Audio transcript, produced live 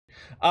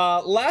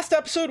Last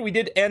episode we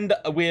did end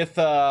with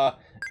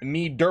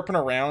me derping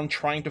around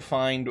trying to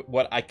find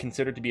what I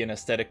consider to be an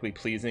aesthetically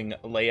pleasing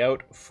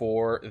layout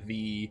for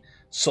the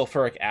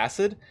sulfuric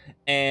acid,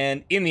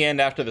 and in the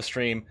end, after the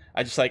stream,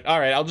 I just like, all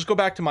right, I'll just go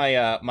back to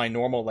my my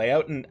normal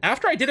layout. And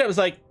after I did it, I was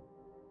like,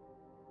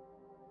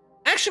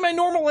 actually, my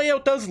normal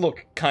layout does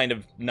look kind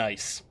of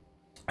nice.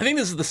 I think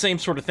this is the same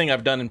sort of thing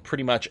I've done in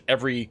pretty much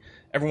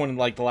everyone in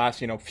like the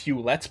last, few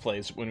Let's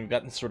Plays when we've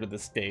gotten sort of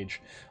this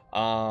stage.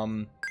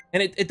 And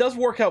it does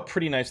work out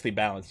pretty nicely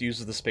balanced. It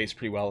uses the space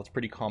pretty well. It's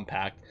pretty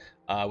compact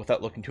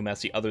without looking too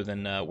messy, other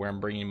than where I'm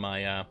bringing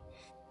my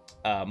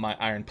my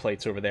iron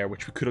plates over there,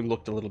 which could have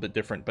looked a little bit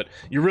different. But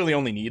you really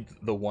only need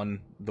the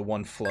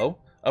one flow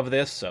of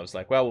this. So I was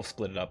like, well, we'll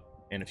split it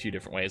up in a few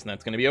different ways, and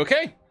that's going to be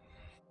okay.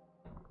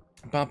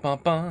 Ba, ba,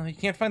 ba. You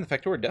can't find the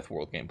Factorio Death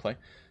World gameplay.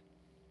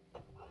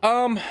 I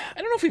don't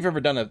know if we've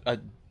ever done a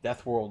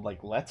Death World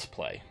like Let's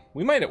Play.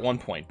 We might at one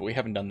point, but we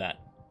haven't done that.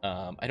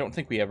 I don't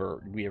think we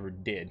ever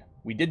did.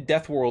 We did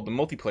Death World and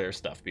multiplayer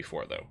stuff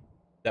before, though.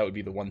 That would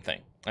be the one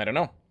thing. I don't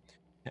know.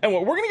 And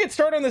we're gonna get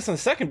started on this in a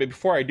second, but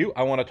before I do,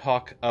 I want to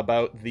talk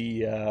about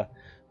the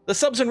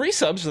subs and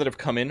resubs that have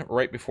come in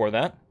right before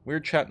that.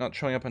 Weird chat not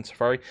showing up on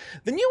Safari.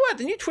 The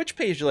new Twitch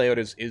page layout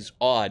is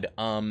odd.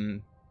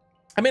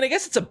 I mean, I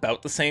guess it's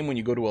about the same when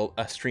you go to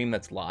a stream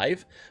that's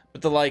live,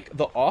 but the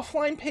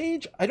offline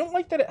page, I don't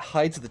like that it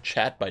hides the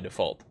chat by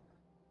default.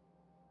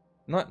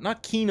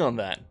 Not keen on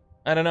that.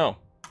 I don't know.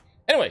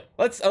 Anyway,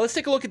 let's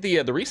take a look at the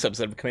resubs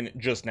that have come in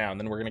just now, and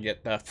then we're gonna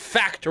get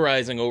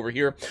factorizing over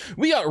here.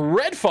 We got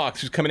Red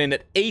Fox, who's coming in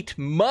at 8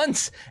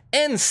 months,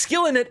 and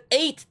Skillin at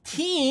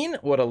 18.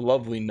 What a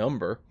lovely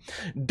number.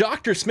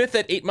 Dr. Smith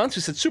at 8 months,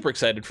 who said super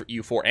excited for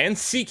EU4, and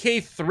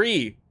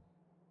CK3.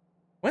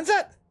 When's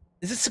that?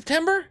 Is it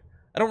September?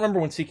 I don't remember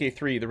when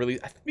CK3, the release,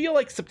 I feel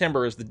like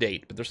September is the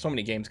date, but there's so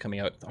many games coming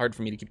out, it's hard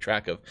for me to keep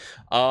track of.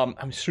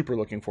 I'm super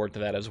looking forward to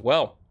that as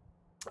well.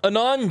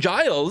 Anon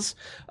Giles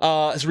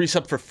has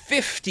resubbed for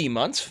 50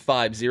 months,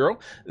 50.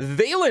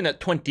 Valen at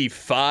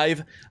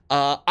 25.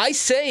 I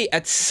say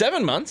at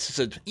 7 months,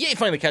 said, yay,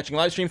 finally catching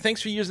live stream.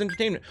 Thanks for your years of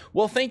entertainment.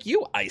 Well, thank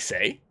you, I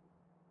say.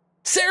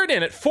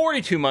 Saradin at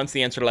 42 months,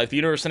 the answer to life, the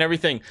universe, and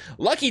everything.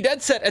 Lucky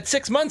Dead Set at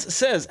 6 months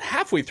says,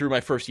 halfway through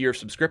my first year of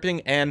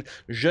subscribing, and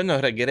je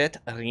ne regrette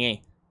rien.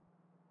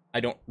 I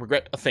don't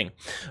regret a thing.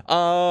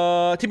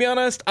 To be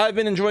honest, I've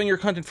been enjoying your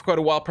content for quite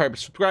a while prior to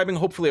subscribing.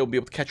 Hopefully, I'll be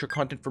able to catch your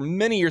content for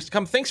many years to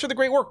come. Thanks for the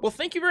great work. Well,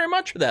 thank you very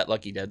much for that,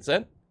 Lucky Dead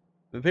Set.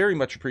 Very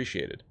much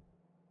appreciated.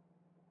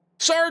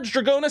 Sarge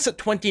Dragonis at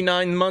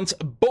 29 months.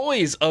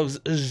 Boys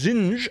of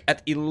Zinj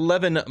at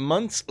 11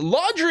 months.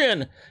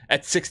 Laudrian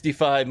at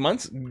 65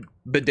 months.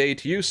 Bidet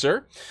to you,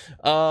 sir.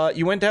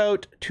 You went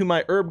out to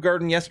my herb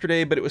garden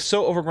yesterday, but it was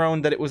so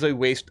overgrown that it was a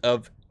waste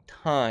of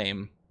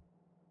time.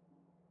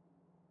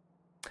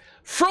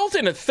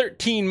 Frolton at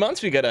 13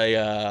 months. We got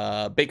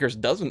a baker's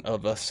dozen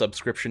of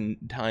subscription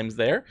times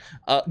there.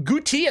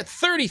 Guti at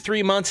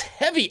 33 months.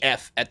 Heavy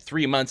F at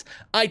 3 months.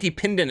 IT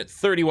Pindon at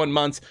 31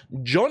 months.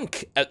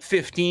 Junk at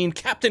 15.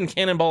 Captain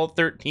Cannonball at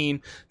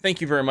 13.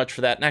 Thank you very much for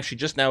that. And actually,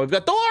 just now, we've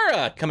got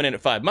Delara coming in at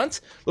 5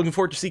 months. Looking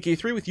forward to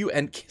CK3 with you.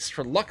 And Kiss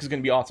for Luck is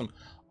going to be awesome.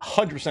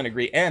 100%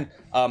 agree. And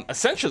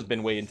Essentia's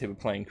been way into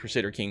playing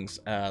Crusader Kings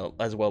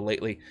as well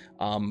lately,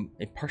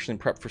 partially in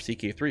prep for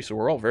CK3, so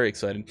we're all very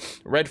excited.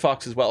 Red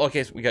Fox as well.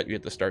 Okay, so we got you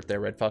at the start there,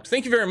 Red Fox.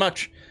 Thank you very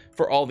much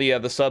for all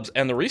the subs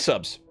and the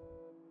resubs.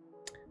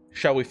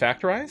 Shall we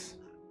factorize?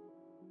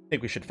 I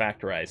think we should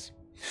factorize.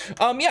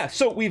 Yeah,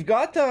 so we've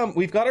got our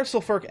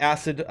sulfuric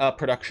acid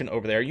production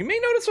over there. You may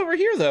notice over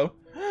here though,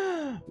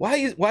 why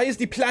is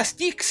the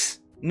plastiques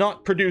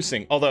not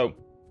producing? Although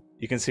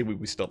you can see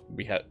we still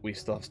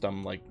have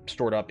some like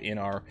stored up in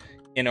our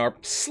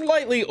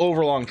slightly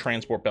overlong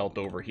transport belt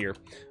over here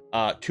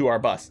to our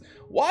bus.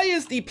 Why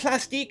is the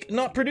plastique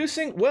not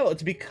producing? Well,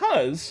 it's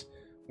because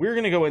we're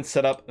gonna go and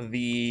set up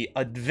the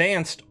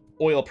advanced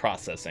oil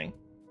processing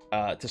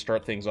to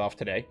start things off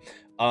today,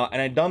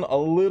 and I've done a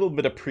little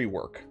bit of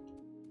pre-work.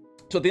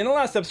 So at the end of the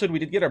last episode, we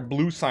did get our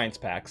blue science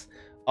packs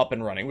up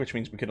and running, which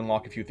means we could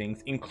unlock a few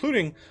things,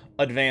 including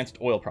advanced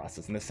oil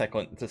processing,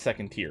 the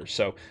second tier.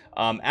 So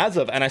as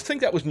of, and I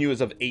think that was new as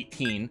of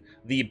 18,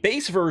 the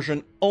base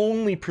version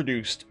only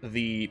produced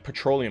the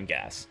petroleum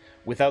gas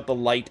without the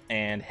light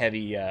and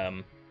heavy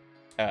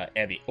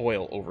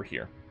oil over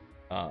here.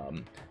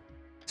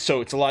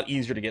 So it's a lot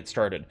easier to get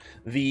started.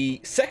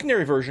 The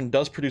secondary version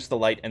does produce the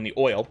light and the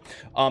oil,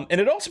 and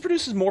it also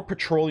produces more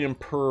petroleum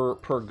per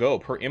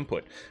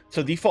input.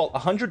 So default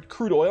 100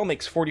 crude oil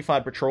makes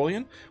 45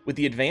 petroleum. With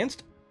the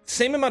advanced,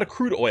 same amount of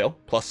crude oil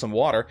plus some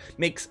water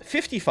makes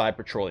 55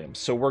 petroleum.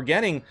 So we're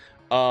getting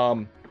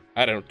I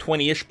don't know,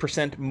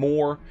 20-ish%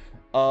 more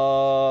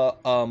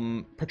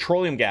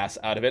petroleum gas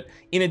out of it,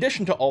 in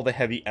addition to all the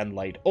heavy and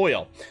light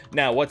oil.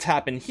 Now, what's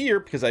happened here,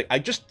 because I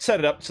just set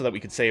it up so that we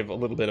could save a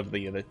little bit of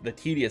the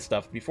tedious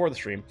stuff before the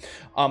stream,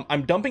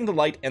 I'm dumping the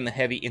light and the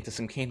heavy into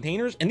some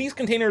containers, and these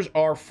containers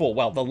are full.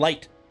 Well, the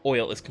light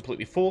oil is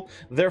completely full,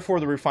 therefore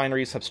the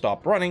refineries have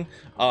stopped running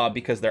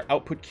because their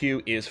output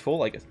queue is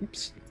full. I guess,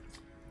 oops.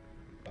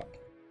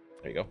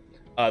 There you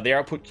go. The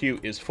output queue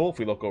is full. If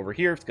we look over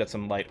here, it's got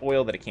some light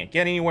oil that it can't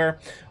get anywhere.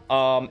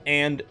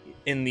 And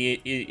in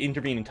the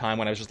intervening time,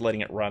 when I was just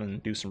letting it run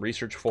and do some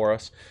research for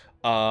us,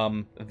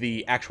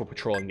 the actual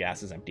petroleum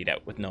gas is emptied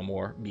out with no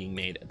more being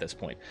made at this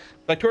point.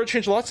 Factorio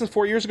changed a lot since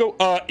 4 years ago.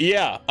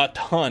 Yeah, a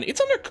ton.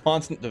 It's under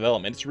constant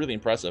development. It's really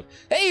impressive.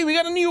 Hey, we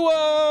got a new,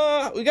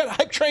 we got a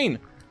hype train.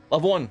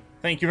 Level 1.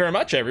 Thank you very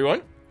much,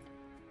 everyone.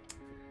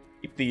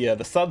 Keep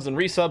the subs and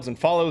resubs and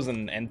follows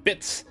and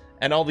bits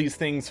and all these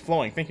things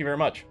flowing. Thank you very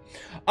much.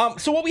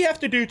 So what we have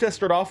to do to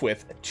start off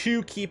with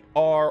to keep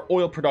our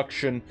oil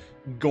production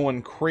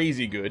going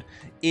crazy good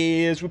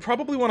is we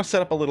probably want to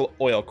set up a little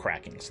oil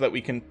cracking so that we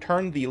can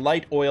turn the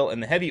light oil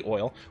and the heavy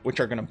oil, which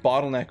are going to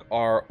bottleneck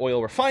our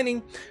oil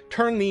refining,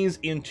 turn these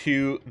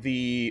into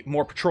the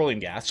more petroleum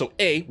gas. So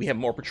A, we have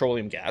more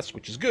petroleum gas,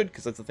 which is good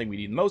because that's the thing we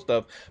need most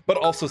of, but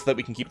also so that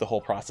we can keep the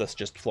whole process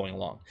just flowing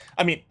along.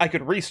 I mean, I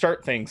could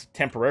restart things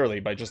temporarily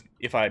by just,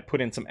 if I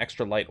put in some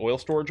extra light oil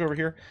storage over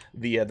here,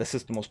 the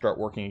system will start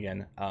working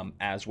again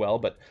as well.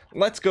 But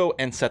let's go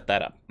and set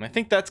that up. And I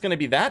think that's going to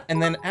be that. And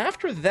then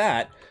after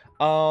that,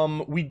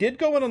 we did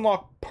go and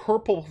unlock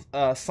purple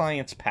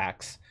science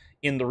packs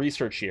in the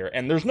research here,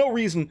 and there's no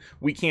reason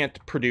we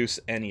can't produce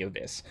any of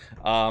this.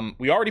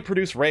 We already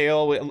produce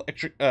rail,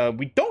 electric,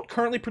 we don't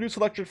currently produce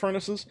electric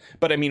furnaces,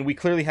 but I mean, we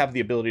clearly have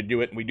the ability to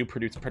do it, and we do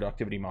produce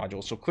productivity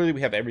modules, so clearly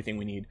we have everything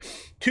we need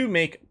to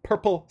make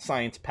purple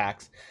science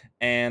packs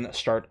and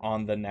start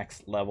on the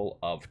next level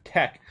of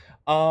tech.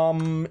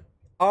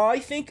 I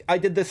think I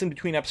did this in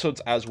between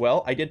episodes as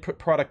well. I did put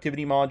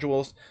productivity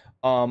modules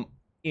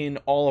in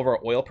all of our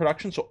oil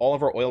production, so all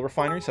of our oil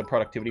refineries have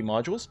productivity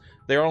modules.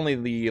 They're only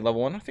the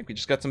level 1. I think we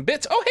just got some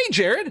bits. Oh, hey,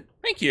 Jared!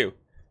 Thank you!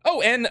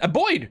 Oh, and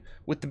Boyd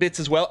with the bits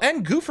as well,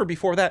 and Goofer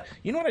before that.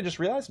 You know what I just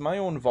realized? My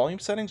own volume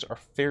settings are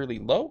fairly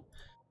low,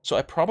 so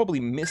I probably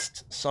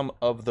missed some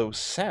of those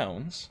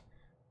sounds.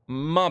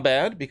 My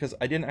bad, because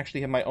I didn't actually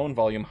have my own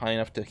volume high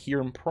enough to hear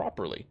them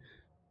properly.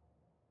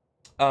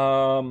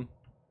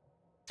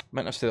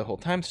 Might not stay the whole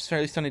time. It's a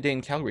fairly sunny day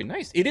in Calgary.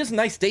 Nice. It is a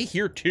nice day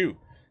here, too.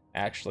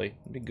 Actually,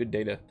 it'd be a good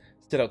day to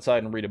sit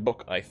outside and read a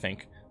book, I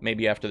think.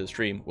 Maybe after the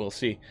stream, we'll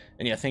see.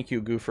 And yeah, thank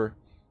you, Goofer.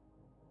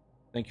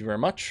 Thank you very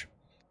much.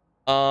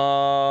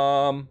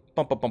 Okay.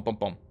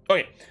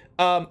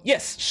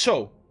 Yes,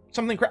 so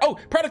something. Oh,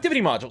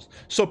 productivity modules.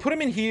 So put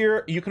them in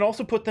here. You can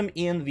also put them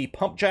in the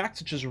pump jacks,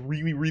 which is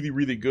really, really,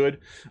 really good.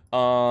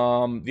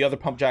 The other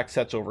pump jack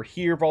sets over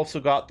here have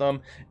also got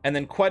them, and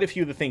then quite a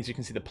few of the things. You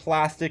can see the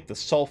plastic, the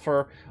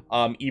sulfur,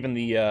 even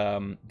the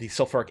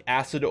sulfuric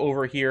acid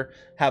over here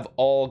have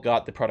all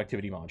got the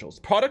productivity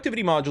modules.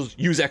 Productivity modules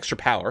use extra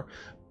power.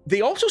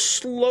 They also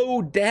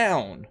slow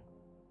down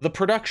the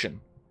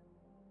production.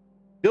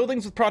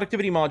 Buildings with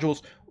productivity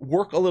modules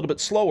work a little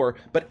bit slower,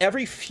 but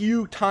every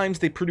few times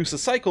they produce a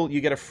cycle, you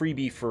get a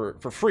freebie for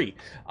free.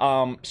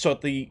 So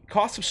at the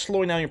cost of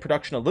slowing down your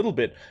production a little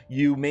bit,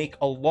 you make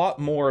a lot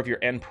more of your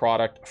end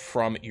product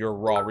from your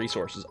raw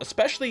resources,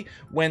 especially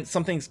when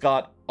something's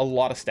got a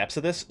lot of steps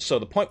of this. So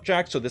the pump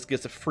jack, so this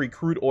gets a free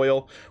crude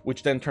oil,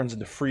 which then turns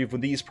into free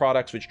of these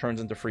products, which turns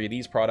into free of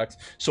these products.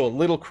 So a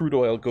little crude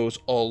oil goes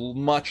a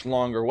much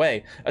longer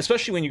way,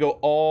 especially when you go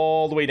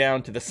all the way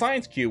down to the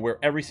science queue, where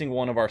every single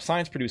one of our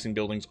science producing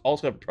buildings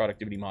also have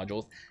productivity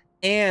modules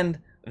and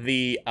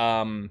the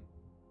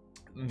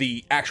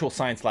actual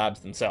science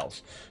labs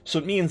themselves. So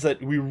it means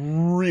that we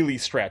really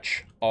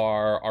stretch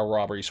our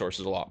raw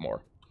resources a lot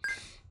more.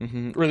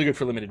 Really good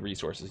for limited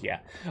resources, yeah.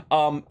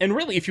 And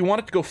really, if you want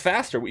it to go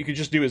faster, what you could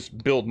just do is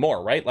build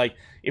more, right? Like,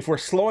 if we're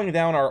slowing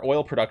down our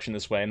oil production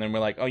this way, and then we're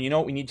like, oh, you know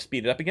what, we need to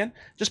speed it up again,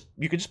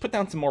 you could just put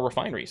down some more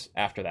refineries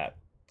after that,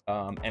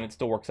 and it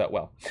still works out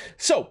well.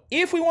 So,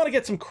 if we want to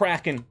get some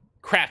cracking,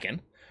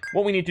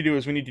 what we need to do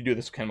is we need to do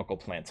this chemical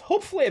plants.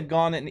 Hopefully, I've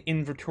gone and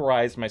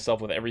inventorized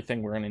myself with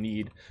everything we're going to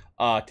need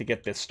to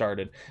get this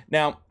started.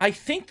 Now, I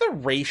think the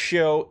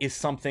ratio is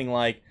something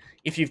like,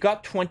 if you've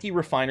got 20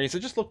 refineries, I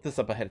just looked this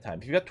up ahead of time.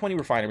 If you've got 20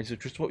 refineries,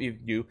 which is what you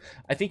do,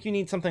 I think you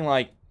need something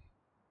like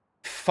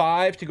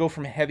 5 to go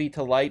from heavy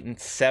to light and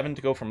 7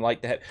 to go from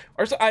light to heavy.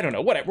 Or so, I don't know,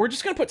 whatever. We're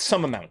just going to put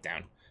some amount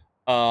down.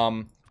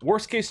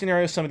 Worst case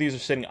scenario, some of these are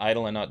sitting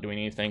idle and not doing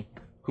anything.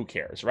 Who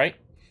cares, right?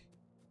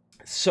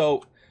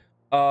 So,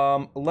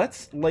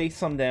 let's lay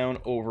some down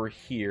over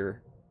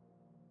here.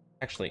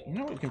 Actually, you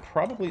know what, we can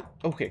probably...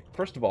 Okay,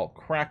 first of all,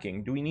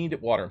 cracking. Do we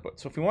need water input?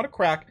 So if we want to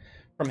crack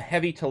from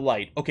heavy to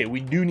light, okay, we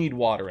do need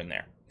water in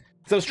there.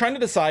 So I was trying to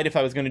decide if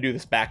I was going to do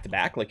this back to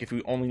back, like if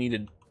we only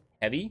needed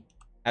heavy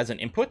as an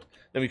input,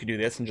 then we could do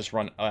this and just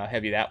run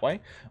heavy that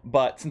way.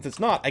 But since it's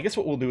not, I guess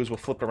what we'll do is we'll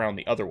flip it around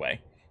the other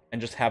way and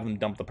just have them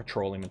dump the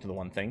petroleum into the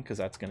one thing, because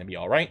that's going to be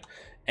all right.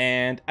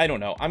 And I don't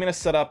know, I'm going to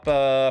set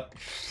up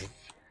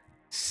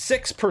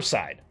 6 per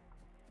side.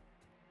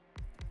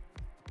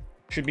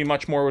 Should be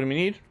much more than we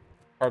need.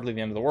 Hardly the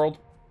end of the world.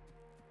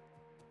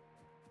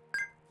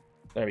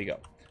 There we go.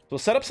 So we'll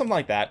set up something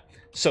like that.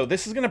 So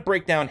this is going to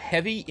break down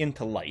heavy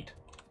into light.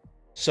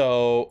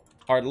 So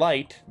our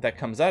light that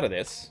comes out of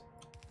this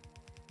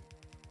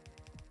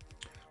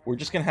we're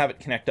just going to have it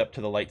connect up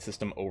to the light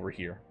system over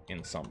here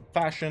in some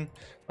fashion.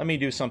 Let me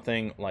do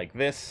something like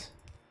this,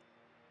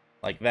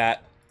 like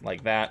that,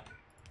 like that,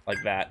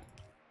 like that,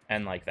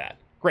 and like that.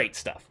 Great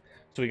stuff.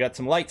 So we got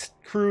some lights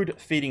crude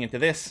feeding into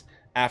this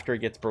after it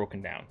gets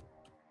broken down.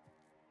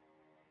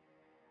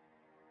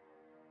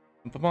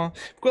 We've got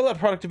a lot of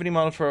productivity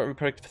model for every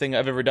productive thing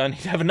I've ever done.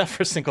 You'd have enough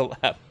for a single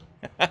lab.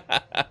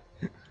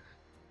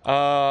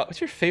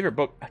 What's your favorite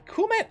book?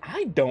 Cool, man.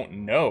 I don't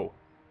know.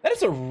 That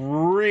is a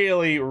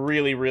really,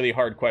 really, really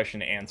hard question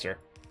to answer.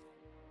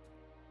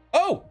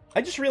 Oh,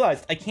 I just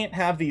realized I can't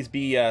have these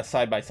be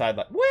side by side.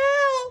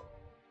 Well,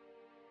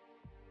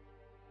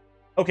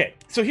 okay.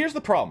 So here's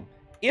the problem.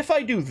 If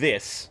I do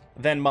this,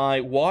 then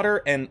my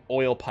water and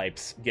oil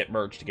pipes get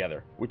merged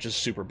together, which is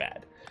super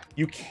bad.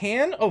 You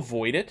can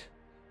avoid it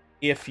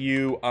if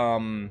you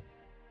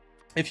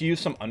use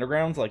some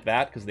undergrounds like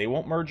that, because they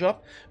won't merge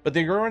up, but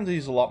they're going to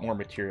use a lot more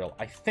material.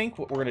 I think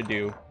what we're going to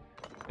do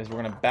is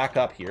we're going to back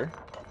up here,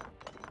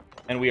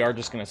 and we are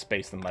just going to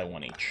space them by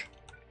one each.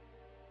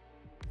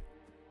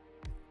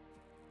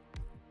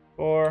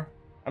 Or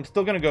I'm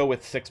still going to go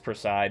with 6 per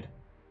side,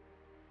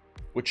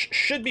 which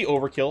should be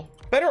overkill.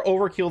 Better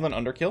overkill than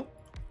underkill.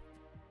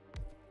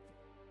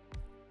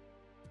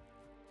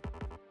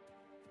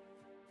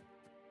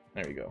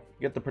 There you go.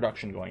 Get the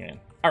production going in.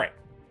 All right.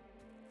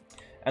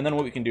 And then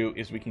what we can do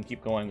is we can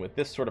keep going with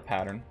this sort of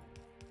pattern.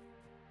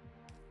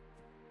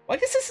 Well, I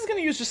guess this is going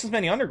to use just as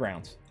many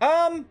undergrounds.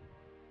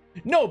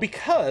 No,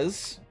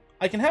 because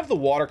I can have the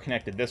water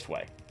connected this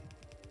way.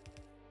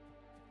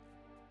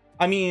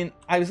 I mean,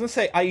 I was going to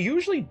say, I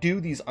usually do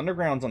these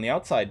undergrounds on the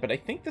outside, but I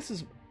think this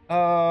is...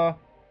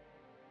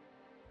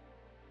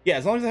 Yeah,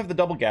 as long as I have the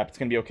double gap, it's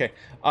gonna be okay.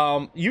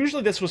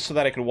 Usually this was so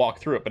that I could walk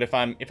through it, but if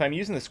I'm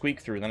using the squeak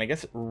through, then I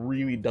guess it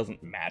really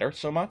doesn't matter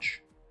so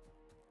much.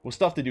 We'll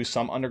still have to do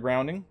some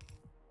undergrounding,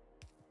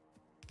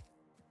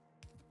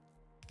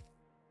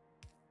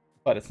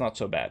 but it's not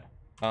so bad,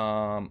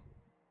 because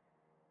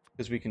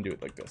we can do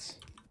it like this.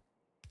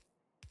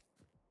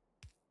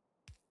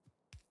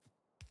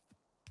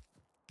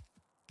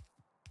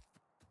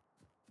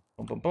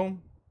 Boom, boom,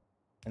 boom,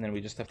 and then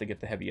we just have to get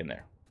the heavy in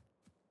there.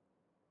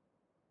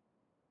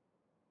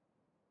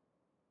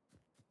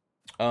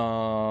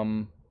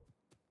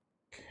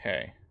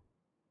 Okay.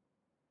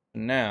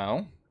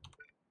 Now,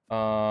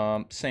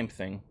 same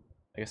thing.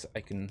 I guess I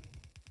can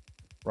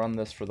run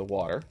this for the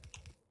water.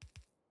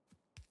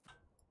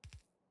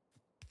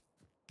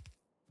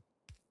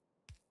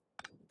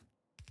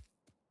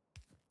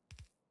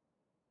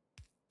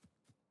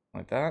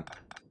 Like that.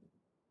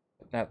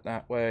 Put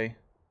that way.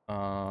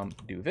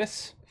 Do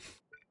this.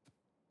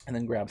 And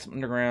then grab some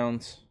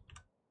undergrounds.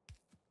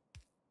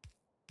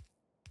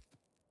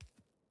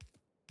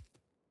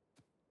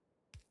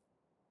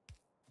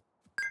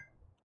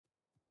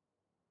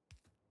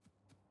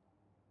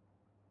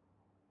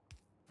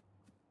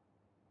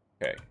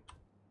 Okay.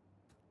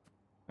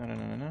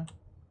 No.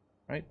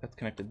 Right, that's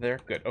connected there.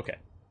 Good, okay.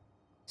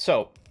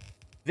 So,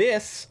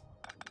 this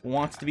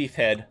wants to be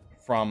fed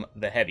from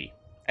the heavy.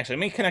 Actually, let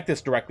me connect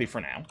this directly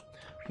for now.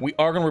 We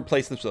are going to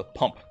replace this with a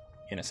pump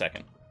in a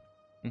second.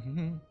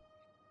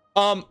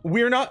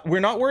 We're not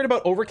worried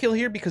about overkill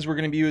here because we're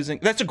going to be using...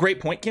 That's a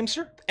great point,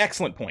 Kimster.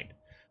 Excellent point.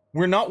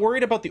 We're not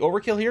worried about the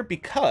overkill here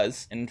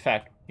because, and in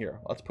fact, here,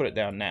 let's put it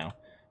down now.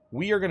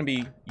 We are going to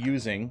be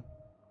using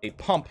a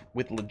pump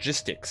with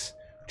logistics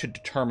to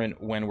determine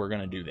when we're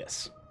going to do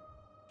this.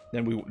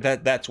 Then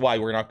that's why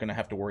we're not going to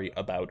have to worry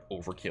about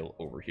overkill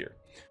over here.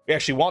 We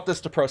actually want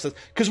this to process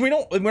because we're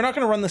not going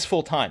to run this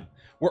full time.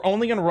 We're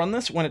only going to run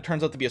this when it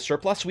turns out to be a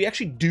surplus. So we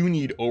actually do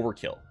need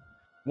overkill.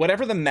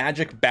 Whatever the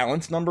magic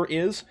balance number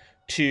is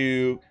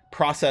to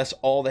process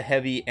all the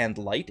heavy and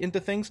light into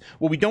things,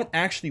 well, we don't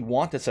actually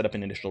want to set up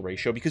an initial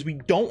ratio because we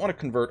don't want to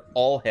convert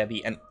all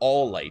heavy and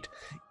all light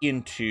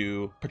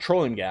into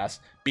petroleum gas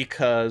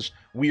because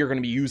we are going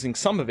to be using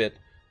some of it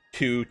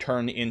to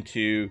turn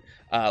into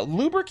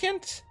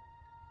lubricant,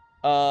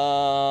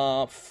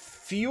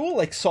 fuel,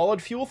 like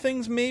solid fuel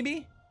things,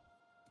 maybe?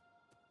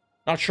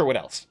 Not sure what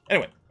else.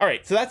 Anyway, all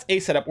right, so that's a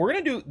setup. We're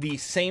going to do the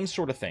same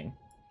sort of thing.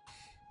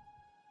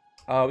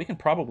 We can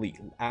probably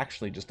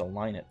actually just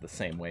align it the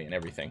same way and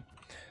everything.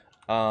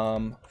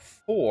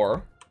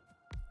 For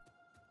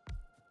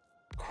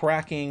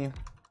cracking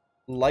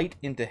light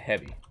into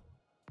heavy.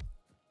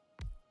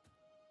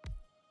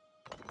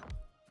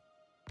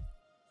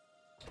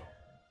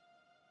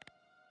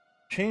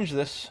 Change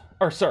this,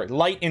 or sorry,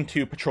 light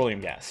into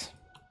petroleum gas.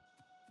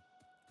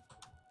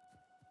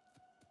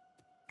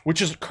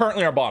 Which is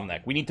currently our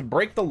bottleneck. We need to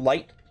break the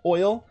light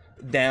oil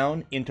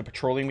down into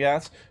petroleum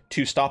gas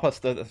to stop us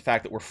the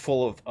fact that we're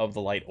full of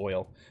the light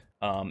oil,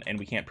 and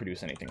we can't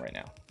produce anything right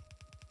now.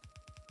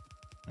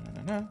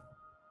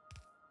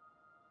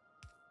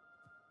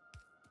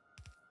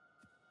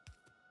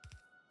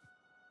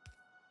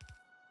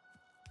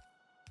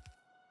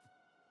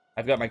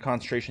 I've got my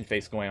concentration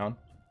face going on.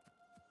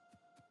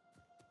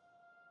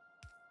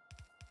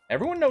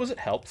 Everyone knows it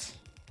helps.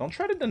 Don't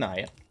try to deny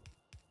it.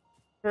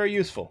 Very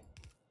useful.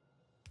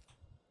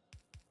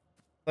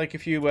 like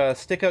if you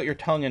stick out your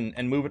tongue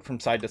and move it from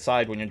side to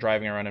side when you're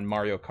driving around in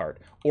Mario Kart,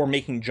 or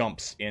making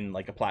jumps in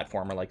like a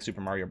platformer like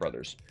Super Mario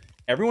Brothers.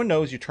 Everyone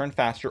knows you turn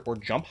faster or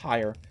jump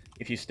higher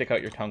if you stick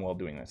out your tongue while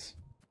doing this.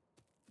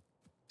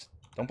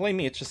 Don't blame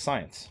me, it's just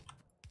science.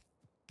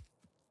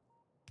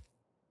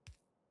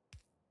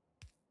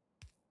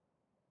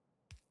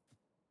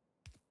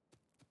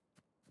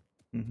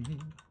 Mm-hmm.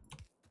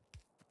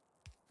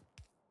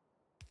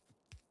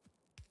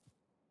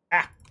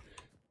 Ah!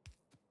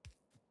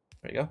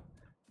 There you go.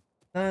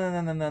 Na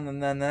na na na na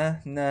na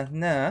na na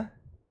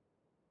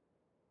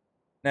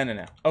na.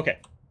 No. Okay.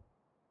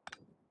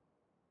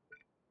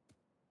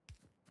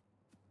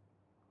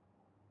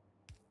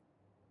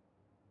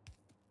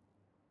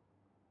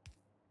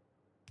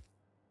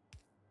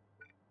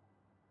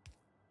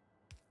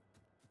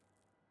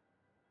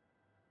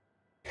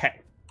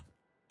 Okay.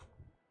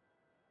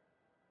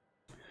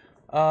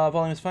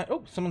 Volume is fine.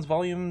 Oh, someone's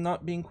volume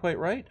not being quite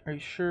right. Are you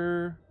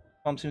sure?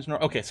 Seems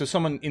normal. Okay, so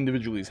someone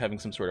individually is having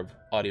some sort of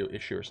audio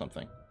issue or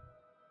something.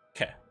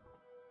 Okay.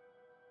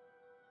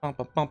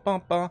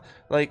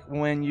 Like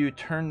when you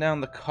turn down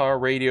the car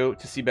radio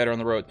to see better on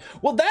the road.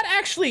 Well, that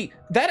actually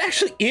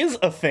is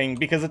a thing,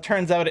 because it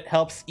turns out it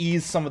helps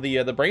ease some of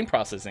the brain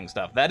processing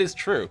stuff. That is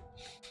true.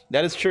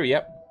 That is true.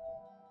 Yep.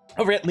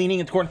 Over at leaning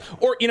into corner,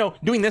 or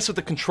doing this with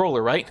the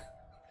controller, right?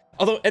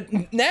 Although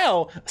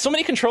now so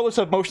many controllers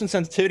have motion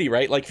sensitivity,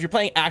 right? Like if you're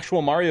playing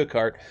actual Mario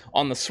Kart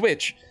on the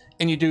Switch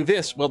and you do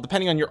this, well,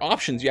 depending on your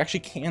options, you actually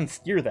can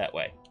steer that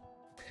way.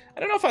 I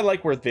don't know if I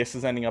like where this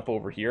is ending up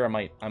over here.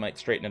 I might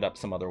straighten it up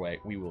some other way.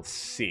 We will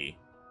see.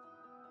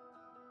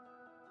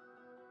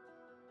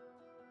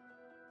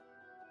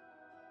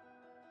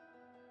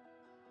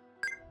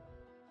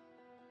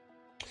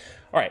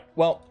 All right.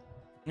 Well,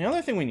 the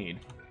other thing we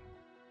need,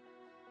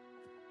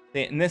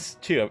 and this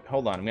too.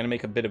 Hold on. I'm going to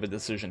make a bit of a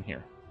decision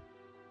here.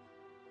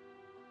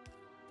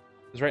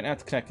 Because right now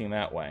it's connecting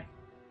that way.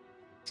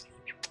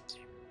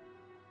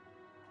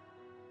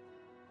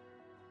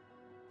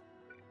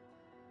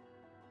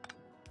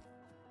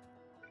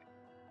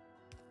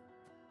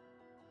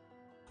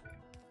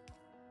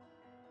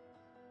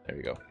 There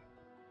you go.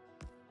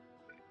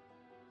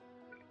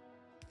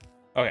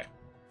 Okay.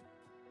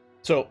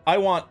 So I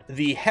want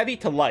the heavy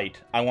to light,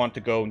 I want to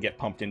go and get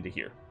pumped into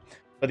here.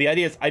 But the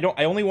idea is I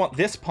only want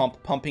this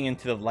pump pumping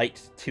into the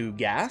light to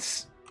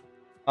gas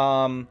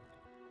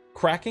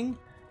cracking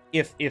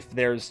if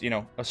there's,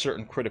 a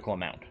certain critical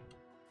amount.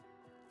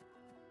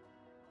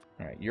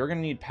 All right, you're going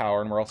to need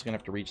power, and we're also going to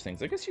have to reach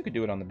things. I guess you could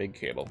do it on the big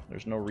cable.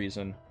 There's no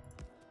reason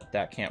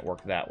that can't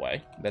work that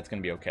way. That's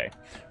going to be okay.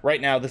 Right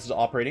now, this is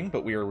operating,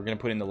 but we're going to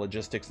put in the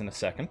logistics in a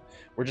second.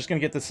 We're just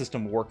going to get the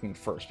system working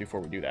first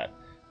before we do that.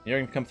 You're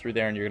going to come through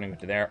there, and you're going to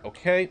go to there.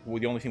 Okay, well,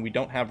 the only thing we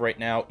don't have right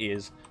now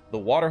is the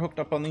water hooked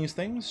up on these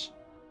things.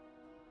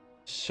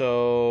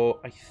 So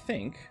I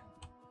think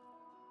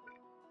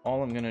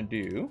all I'm going to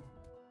do...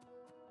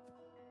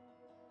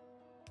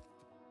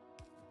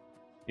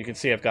 You can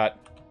see I've got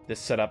this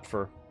set up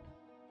for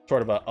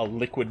sort of a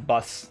liquid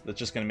bus that's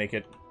just going to make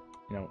it,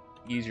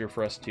 easier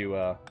for us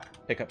to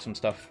pick up some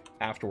stuff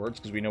afterwards,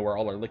 because we know where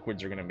all our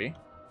liquids are going to be.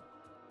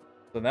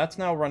 So that's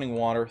now running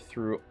water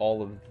through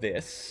all of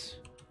this.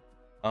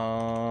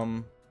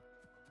 Oops,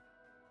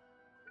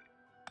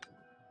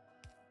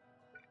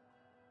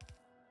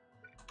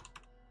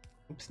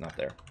 not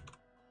there.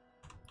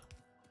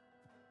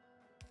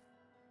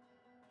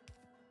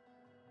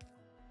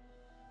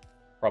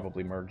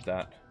 Probably merge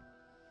that.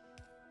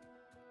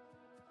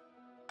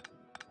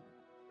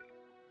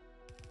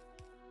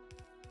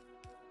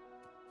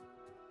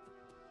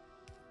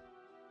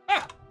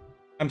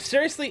 I'm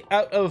seriously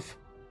out of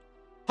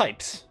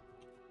pipes.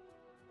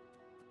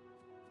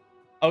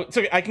 Oh, it's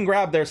okay. I can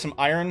grab, there's some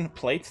iron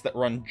plates that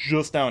run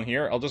just down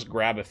here. I'll just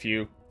grab a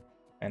few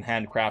and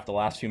handcraft the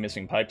last few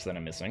missing pipes that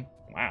I'm missing.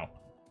 Wow.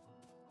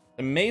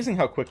 Amazing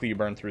how quickly you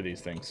burn through these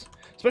things.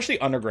 Especially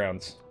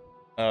undergrounds.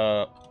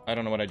 I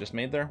don't know what I just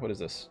made there. What is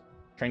this?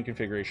 Train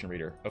configuration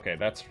reader. Okay,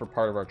 that's for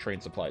part of our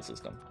train supply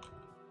system.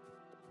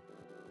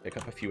 Pick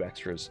up a few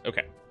extras.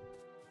 Okay.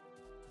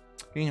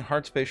 Getting a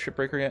hard space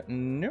shipbreaker yet?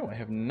 No, I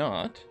have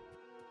not.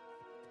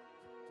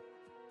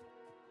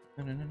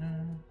 No.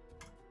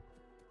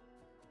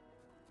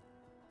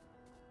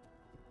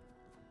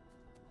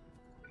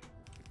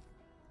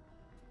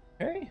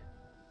 Okay.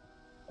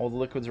 All the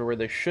liquids are where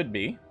they should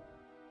be.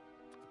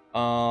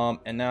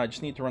 And now I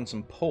just need to run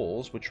some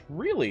poles, which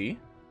really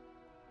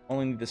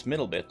only need this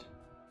middle bit.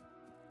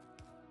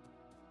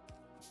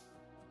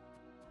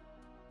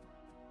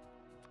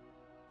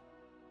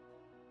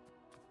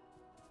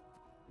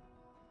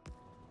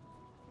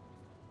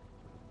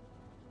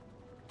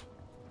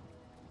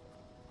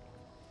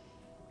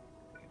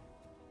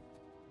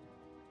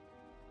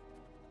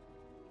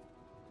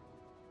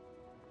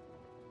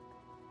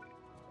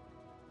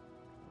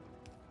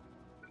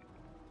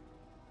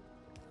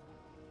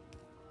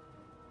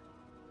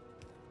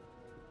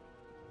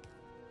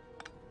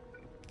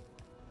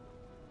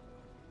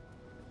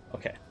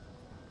 Okay.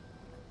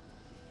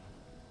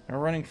 We're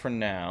running for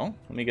now.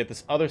 Let me get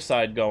this other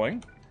side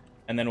going.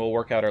 and then we'll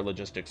work out our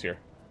logistics here.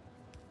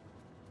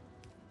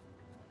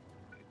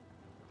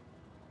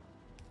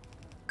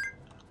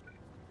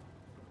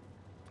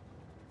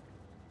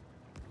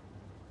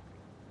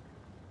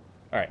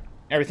 All right,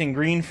 everything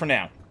green for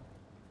now.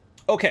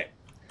 Okay,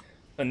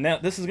 and now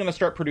this is going to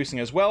start producing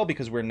as well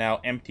because we're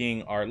now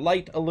emptying our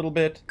light a little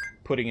bit,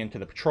 putting into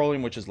the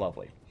petroleum, which is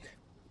lovely.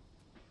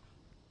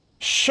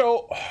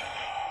 So,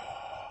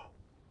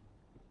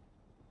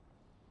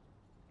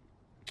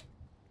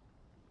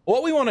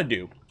 what we want to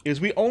do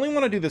is we only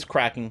want to do this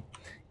cracking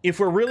if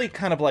we're really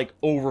kind of like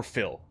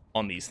overfill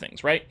on these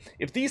things, right?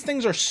 If these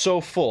things are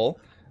so full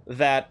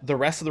that the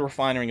rest of the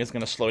refining is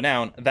going to slow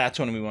down, that's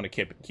when we want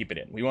to keep it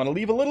in. We want to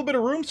leave a little bit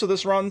of room so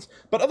this runs,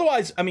 but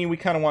otherwise, I mean, we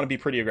kind of want to be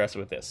pretty aggressive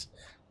with this.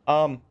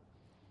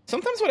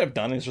 Sometimes what I've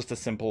done is just a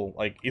simple,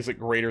 like, is it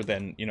greater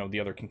than, you know,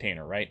 the other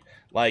container, right?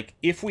 Like,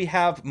 if we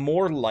have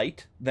more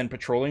light than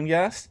petroleum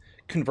gas,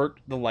 convert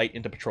the light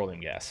into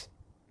petroleum gas.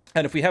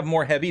 And if we have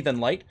more heavy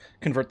than light,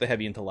 convert the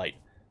heavy into light.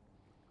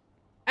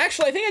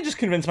 Actually, I think I just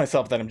convinced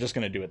myself that I'm just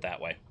going to do it that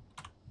way.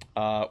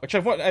 Which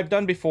I've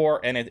done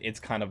before, and it's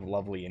kind of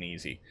lovely and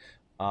easy.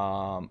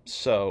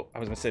 So, I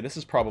was going to say, this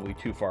is probably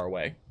too far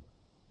away.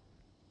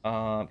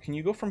 Can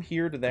you go from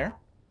here to there?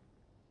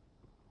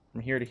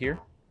 From here to here?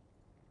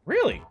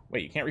 Really?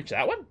 Wait, you can't reach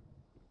that one?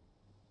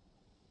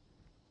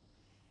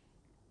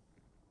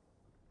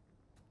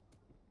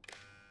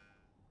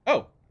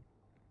 Oh.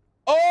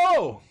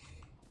 Oh!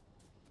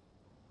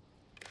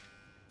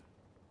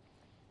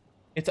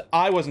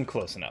 I wasn't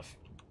close enough.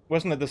 It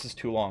wasn't that this is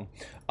too long.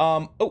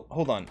 Oh,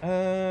 hold on.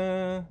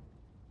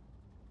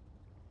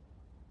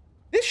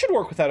 This should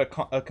work without a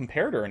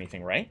comparator or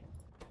anything, right?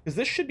 Because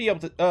this should be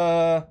able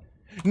to,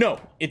 no,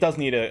 it does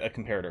need a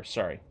comparator,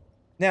 sorry.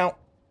 Now,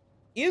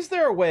 is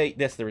there a way?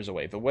 Yes, there is a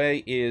way. The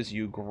way is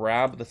you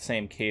grab the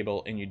same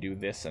cable and you do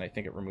this, and I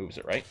think it removes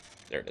it, right?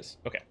 There it is.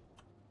 Okay.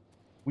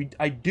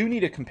 I do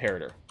need a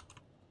comparator,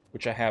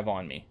 which I have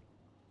on me.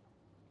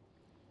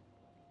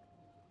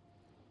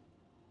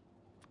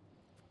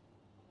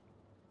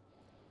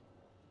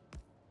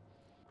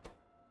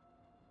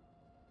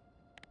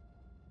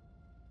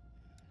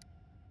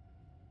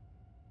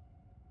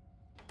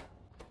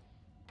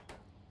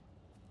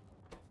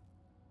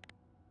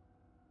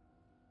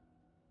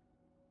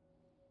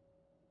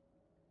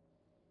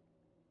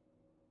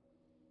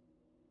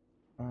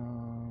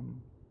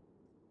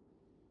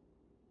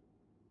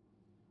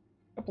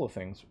 Couple of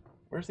things.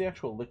 Where's the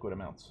actual liquid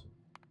amounts?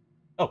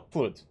 Oh,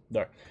 fluids.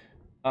 There.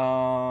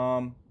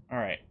 All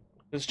right.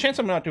 There's a chance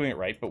I'm not doing it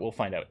right, but we'll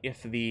find out.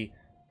 If the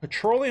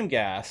petroleum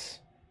gas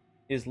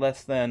is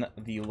less than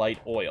the light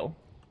oil,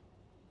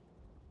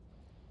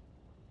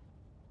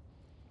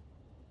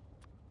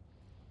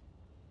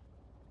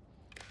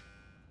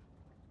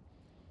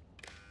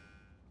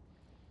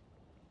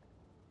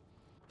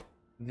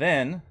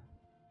 then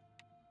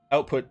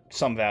output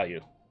some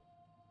value.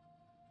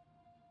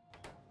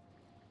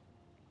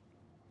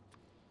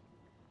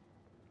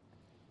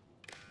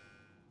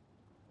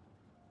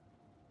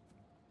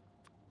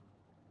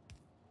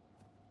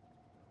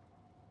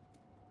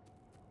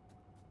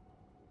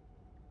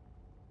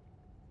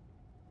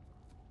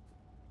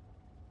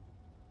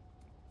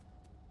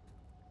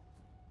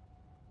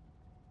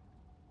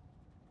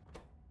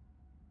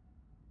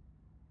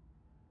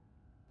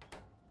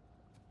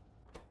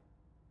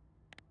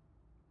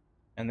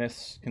 And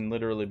this can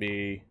literally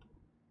be,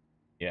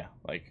 yeah,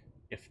 like,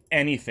 if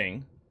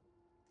anything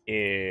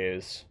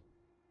is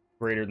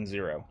greater than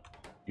 0,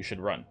 you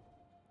should run.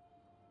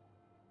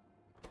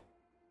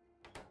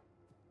 Do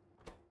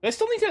I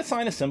still need to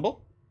assign a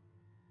symbol?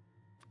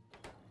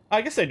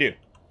 I guess I do.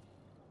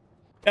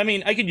 I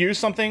mean, I could use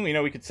something, you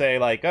know, we could say,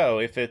 like, oh,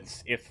 if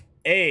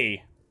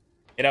A,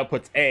 it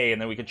outputs A,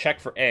 and then we could check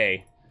for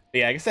A. But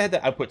yeah, I guess I had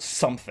to output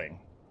something.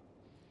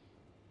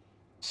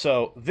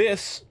 So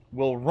this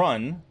will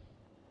run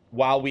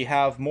while we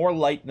have more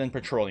light than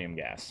petroleum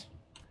gas,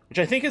 which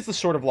I think is the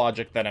sort of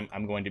logic that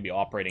I'm going to be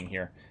operating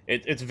here.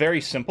 It's very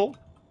simple,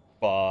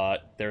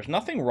 but there's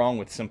nothing wrong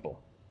with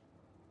simple.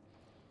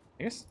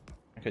 I guess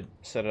I could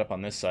set it up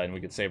on this side and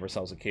we could save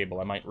ourselves a cable.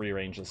 I might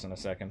rearrange this in a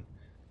second.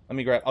 Let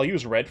me grab... I'll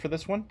use red for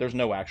this one. There's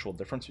no actual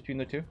difference between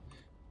the two.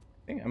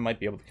 I think I might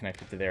be able to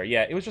connect it to there.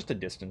 Yeah, it was just a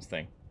distance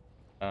thing.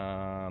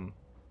 You're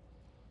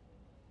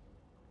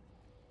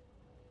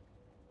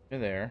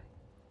there.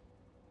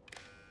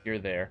 You're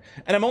there.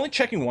 And I'm only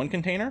checking one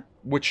container,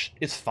 which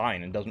is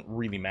fine and doesn't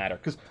really matter.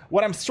 Because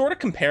what I'm sort of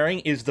comparing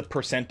is the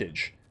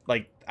percentage.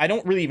 Like, I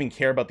don't really even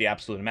care about the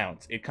absolute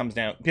amounts. It comes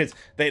down... Because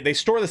they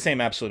store the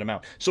same absolute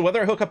amount. So whether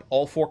I hook up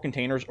all 4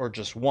 containers or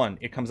just one,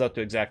 it comes out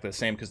to exactly the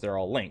same because they're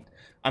all linked.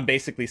 I'm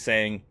basically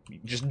saying,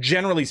 just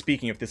generally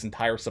speaking, if this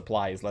entire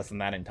supply is less than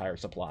that entire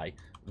supply,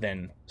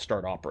 then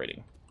start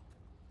operating.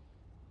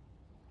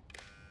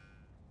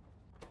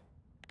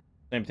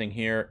 Same thing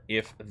here.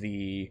 If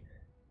the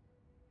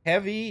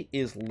heavy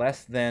is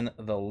less than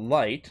the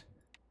light,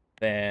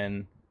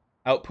 then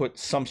output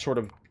some sort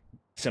of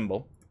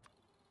symbol.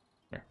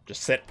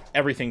 Just set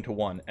everything to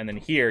 1. And then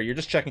here, you're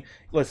just checking.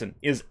 Listen,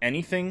 is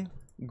anything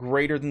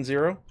greater than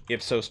 0?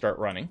 If so, start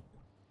running.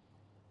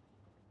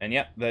 And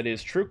yeah, that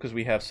is true, because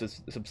we have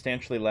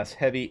substantially less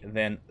heavy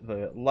than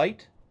the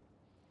light.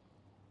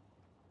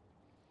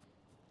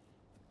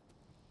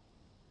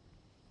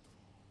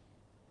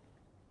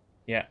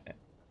 Yeah.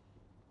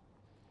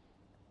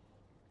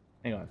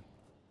 Hang on.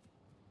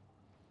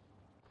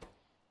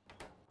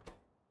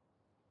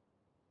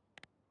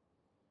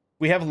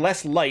 We have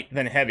less light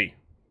than heavy.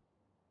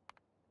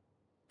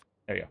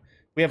 There you go.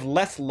 We have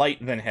less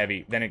light than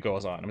heavy, then it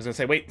goes on. I was going to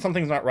say, wait,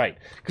 something's not right.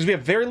 Because we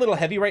have very little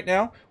heavy right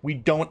now, we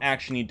don't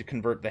actually need to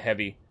convert the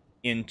heavy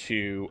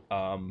into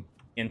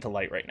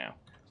light right now.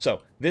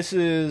 So, this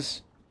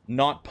is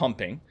not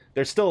pumping.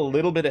 There's still a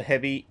little bit of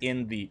heavy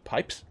in the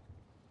pipes.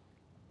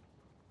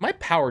 My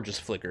power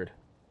just flickered.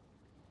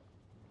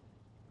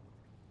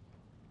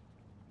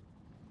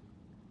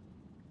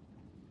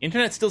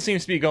 Internet still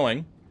seems to be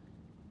going.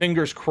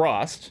 Fingers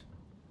crossed.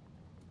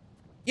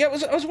 Yeah,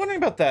 I was wondering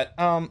about that.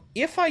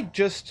 If I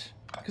just...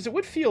 Because it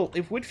would feel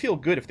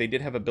good if they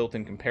did have a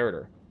built-in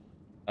comparator.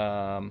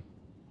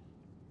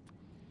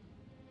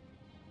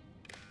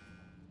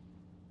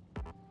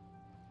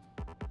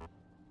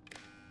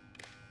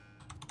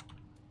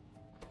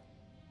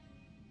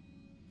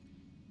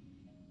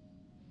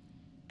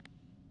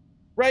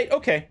 Right,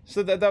 okay.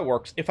 So that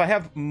works. If I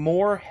have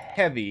more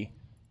heavy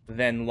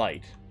than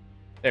light.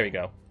 There you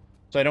go.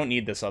 So I don't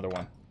need this other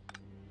one.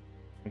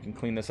 We can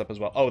clean this up as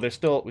well. Oh,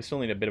 we still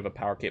need a bit of a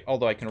power cable.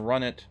 Although I can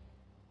run it.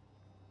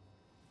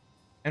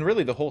 And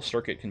really, the whole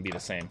circuit can be the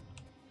same.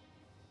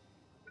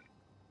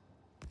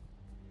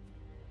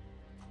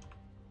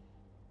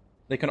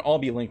 They can all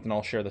be linked and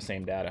all share the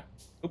same data.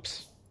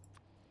 Oops.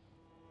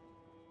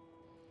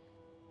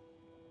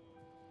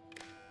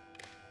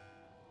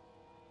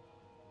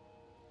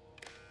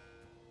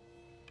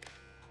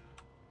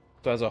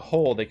 So as a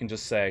whole, they can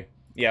just say,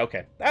 yeah,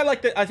 okay.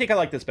 I think I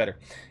like this better.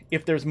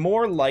 If there's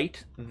more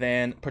light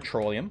than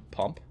petroleum,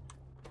 pump.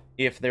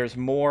 If there's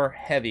more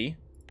heavy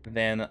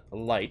than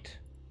light.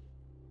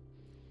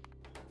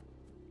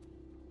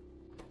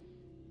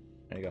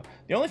 There you go.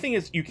 The only thing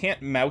is you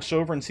can't mouse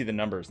over and see the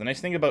numbers. The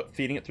nice thing about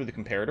feeding it through the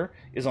comparator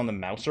is on the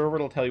mouse over,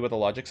 it'll tell you what the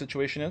logic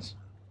situation is.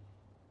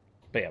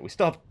 But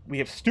yeah, we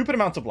have stupid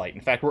amounts of light.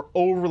 In fact, we're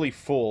overly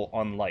full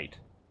on light.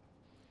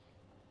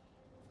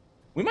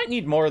 We might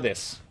need more of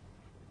this.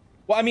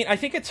 Well, I mean, I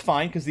think it's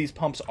fine because these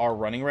pumps are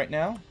running right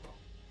now.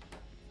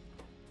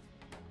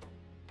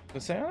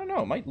 But say, I don't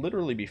know, it might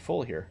literally be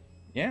full here.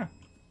 Yeah.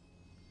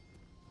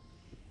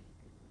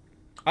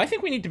 I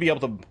think we need to be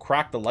able to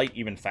crack the light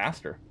even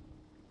faster.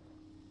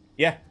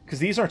 Yeah, because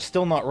these are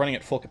still not running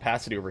at full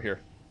capacity over here.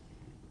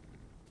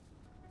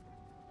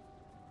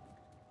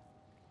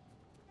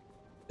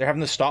 They're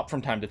having to stop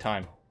from time to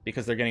time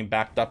because they're getting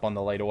backed up on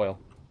the light oil.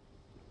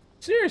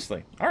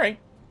 Seriously. Alright.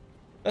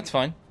 That's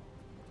fine.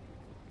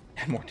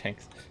 And more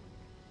tanks.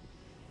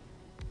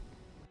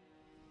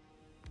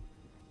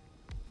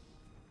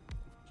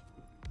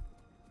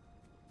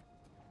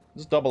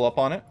 Just double up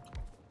on it.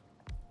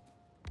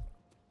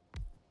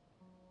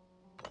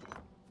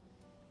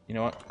 You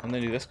know what? I'm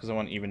going to do this because I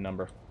want an even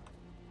number.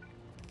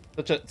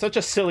 Such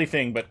a silly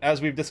thing, but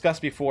as we've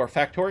discussed before,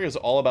 Factorio is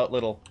all about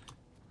little...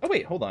 Oh,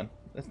 wait, hold on.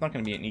 That's not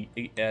going to be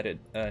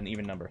an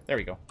even number. There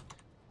we go.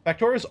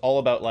 Factorio is all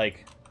about,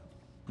 like,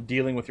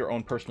 dealing with your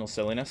own personal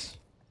silliness.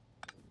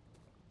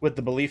 With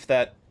the belief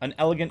that an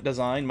elegant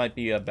design might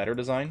be a better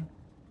design.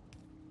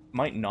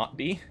 Might not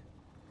be.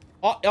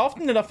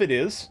 Often enough it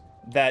is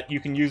that you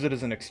can use it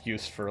as an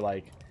excuse for,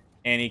 like,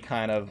 any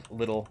kind of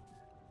little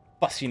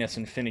fussiness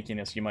and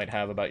finickiness you might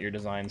have about your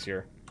designs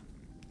here.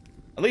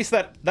 At least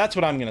that's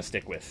what I'm going to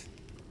stick with.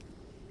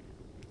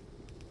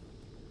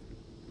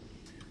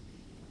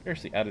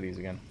 Seriously, out of these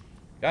again.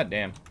 God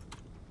damn.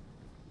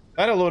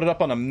 I'd have loaded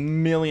up on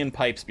 1,000,000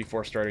 pipes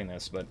before starting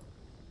this, but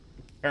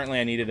apparently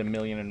I needed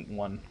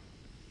 1,000,001.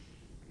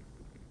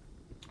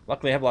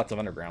 Luckily I have lots of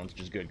undergrounds,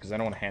 which is good, because I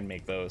don't want to hand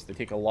make those. They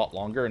take a lot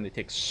longer, and they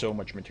take so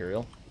much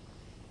material.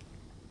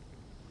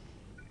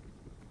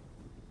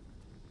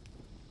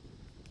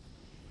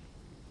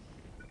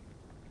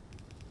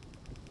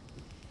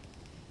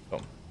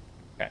 Boom.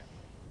 Okay.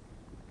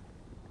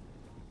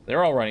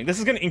 They're all running. This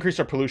is going to increase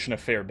our pollution a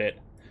fair bit.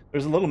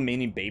 There's a little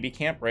mini baby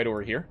camp right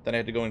over here that I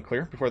had to go and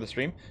clear before the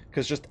stream,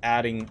 because just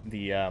adding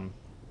the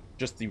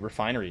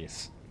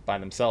refineries by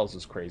themselves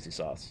is crazy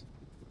sauce.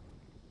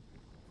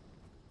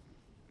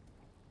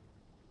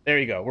 There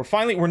you go.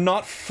 We're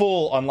not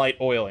full on light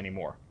oil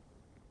anymore.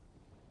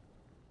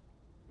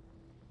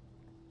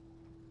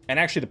 And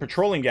actually, the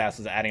petroleum gas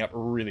is adding up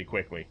really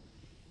quickly.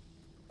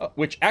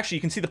 Which, actually,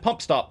 you can see the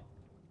pump stop.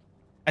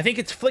 I think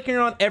it's flickering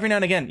on every now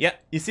and again. Yeah,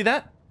 you see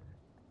that?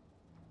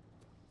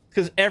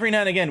 Because every now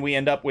and again, we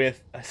end up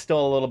with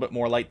still a little bit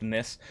more light than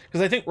this.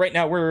 Because I think right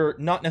now, we're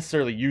not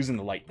necessarily using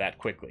the light that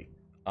quickly.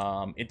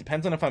 It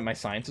depends on if my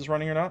science is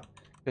running or not.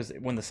 Because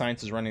when the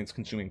science is running, it's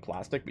consuming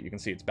plastic, but you can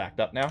see it's backed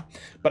up now.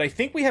 But I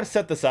think we have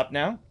set this up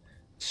now,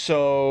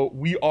 so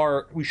we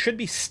should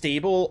be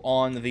stable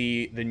on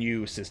the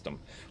new system.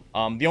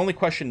 The only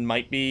question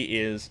might be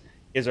is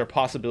is there a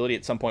possibility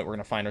at some point we're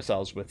going to find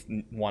ourselves with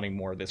wanting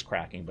more of this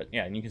cracking. But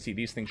yeah, and you can see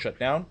these things shut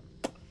down.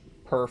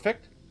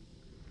 Perfect.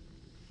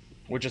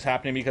 Which is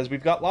happening because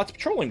we've got lots of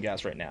petroleum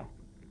gas right now.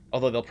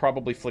 Although they'll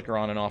probably flicker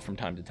on and off from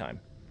time to time.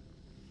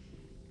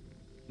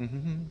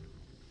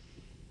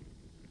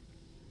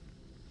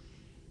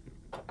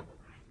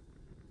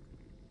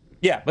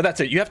 Yeah, but that's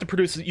it. You have to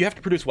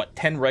produce what,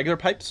 10 regular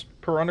pipes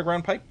per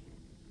underground pipe?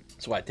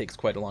 That's why it takes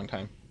quite a long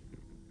time.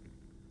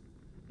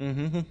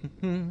 You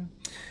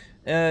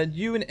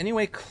in any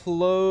way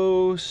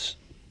close?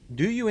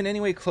 Do you in any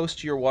way close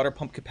to your water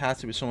pump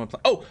capacity with someone?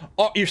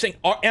 You're saying,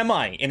 am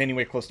I in any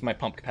way close to my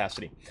pump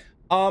capacity?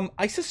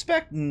 I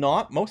suspect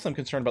not. Mostly I'm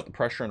concerned about the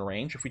pressure and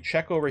range. If we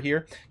check over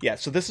here, yeah.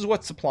 So this is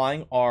what's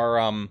supplying our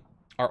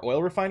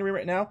oil refinery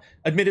right now.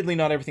 Admittedly,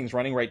 not everything's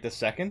running right this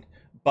second,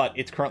 but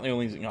it's currently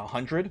only using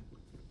 100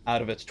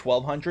 out of its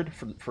 1,200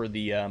 for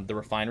the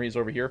refineries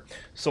over here.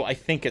 So I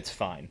think it's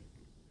fine.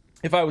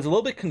 If I was a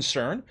little bit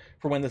concerned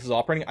for when this is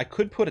operating, I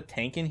could put a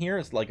tank in here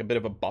as like a bit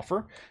of a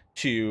buffer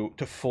to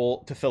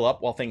fill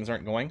up while things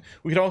aren't going.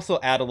 We could also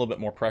add a little bit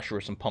more pressure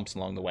with some pumps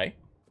along the way.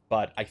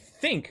 But I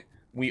think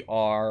we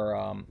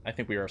are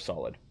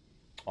solid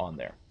on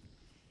there.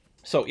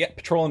 So yeah,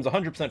 petroleum's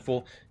 100%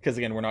 full because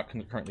again we're not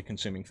currently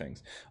consuming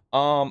things.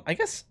 I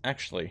guess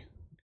actually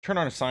turn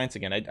on a science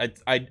again.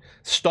 I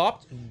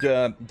stopped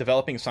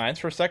developing science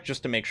for a sec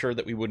just to make sure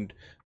that we wouldn't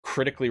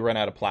critically run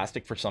out of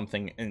plastic for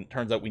something, and it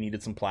turns out we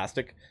needed some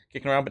plastic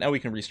kicking around, but now we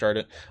can restart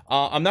it.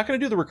 I'm not going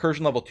to do the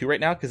recursion level 2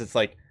 right now because it's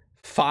like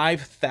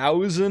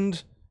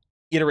 5,000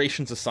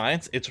 iterations of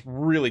science. It's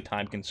really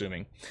time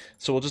consuming,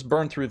 so we'll just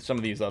burn through some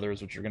of these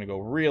others, which are going to go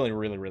really,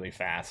 really, really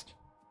fast.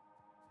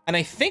 And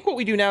I think what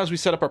we do now is we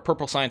set up our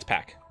purple science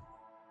pack.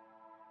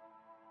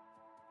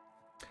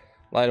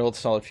 Light old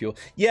solid fuel.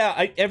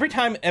 Yeah, every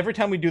time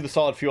we do the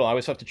solid fuel, I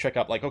always have to check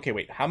up, like, okay,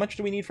 wait, how much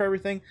do we need for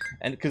everything?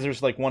 And because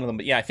there's like one of them,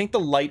 but yeah, I think the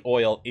light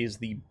oil is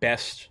the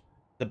best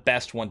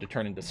one to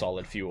turn into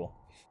solid fuel,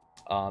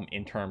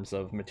 in terms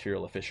of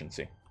material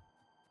efficiency.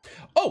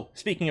 Oh,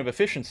 speaking of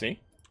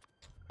efficiency,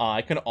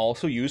 I can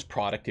also use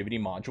productivity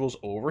modules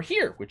over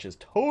here, which is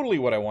totally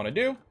what I want to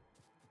do.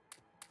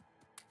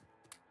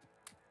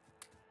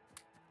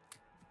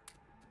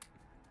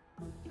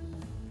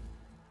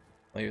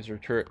 Laser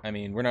turret. I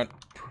mean, we're not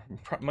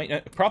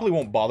probably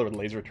won't bother with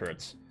laser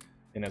turrets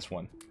in this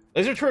one.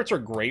 Laser turrets are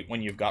great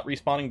when you've got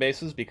respawning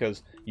bases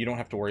because you don't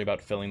have to worry about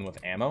filling them with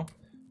ammo.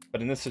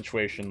 But in this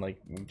situation, like,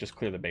 we just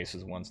clear the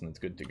bases once and it's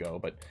good to go.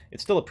 But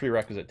it's still a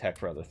prerequisite tech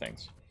for other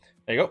things.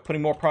 There you go.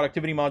 Putting more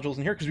productivity modules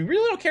in here because we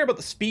really don't care about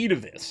the speed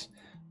of this.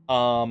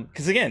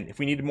 Because again, if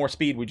we needed more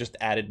speed, we just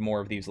added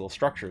more of these little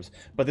structures.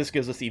 But this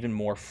gives us even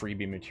more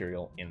freebie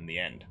material in the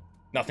end.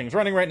 Nothing's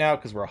running right now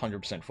because we're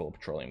 100% full of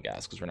petroleum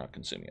gas because we're not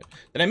consuming it.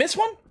 Did I miss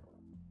one?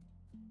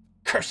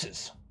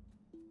 Curses.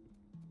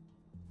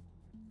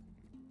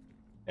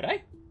 Did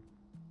I?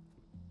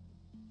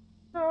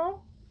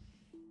 No.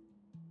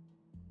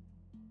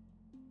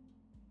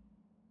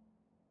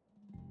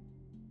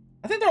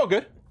 I think they're all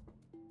good.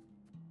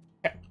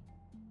 Okay.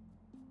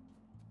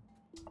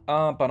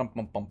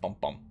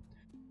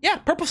 Yeah,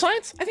 purple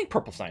science? I think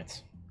purple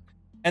science.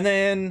 And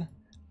then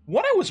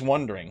what I was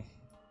wondering,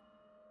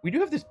 we do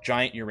have this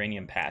giant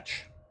uranium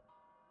patch.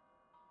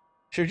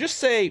 Should I just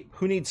say,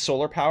 who needs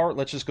solar power?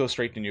 Let's just go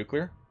straight to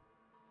nuclear.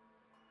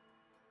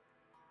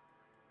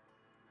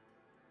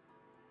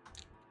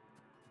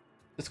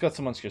 Discuss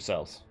amongst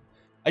yourselves.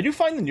 I do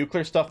find the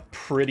nuclear stuff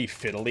pretty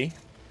fiddly.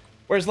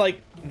 Whereas,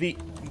 like, the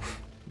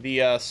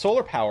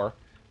solar power,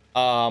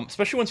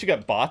 especially once you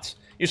got bots,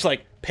 you're just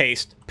like,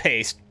 paste,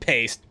 paste,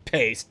 paste,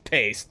 paste,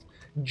 paste.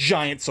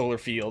 Giant solar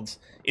fields.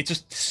 It's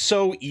just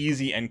so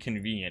easy and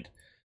convenient.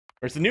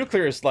 Whereas the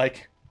nuclear is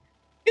like,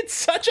 it's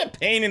such a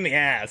pain in the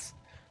ass.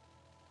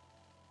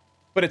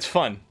 But it's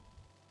fun.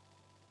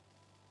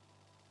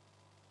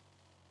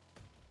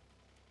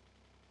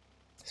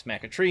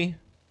 Smack a tree.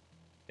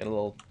 Get a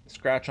little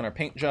scratch on our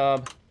paint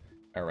job.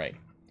 Alright.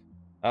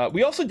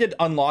 We also did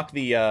unlock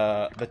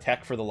the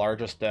tech for the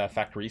largest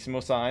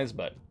Factorissimo size,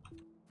 but...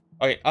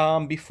 Okay,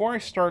 before I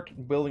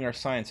start building our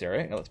science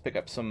area, let's pick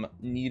up some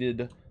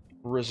needed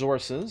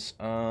resources.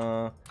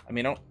 I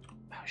mean, I don't...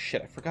 Oh,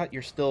 shit, I forgot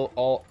you're still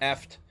all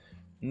effed.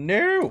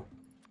 No!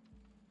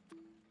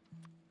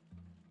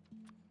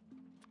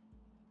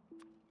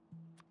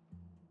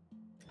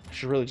 I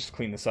should really just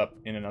clean this up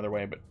in another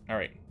way, but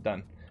alright,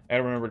 done. I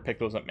gotta remember to pick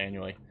those up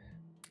manually.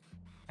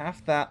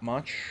 Half that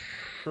much,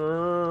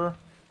 sure.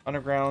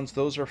 Undergrounds,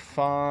 those are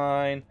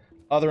fine.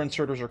 Other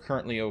inserters are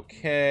currently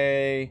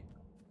okay.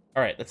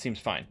 Alright, that seems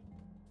fine.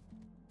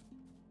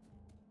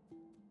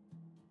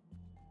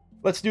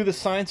 Let's do the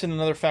science in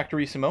another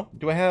Factorissimo.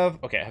 Do I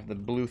have... Okay, I have the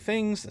blue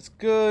things. That's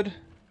good.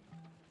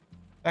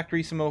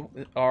 Factorissimo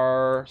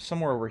are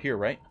somewhere over here,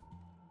 right?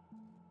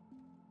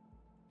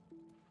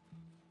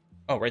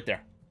 Oh, right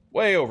there.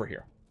 Way over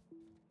here.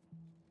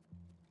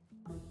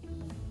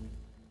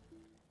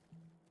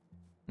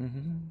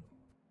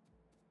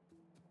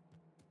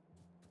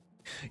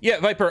 Yeah,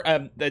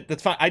 Viper,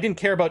 that's fine. I didn't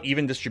care about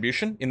even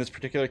distribution in this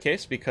particular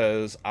case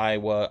because I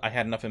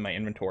had enough in my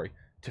inventory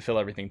to fill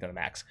everything to the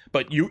max.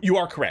 But you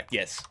are correct,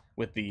 yes,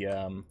 with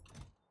the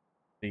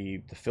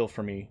fill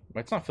for me.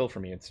 Well, it's not fill for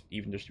me, it's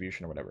even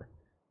distribution or whatever.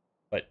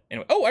 But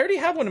anyway, oh, I already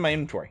have one in my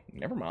inventory.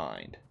 Never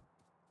mind.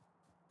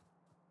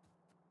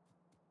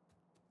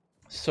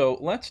 So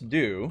let's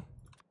do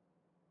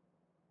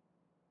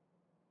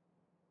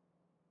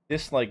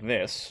this like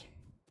this.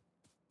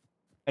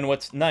 And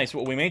what's nice,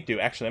 what we may do,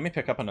 actually, let me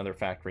pick up another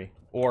factory.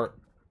 Or,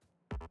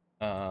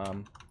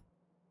 hang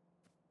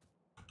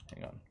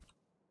on.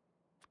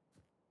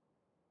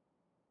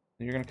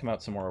 You're going to come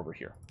out somewhere over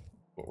here.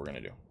 What we're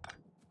going to do.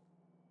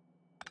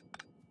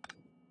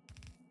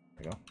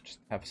 There we go. Just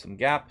have some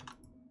gap.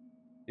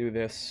 Do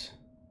this.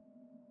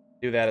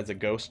 Do that as a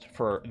ghost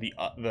for the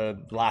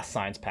last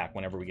science pack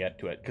whenever we get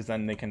to it. Because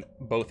then they can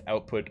both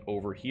output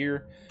over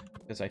here.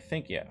 Because I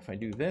think, yeah, if I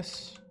do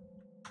this...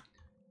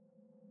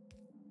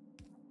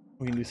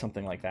 we can do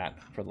something like that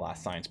for the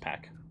last science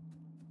pack.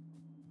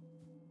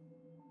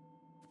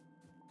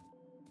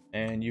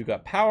 And you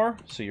got power,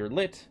 so you're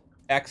lit.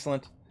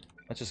 Excellent.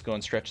 Let's just go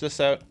and stretch this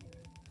out.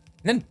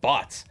 And then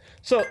bots.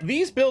 So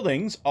these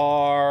buildings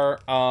are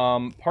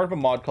part of a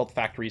mod called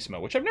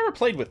Factorio, which I've never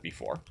played with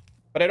before,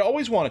 but I'd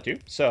always wanted to.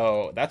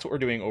 So that's what we're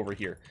doing over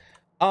here.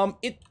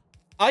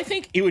 I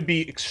think it would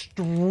be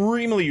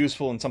extremely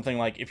useful in something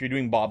like if you're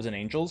doing Bobs and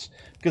Angels,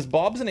 because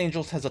Bobs and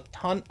Angels has a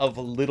ton of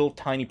little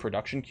tiny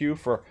production queue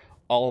for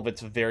all of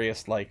its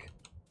various, like,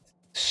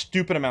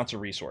 stupid amounts of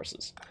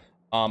resources.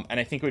 And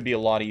I think it would be a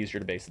lot easier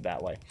to base it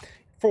that way.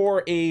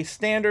 For a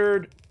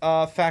standard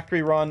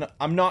factory run,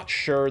 I'm not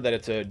sure that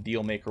it's a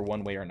deal maker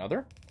one way or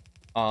another.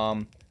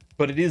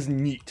 But it is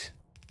neat.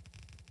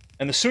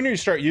 And the sooner you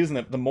start using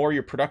it, the more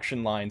your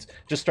production lines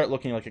just start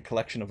looking like a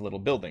collection of little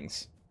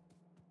buildings.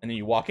 And then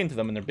you walk into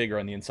them and they're bigger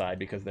on the inside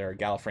because they're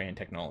Gallifreyan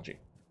technology.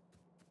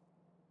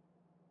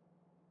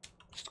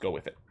 Just go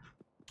with it.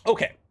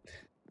 Okay.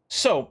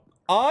 So...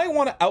 I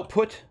want to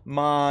output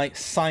my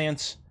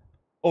science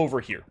over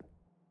here.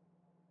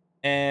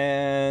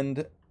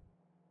 And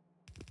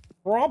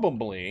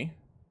probably...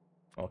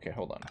 okay,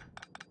 hold on.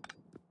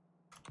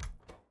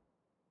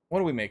 What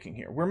are we making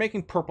here? We're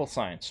making purple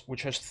science,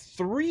 which has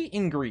 3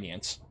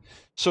 ingredients.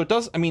 So it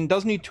does,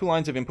 does need 2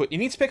 lines of input. It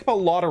needs to pick up a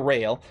lot of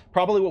rail.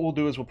 Probably what we'll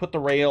do is we'll put the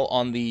rail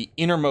on the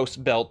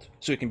innermost belt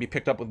so it can be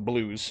picked up with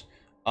blues.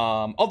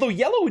 Although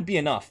yellow would be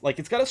enough. Like,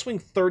 it's got to swing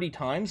 30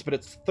 times, but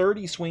it's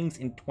 30 swings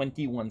in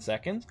 21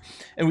 seconds.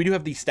 And we do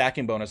have the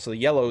stacking bonus, so the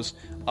yellows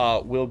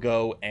will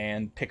go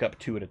and pick up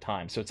 2 at a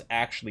time. So it's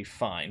actually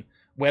fine,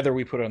 whether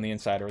we put it on the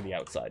inside or the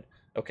outside.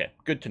 Okay,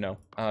 good to know.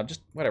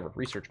 Just, whatever,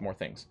 research more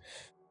things.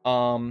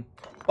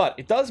 But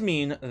it does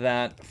mean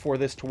that for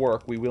this to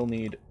work, we will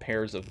need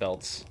pairs of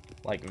belts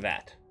like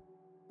that.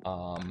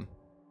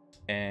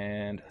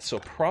 And so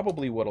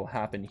probably what'll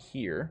happen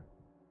here...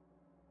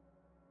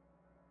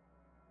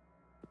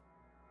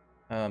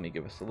 let me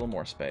give us a little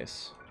more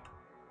space.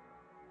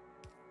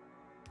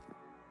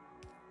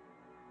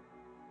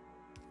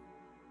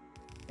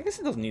 I guess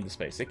it doesn't need the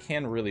space. It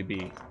can really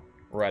be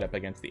right up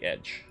against the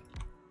edge.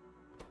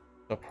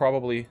 So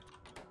probably,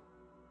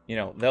 you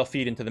know, they'll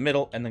feed into the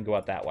middle and then go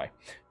out that way.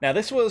 Now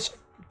this was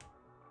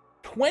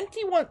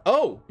 21.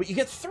 Oh, but you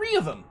get 3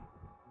 of them.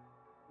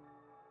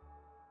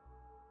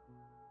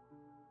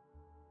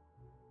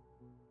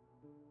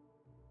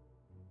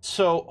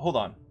 So, hold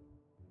on.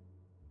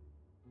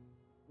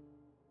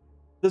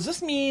 Does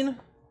this mean...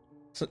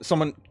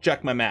 someone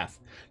check my math.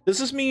 Does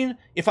this mean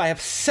if I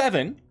have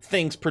 7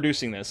 things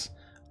producing this,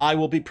 I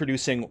will be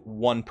producing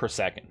 1 per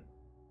second?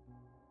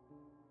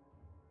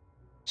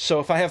 So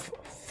if I have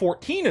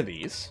 14 of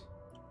these,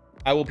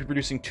 I will be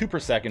producing 2 per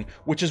second,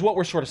 which is what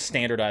we're sort of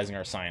standardizing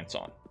our science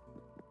on.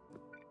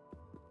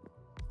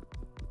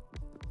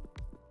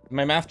 Did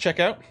my math check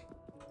out?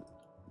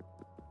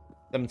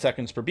 7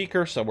 seconds per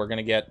beaker, so we're going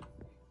to get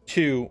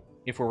 2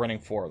 if we're running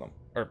 4 of them,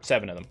 or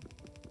 7 of them.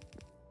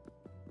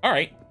 All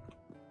right,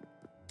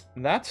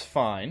 that's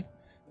fine.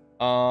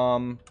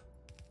 When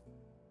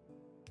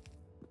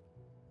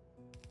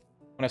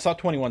I saw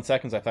 21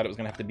 seconds, I thought it was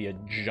gonna have to be a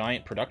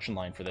giant production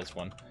line for this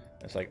one.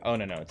 It's like, oh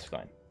no, it's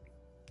fine.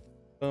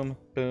 Boom,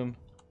 boom.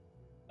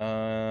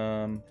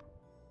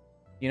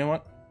 You know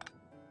what?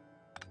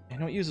 I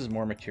know it uses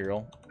more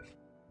material,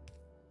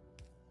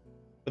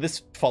 but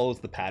this follows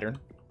the pattern.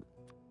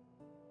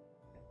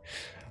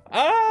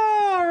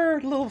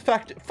 Our little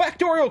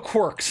factorial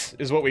quirks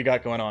is what we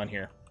got going on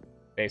here,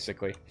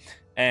 basically.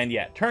 And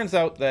yeah, it turns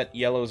out that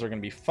yellows are going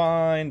to be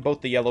fine.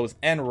 Both the yellows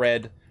and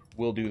red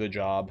will do the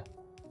job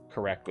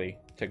correctly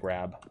to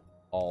grab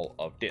all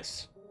of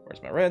this.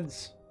 Where's my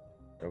reds?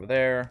 They're over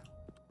there.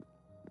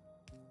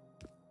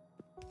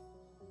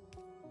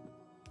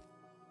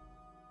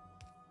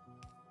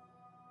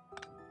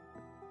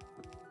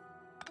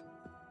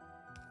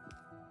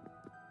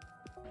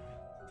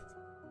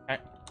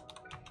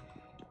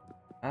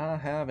 I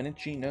have an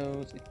itchy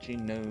nose, itchy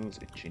nose,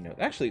 itchy nose.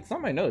 Actually, it's not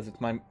my nose. It's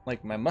my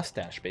my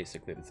mustache,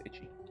 basically, that's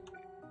itchy.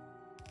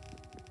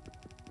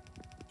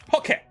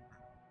 Okay.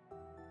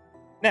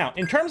 Now,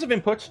 in terms of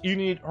inputs, you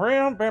need...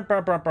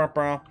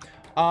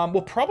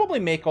 we'll probably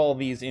make all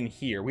these in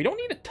here. We don't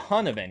need a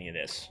ton of any of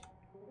this.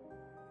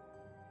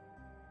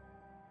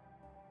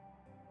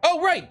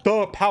 Oh, right!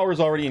 The power's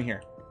already in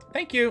here.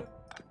 Thank you.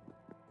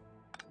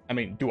 I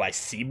mean, do I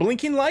see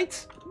blinking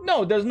lights?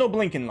 No, there's no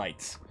blinking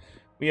lights.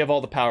 We have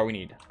all the power we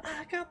need.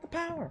 I got the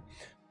power.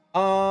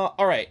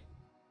 Alright.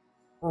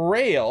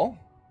 Rail.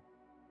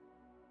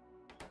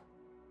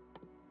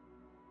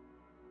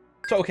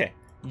 So, okay.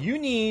 You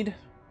need...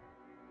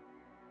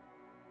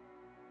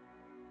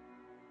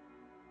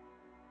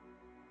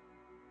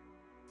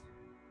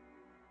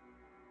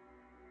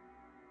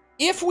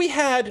 If we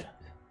had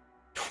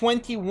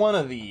 21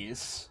 of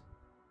these,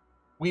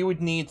 we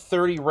would need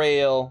 30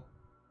 rail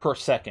per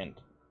second.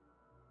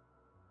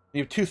 We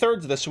have 2/3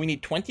 of this, so we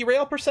need 20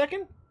 rail per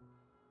second?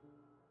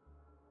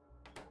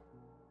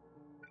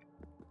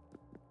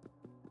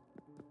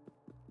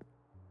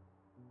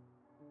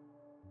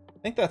 I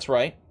think that's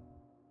right.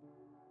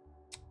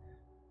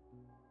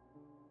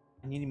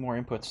 I need more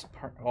inputs.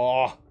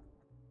 Oh.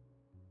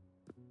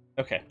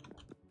 Okay.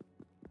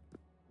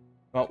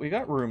 Well, we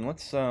got room.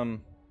 Let's,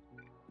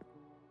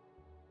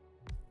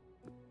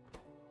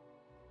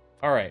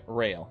 Alright,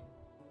 rail.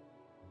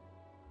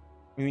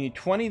 We need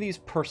 20 of these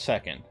per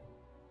second.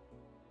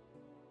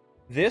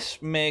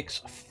 This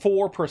makes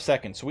 4 per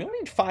second, so we only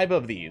need 5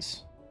 of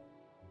these.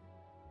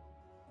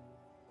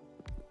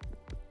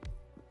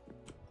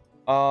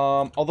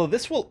 Although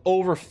this will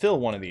overfill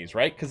one of these,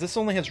 right? Because this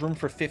only has room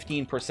for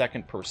 15 per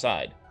second per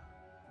side.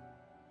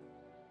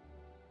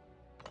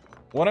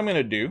 What I'm going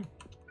to do,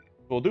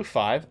 we'll do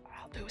 5.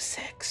 I'll do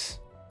 6.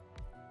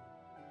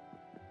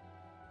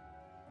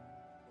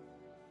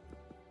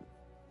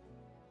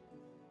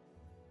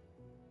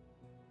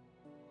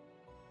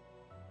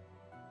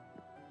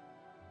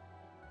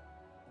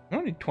 We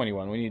don't need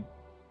 21. We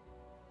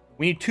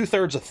need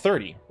 2/3 of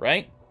 30,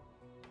 right?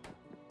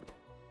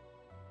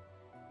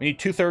 We need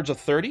 2/3 of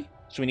 30,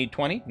 so we need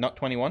 20, not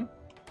 21.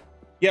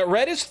 Yeah,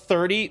 red is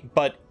 30,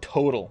 but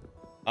total.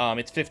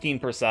 It's 15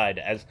 per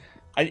side.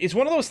 It's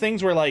one of those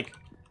things where, like,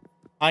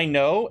 I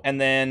know,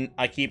 and then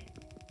I keep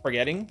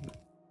forgetting.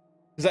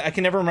 Because I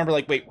can never remember,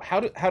 like, wait,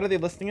 how do they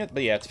listing it?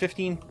 But yeah, it's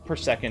 15 per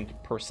second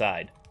per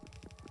side.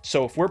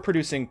 So if we're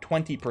producing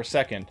 20 per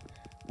second,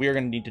 we are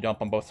going to need to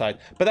dump on both sides.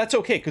 But that's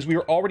okay, because we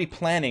were already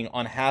planning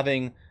on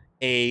having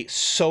a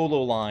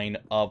solo line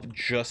of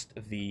just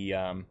the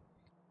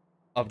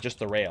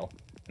rail.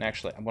 And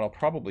actually, what I'll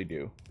probably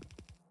do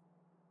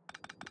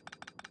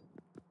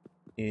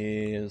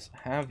is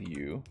have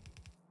you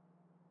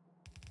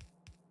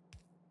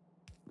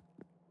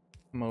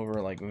come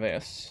over like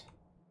this.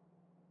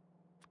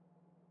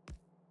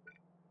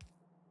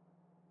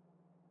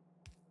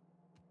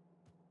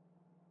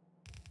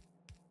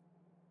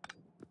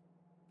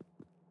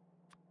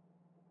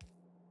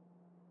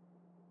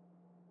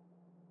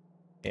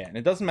 Yeah, and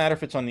it doesn't matter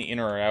if it's on the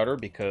inner or outer,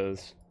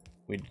 because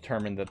we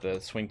determined that the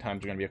swing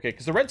times are going to be okay.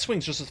 Because the red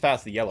swing's just as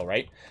fast as the yellow,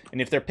 right?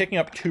 And if they're picking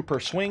up 2 per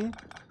swing,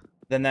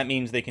 then that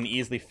means they can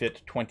easily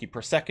fit 20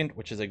 per second,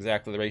 which is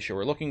exactly the ratio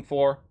we're looking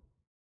for.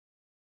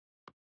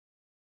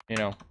 You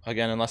know,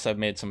 again, unless I've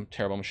made some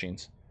terrible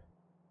machines.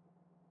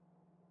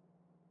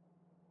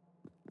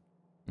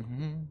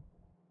 Boom,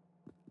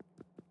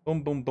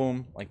 boom,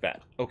 boom, like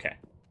that. Okay.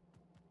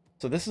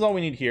 So this is all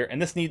we need here,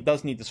 and this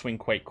does need to swing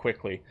quite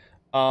quickly.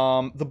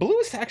 The blue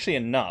is actually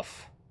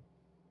enough,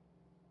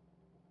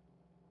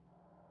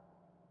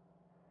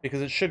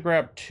 because it should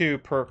grab 2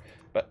 per,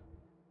 but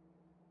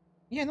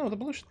yeah, no, the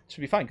blue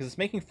should be fine, because it's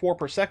making 4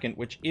 per second,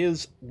 which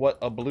is what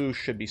a blue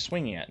should be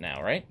swinging at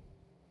now, right?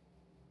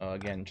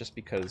 Again, just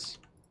because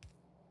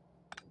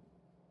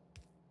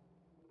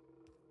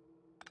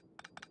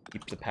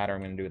keeps the pattern,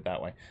 I'm going to do it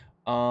that way.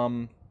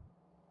 I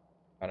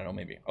don't know,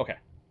 maybe. Okay.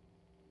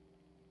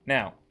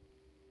 Now,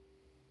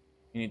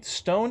 you need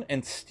stone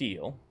and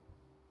steel.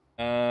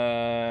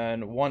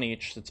 And 1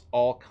 each, so it's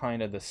all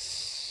kind of the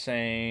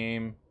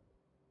same.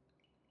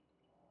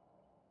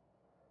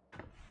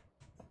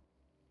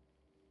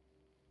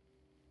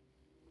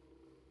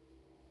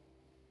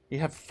 You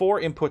have 4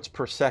 inputs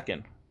per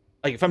second.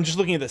 Like, if I'm just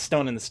looking at the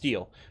stone and the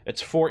steel,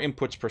 it's 4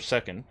 inputs per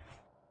second.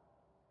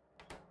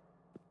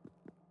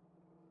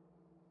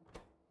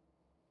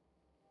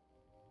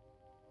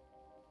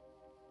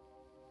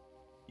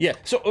 Yeah,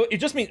 so it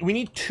just means we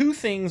need 2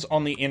 things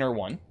on the inner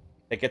one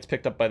that gets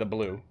picked up by the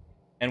blue.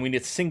 And we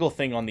need a single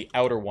thing on the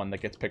outer one that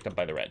gets picked up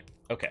by the red.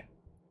 Okay.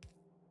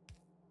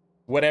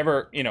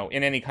 Whatever, you know,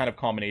 in any kind of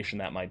combination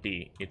that might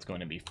be, it's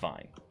going to be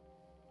fine.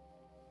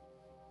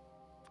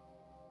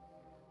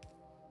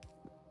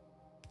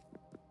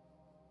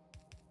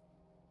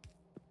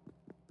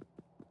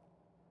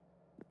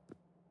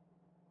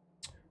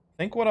 I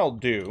think what I'll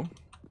do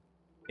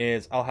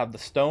is I'll have the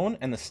stone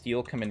and the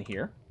steel come in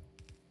here.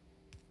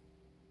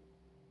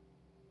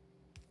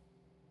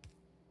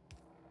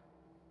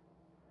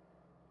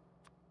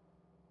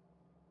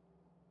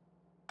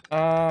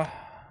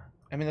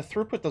 I mean, the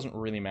throughput doesn't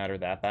really matter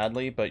that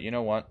badly, but you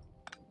know what?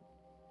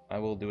 I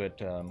will do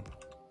it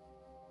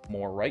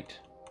more right.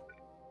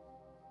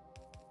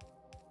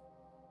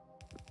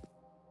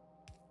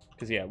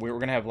 Because, yeah, we're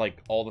going to have,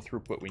 like, all the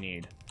throughput we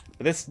need.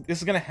 But this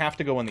is going to have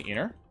to go in the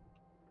inner.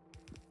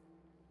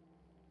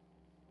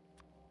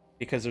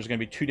 Because there's going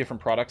to be 2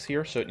 different products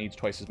here, so it needs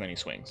twice as many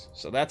swings.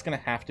 So that's going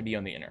to have to be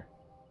on the inner.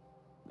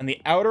 On the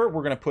outer,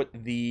 we're going to put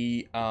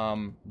the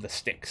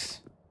sticks.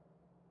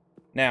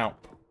 Now,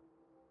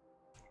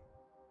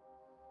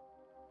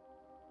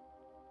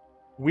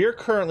 we're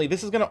currently...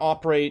 This is going to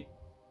operate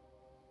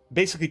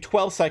basically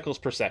 12 cycles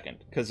per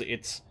second, because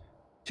it's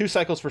 2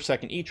 cycles per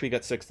second each. We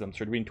got 6 of them,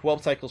 so we're doing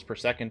 12 cycles per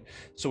second.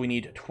 So we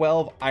need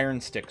 12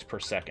 iron sticks per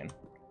second.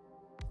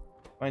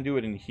 If I do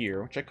it in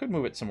here, which I could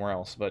move it somewhere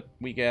else, but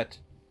we get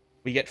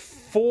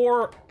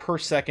 4 per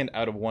second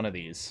out of one of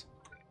these.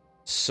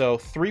 So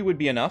 3 would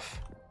be enough.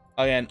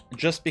 Again,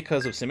 just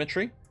because of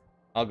symmetry,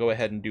 I'll go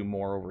ahead and do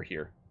more over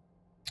here.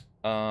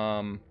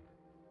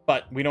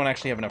 But we don't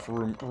actually have enough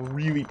room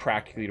really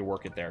practically to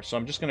work it there. So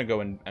I'm just going to go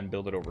and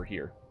build it over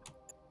here.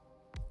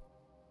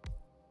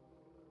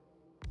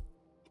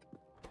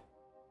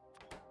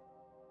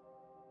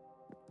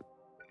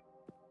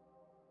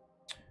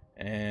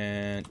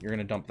 And you're going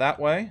to dump that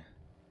way.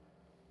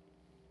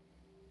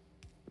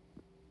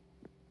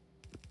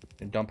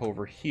 And dump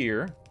over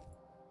here.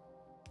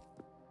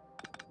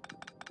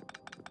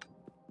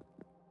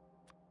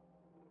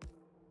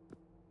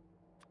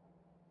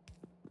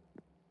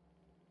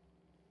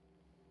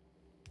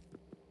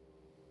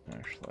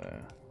 Actually...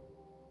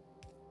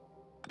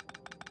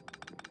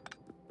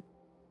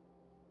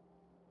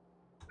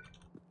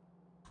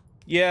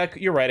 Yeah,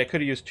 you're right. I could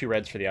have used 2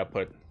 reds for the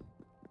output.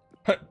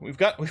 We've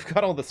got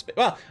all the space.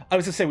 Well, I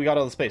was gonna say we got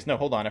all the space. No,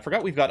 hold on. I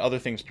forgot we've got other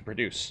things to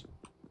produce.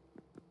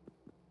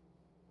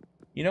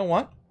 You know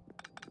what?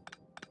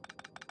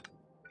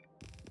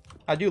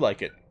 I do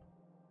like it.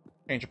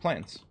 Change of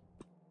plans.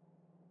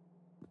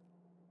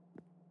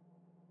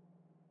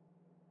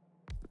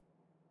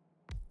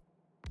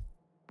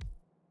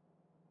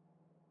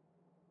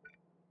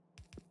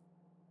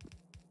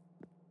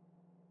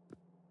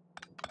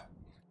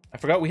 I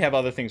forgot we have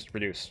other things to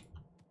produce.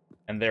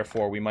 And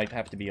therefore, we might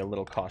have to be a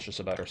little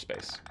cautious about our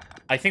space.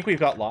 I think we've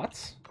got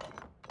lots.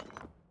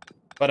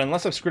 But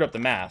unless I've screwed up the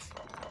math,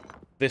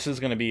 this is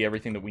going to be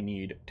everything that we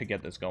need to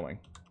get this going.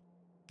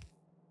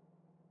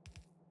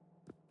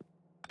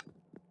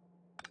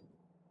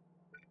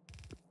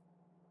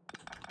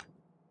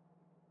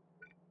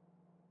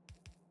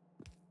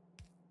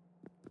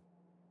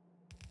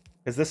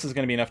 Because this is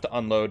going to be enough to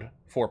unload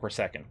 4 per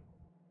second,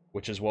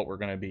 which is what we're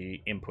going to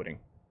be inputting.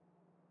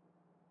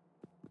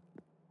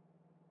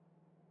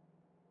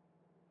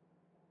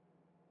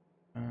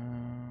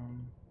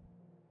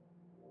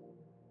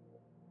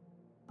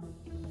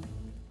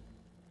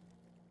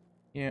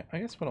 Yeah, I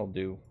guess what I'll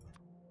do...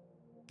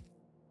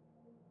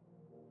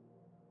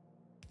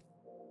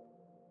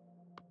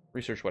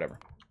 Research whatever.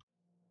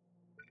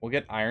 We'll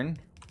get iron.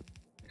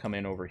 Come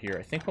in over here.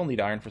 I think we'll need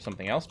iron for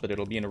something else, but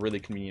it'll be in a really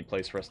convenient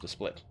place for us to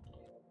split.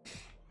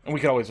 And we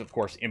could always, of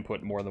course,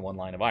 input more than one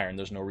line of iron.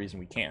 There's no reason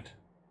we can't.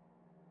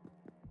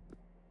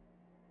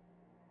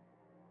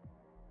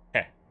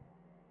 Okay.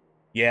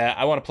 Yeah,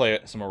 I want to play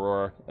some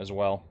Aurora as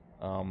well.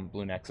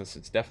 Blue Nexus,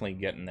 it's definitely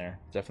getting there.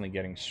 Definitely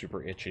getting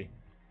super itchy.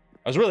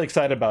 I was really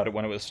excited about it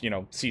when it was, you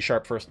know, C#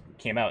 first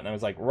came out, and I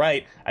was like,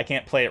 right, I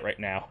can't play it right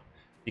now.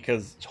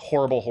 Because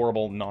horrible,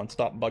 horrible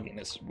non-stop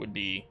bugginess would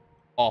be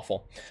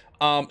awful.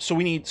 So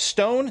we need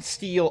stone,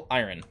 steel,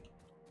 iron.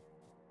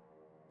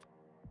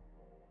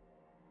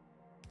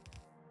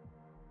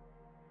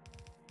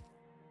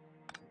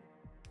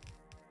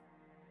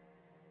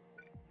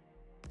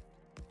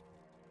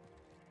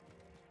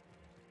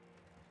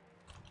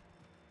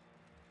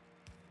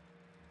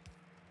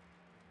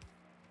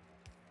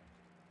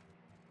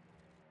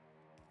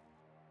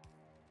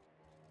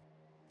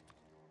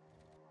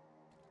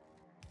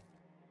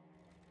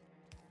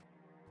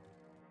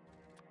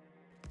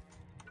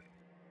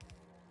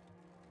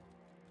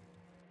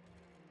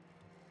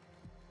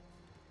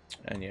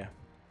 And yeah,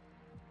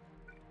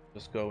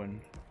 just go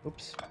and,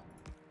 oops,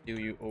 do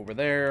you over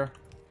there,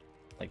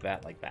 like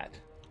that, like that.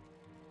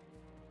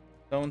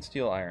 Stone,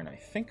 steel, iron, I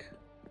think,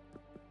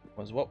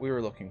 was what we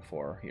were looking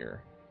for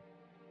here.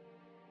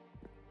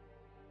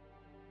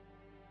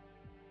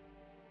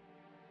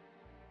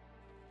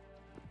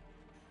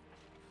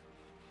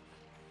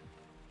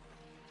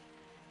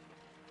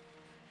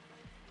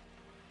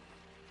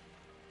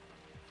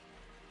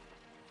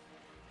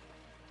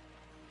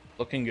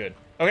 Looking good.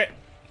 Okay.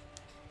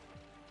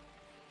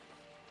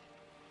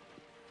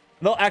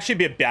 There'll actually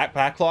be a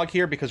backlog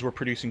here because we're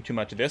producing too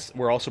much of this.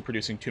 We're also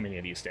producing too many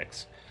of these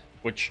sticks.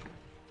 Which,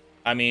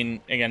 I mean,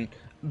 again,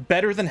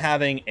 better than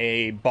having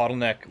a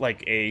bottleneck,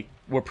 like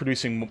we're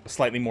producing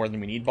slightly more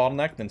than we need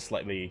bottleneck than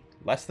slightly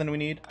less than we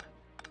need.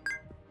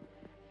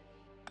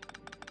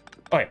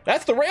 Okay,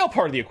 that's the rail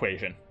part of the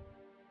equation.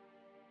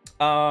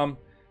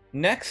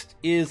 Next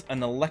is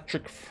an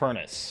electric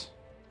furnace.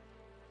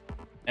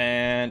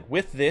 And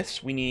with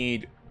this, we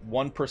need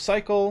 1 per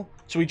cycle.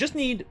 So we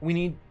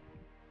need...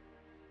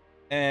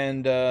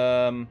 And,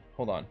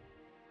 hold on.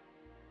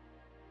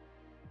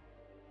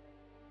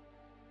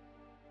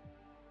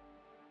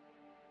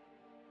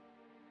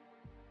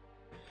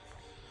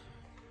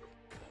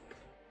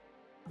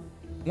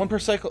 One per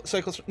cycle.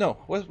 No,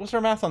 what's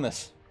our math on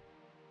this?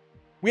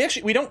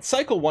 We don't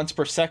cycle once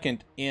per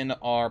second in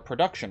our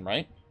production,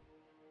 right?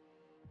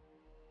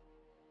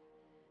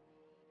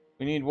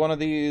 We need one of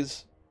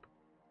these.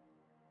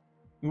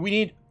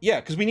 Yeah,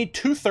 because we need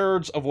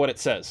 2/3 of what it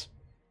says.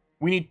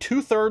 We need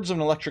 2/3 of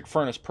an electric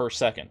furnace per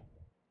second.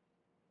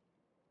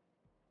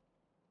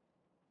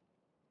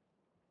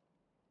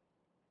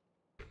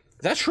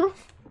 Is that true?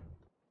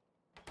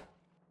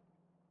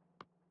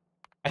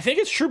 I think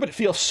it's true, but it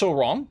feels so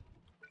wrong.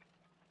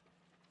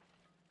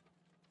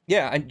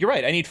 Yeah, you're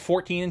right. I need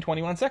 14 and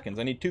 21 seconds.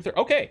 I need 2/3.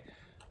 Okay.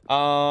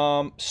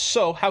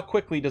 So how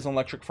quickly does an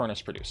electric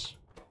furnace produce?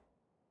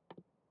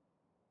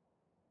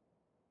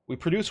 We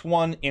produce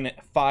one in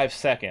 5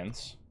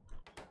 seconds.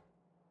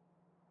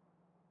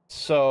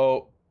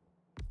 So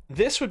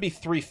this would be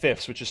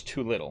 3/5, which is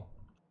too little.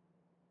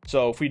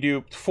 So if we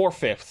do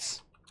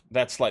 4/5,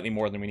 that's slightly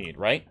more than we need,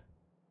 right?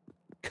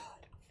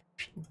 God.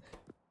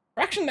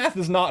 Fraction math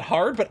is not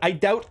hard, but I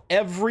doubt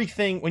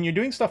everything when you're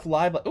doing stuff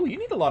live. Oh, you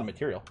need a lot of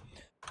material.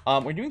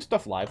 When you're doing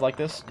stuff live like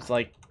this, it's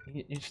like,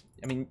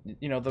 I mean,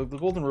 you know, the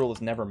golden rule is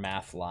never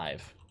math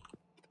live.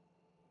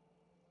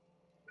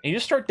 And you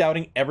just start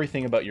doubting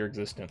everything about your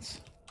existence.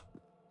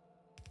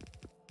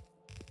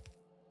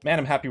 Man,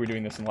 I'm happy we're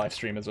doing this in live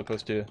stream as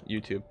opposed to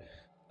YouTube.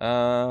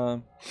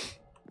 Alright,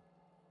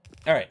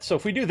 so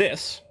if we do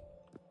this,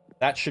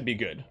 that should be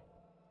good.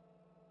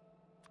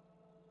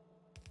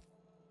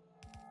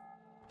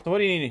 So what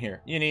do you need in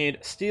here? You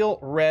need steel,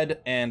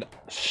 red, and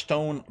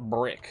stone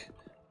brick.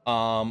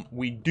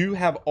 We do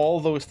have all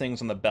those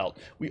things on the belt.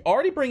 We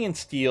already bring in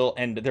steel,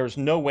 and there's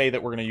no way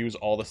that we're going to use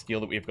all the steel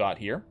that we've got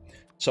here.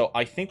 So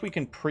I think we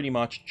can pretty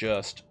much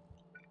just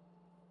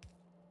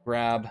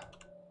grab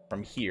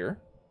from here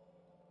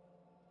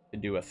to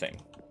do a thing.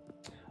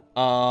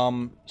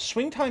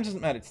 Swing times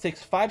doesn't matter. It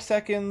takes 5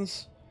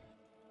 seconds.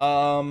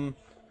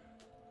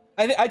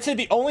 I'd say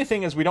the only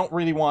thing is we don't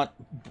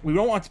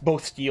want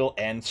both steel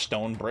and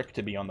stone brick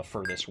to be on the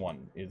furthest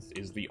one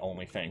is the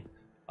only thing.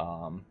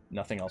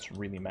 Nothing else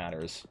really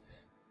matters.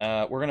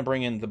 We're gonna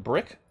bring in the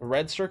brick,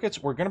 red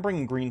circuits. We're gonna bring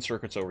in green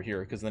circuits over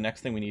here because the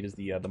next thing we need is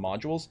the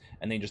modules,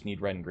 and they just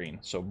need red and green.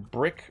 So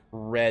brick,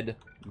 red,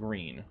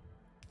 green.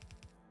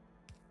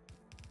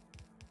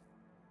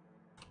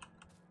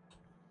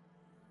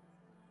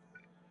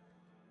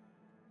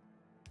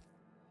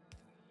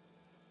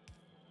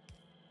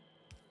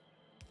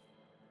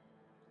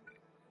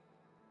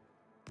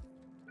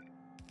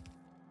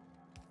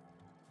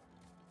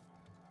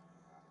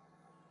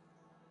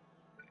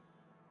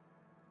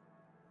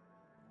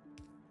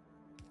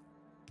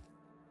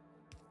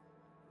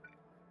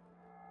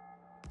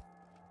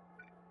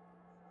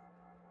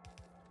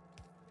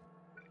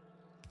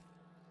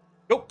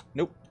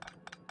 Nope.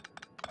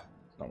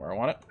 That's not where I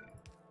want it.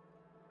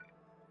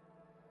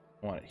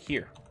 I want it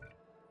here.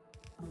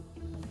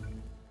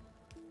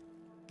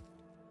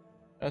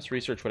 Let's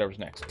research whatever's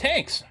next.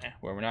 Tanks!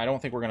 I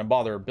don't think we're going to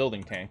bother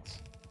building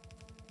tanks.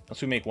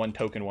 Unless we make one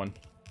token one.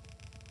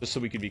 Just so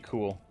we could be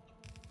cool.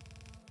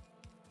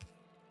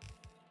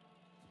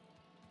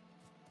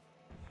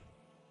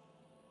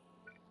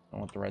 I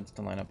want the reds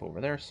to line up over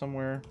there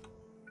somewhere.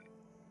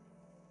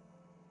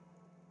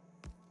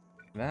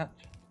 That.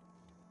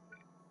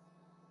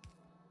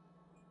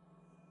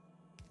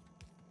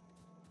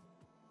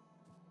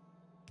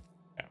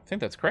 I think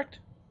that's correct.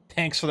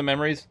 Thanks for the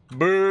memories.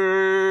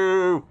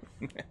 Boo!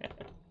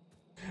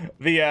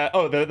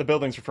 The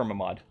buildings are from a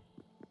mod.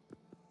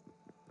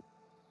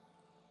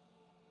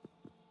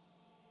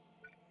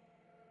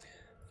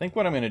 I think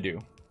what I'm gonna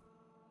do.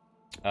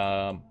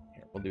 Here,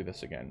 we'll do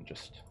this again,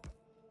 just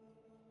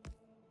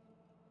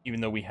even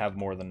though we have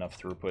more than enough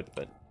throughput,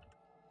 but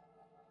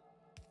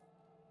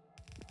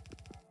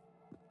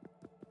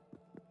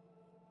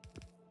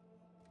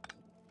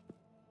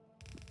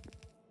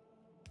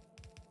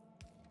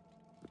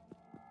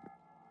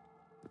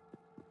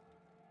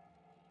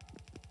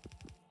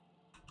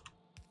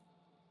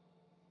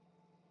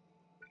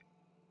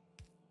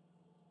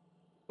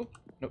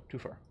nope, too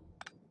far.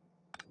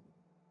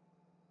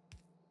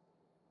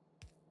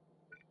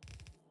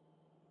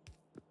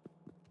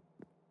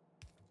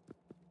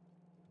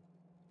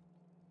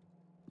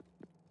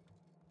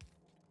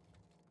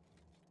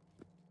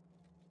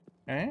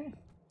 Okay.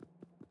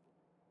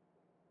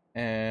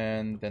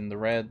 And then the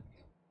red.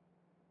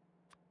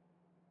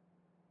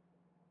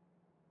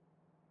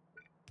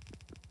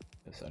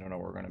 Yes, I don't know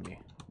where we're going to be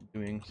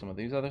doing some of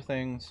these other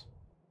things.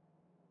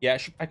 Yeah,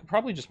 I could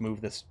probably just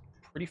move this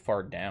pretty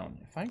far down.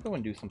 If I go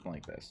and do something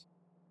like this.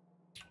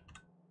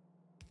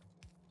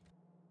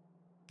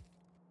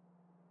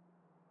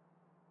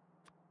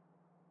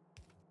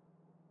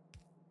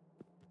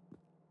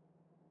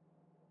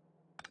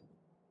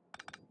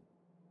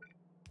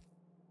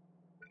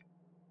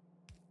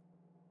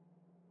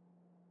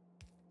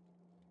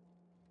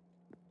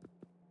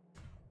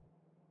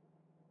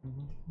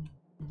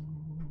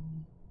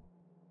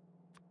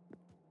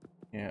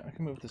 Yeah, I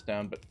can move this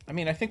down, but I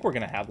mean, I think we're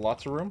going to have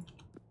lots of room.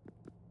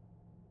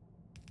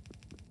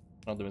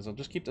 I'll do is I'll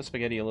just keep the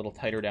spaghetti a little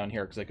tighter down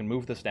here, because I can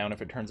move this down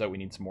if it turns out we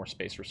need some more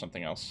space for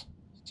something else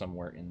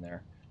somewhere in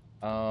there.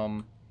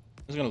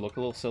 This is going to look a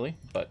little silly,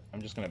 but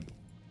I'm just going to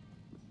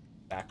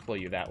backflow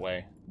you that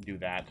way. Do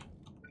that.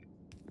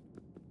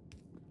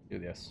 Do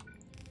this.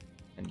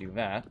 And do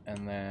that.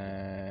 And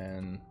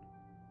then...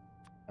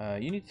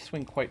 you need to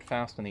swing quite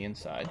fast on the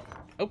inside.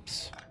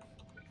 Oops.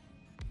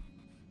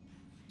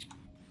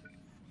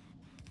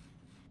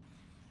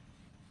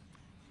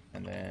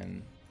 And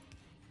then...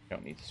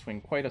 don't need to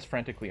swing quite as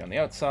frantically on the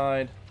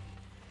outside.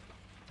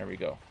 There we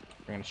go.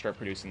 We're going to start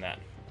producing that.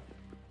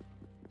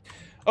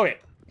 Okay,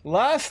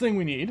 last thing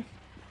we need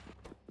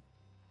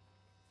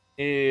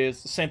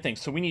is the same thing.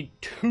 So we need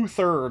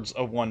 2/3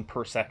 of one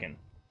per second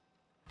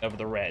of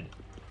the red.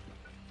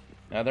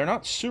 Now, they're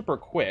not super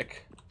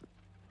quick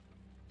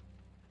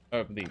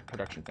of the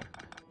production thing.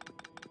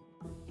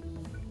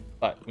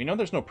 But we know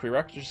there's no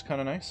prereq, which is kind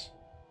of nice.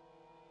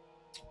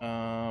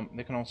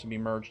 They can also be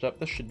merged up.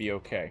 This should be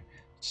okay.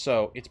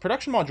 So, it's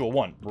production module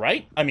 1,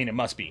 right? I mean, it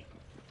must be.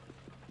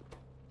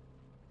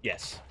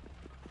 Yes.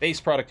 Base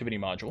productivity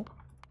module.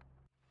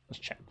 Let's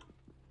check.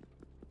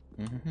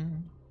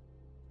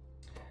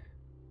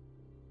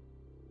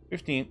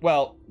 15.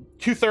 Well,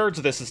 2/3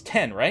 of this is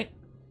 10, right?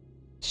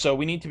 So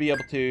we need to be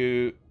able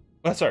to...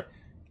 oh, sorry.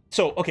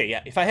 So, okay,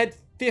 yeah. If I had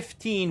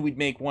 15, we'd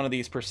make one of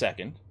these per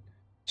second.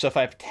 So if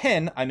I have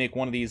 10, I make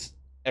one of these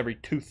every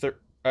 2/3...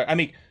 I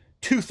make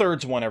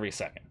 2/3 one every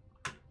second,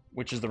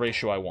 which is the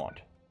ratio I want.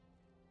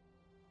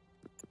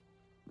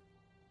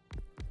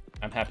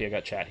 I'm happy I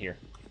got chat here.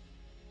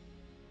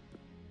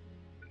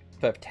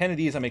 If I have 10 of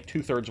these, I make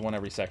 2/3 one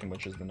every second,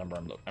 which is the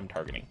number I'm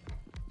targeting.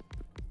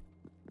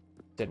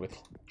 Did with...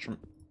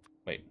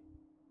 wait.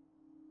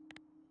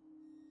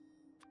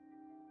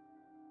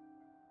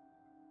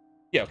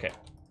 Yeah, okay.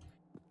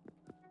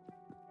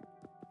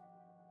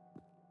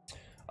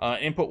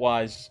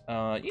 Input-wise,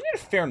 you need a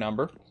fair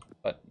number,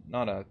 but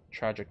not a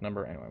tragic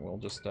number. Anyway, we'll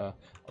just... I'll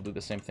do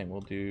the same thing.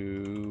 We'll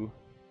do...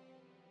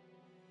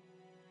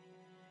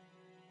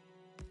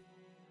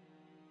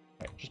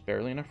 right, just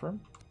barely enough room.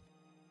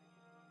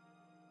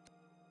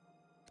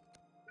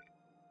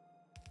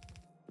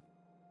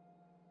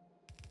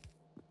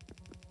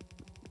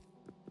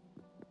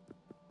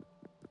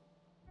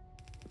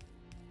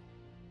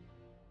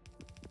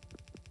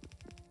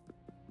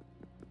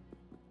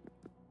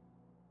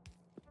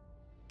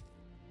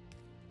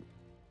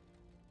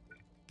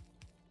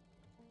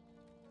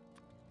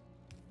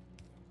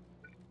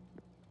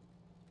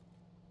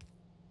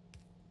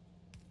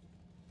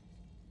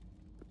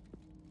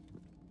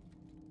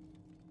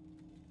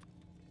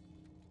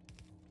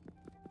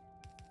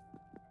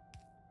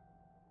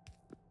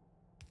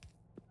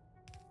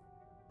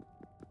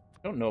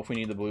 I don't know if we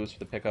need the blues for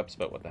the pickups,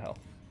 but what the hell.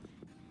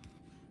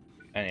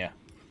 And yeah.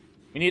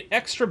 We need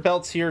extra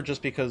belts here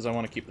just because I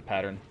want to keep the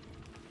pattern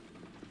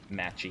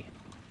matchy.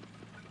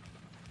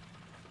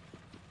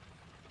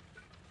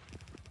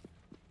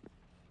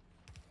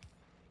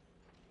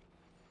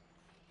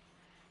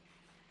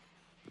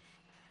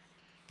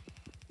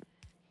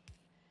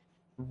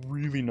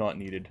 Really not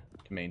needed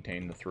to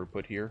maintain the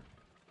throughput here,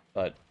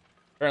 but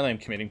apparently I'm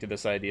committing to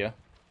this idea.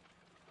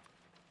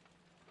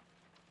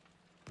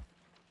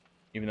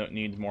 Even though it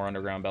needs more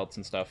underground belts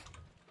and stuff.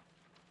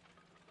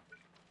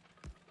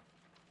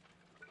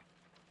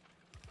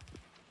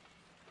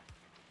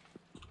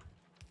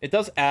 It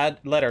does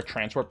let our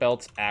transport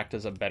belts act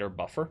as a better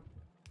buffer.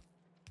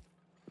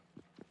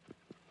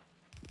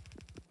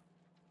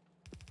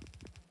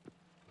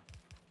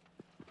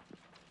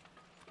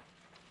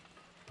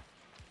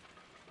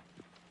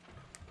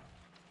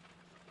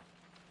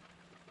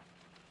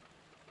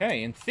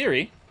 Okay, in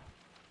theory...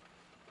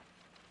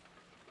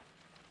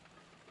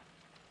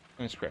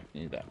 that's correct.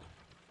 Need that.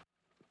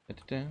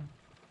 Da-da-da.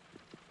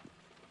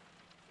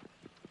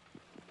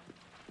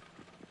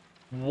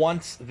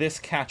 Once this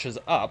catches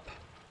up,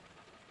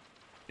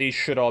 these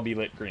should all be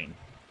lit green.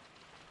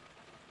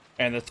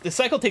 And the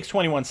cycle takes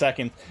 21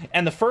 seconds,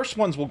 and the first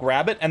ones will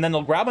grab it, and then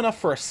they'll grab enough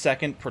for a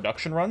second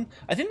production run.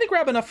 I think they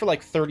grab enough for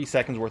like 30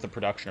 seconds worth of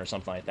production or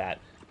something like that,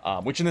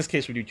 which in this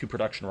case we do 2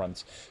 production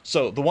runs.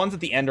 So the ones at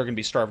the end are going to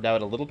be starved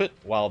out a little bit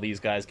while these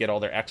guys get all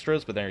their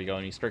extras, but there you go,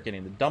 and you start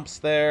getting the dumps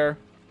there.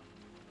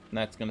 And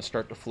that's going to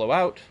start to flow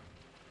out.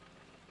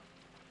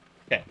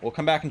 Okay, we'll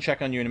come back and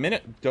check on you in a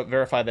minute.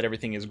 Verify that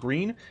everything is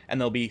green. And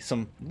there'll be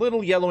some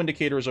little yellow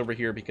indicators over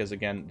here because,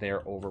 again,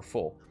 they're over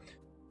full.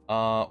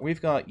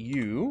 We've got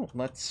you.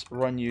 Let's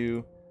run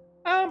you...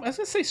 I was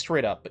going to say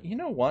straight up, but you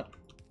know what?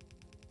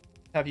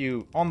 Have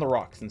you on the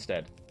rocks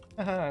instead.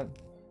 I'm going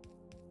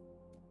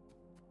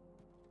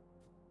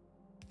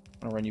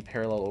to run you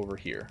parallel over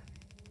here.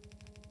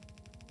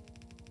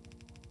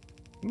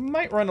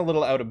 Might run a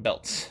little out of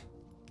belts.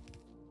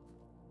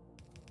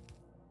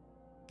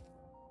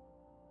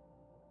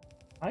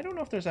 I don't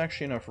know if there's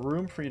actually enough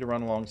room for you to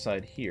run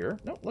alongside here.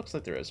 Nope, looks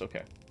like there is.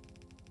 Okay.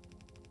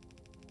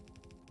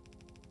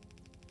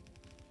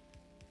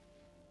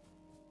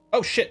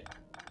 Oh, shit!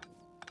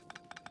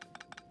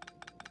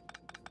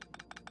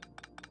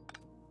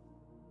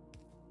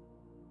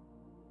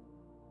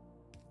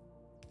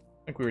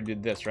 we already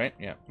did this, right?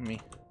 Yeah, let me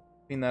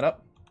clean that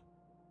up.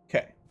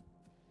 Okay.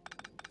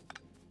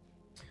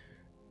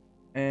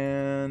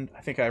 And I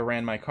think I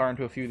ran my car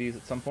into a few of these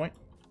at some point.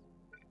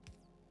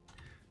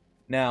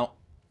 Now,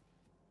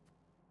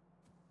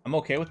 I'm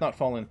okay with not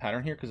following the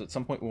pattern here, because at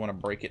some point we want to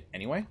break it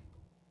anyway.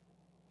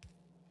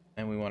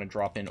 And we want to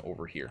drop in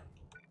over here.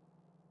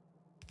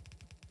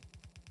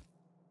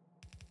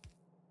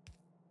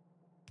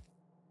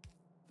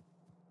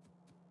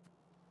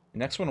 The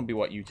next one will be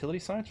what? Utility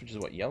science, which is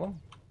what? Yellow?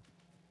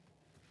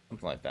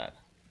 Something like that.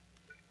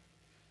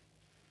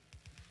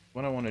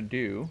 What I want to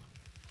do...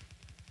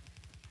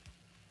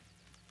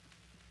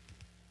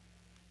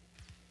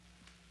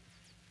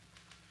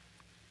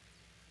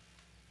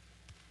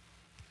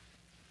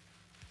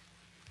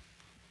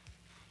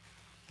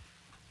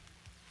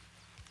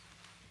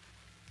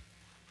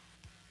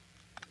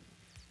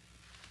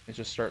 is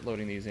just start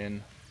loading these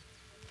in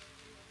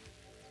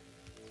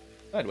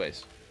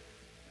sideways.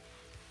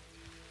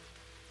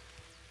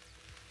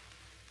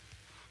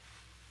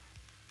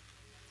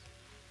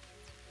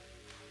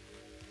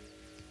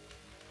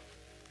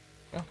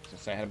 Well,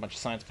 since I had a bunch of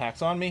science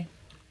packs on me,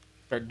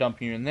 start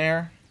dumping you in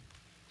there.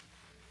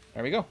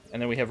 There we go.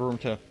 And then we have room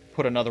to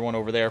put another one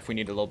over there if we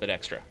need a little bit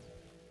extra.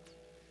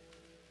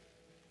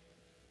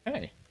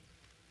 Okay.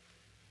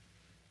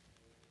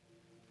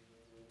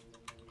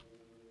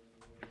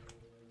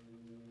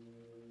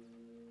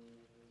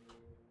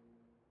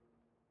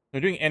 They're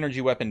doing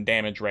energy weapon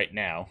damage right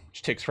now,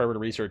 which takes forever to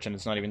research, and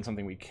it's not even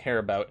something we care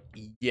about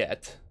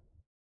yet.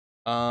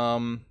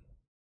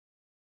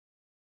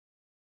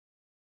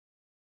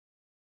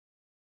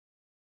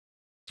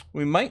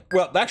 We might...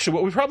 Well, actually,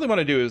 what we probably want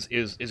to do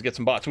is get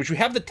some bots, which we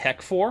have the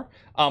tech for.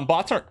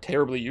 Bots aren't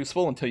terribly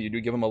useful until you do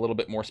give them a little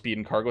bit more speed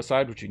and cargo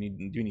side, which you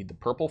do need the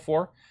purple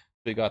for.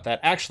 We got that.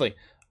 Actually,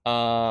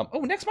 oh,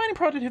 next mining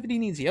productivity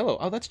needs yellow.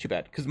 Oh, that's too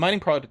bad, because mining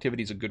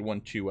productivity is a good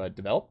one to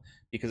develop,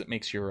 because it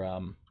makes your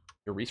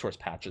resource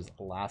patches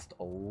last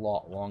a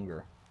lot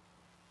longer.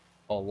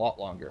 A lot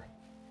longer.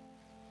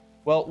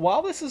 Well,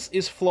 while this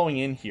is flowing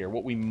in here,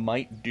 what we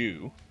might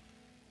do...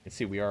 Let's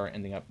see, we are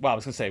ending up... Well, I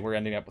was going to say, we're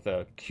ending up with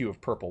a queue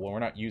of purple. Well, we're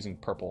not using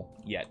purple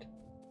yet.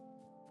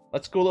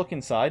 Let's go look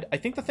inside. I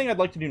think the thing I'd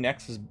like to do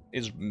next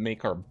is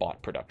make our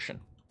bot production.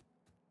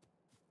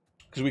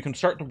 Because we can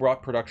start the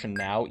bot production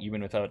now,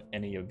 even without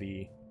any of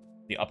the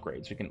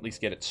upgrades. We can at least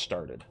get it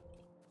started.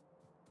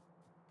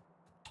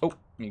 Oh,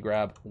 let me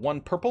grab one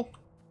purple.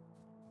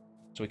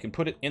 So we can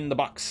put it in the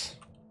box.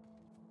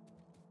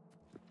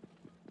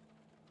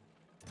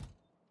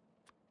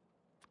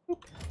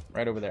 Oop,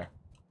 right over there.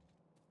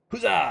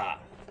 Huzzah!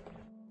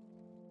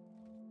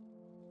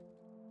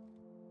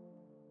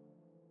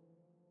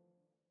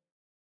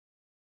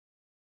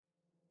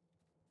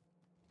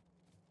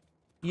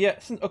 Yeah,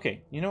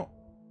 okay, you know,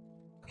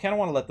 I kind of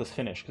want to let this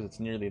finish because it's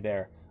nearly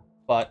there.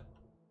 But,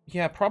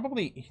 yeah,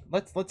 probably,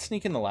 let's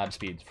sneak in the lab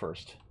speeds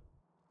first.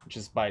 Which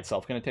is by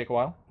itself going to take a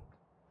while.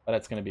 But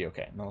that's going to be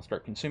okay. And I'll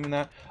start consuming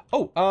that.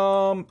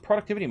 Oh,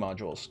 productivity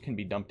modules can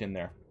be dumped in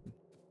there.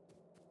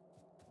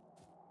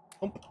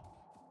 Boom.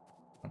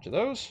 Bunch of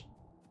those.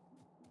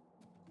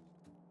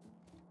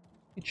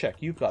 Let me check.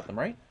 You've got them,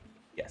 right?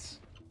 Yes.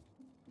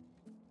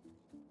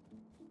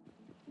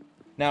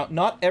 Now,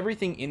 not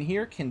everything in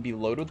here can be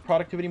loaded with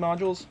productivity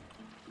modules,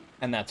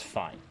 and that's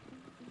fine.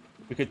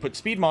 We could put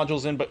speed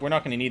modules in, but we're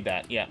not going to need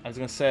that. Yeah, I was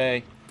going to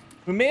say,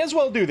 we may as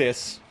well do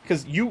this,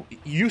 because you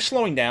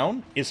slowing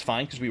down is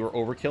fine, because we were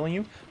overkilling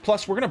you.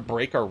 Plus, we're going to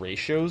break our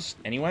ratios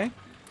anyway,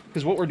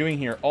 because what we're doing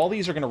here, all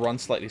these are going to run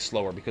slightly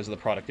slower because of the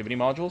productivity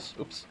modules.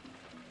 Oops.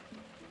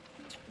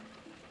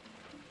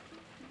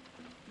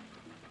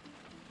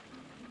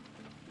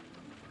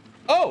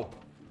 Oh!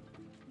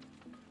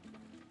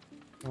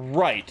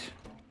 Right.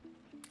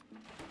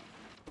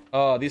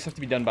 Oh, these have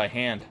to be done by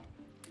hand.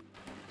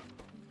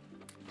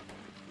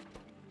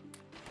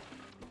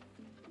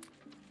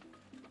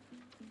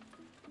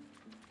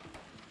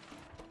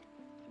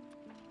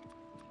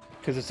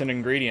 Because it's an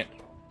ingredient.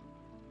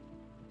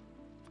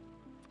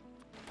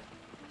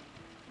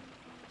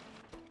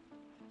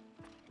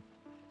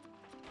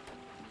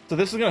 So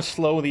this is going to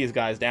slow these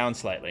guys down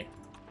slightly.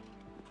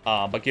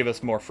 But give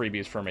us more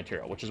freebies for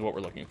material, which is what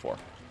we're looking for.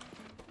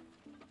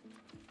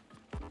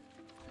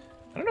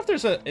 I don't know if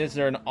there's is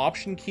there an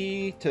option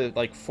key to,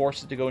 like,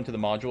 force it to go into the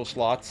module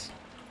slots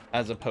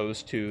as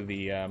opposed to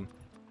the,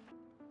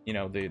 you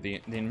know,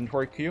 the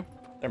inventory queue?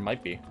 There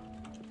might be.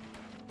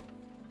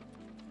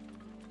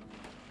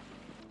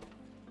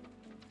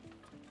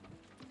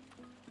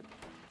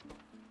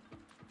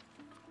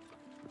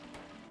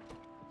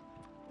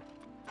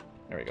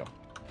 There we go.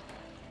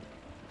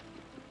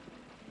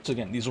 So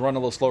again, these will run a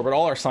little slower, but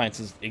all our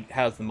sciences, it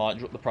has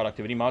the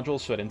productivity module,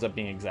 so it ends up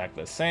being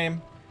exactly the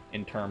same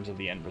in terms of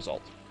the end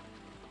result.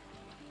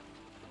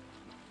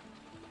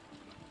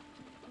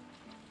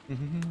 I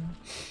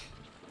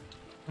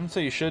wouldn't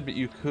say you should, but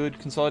you could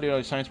consolidate all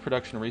your science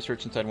production and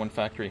research inside one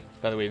factory.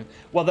 By the way,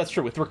 well, that's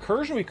true. With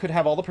recursion, we could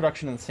have all the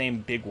production in the same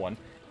big one,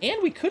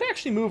 and we could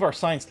actually move our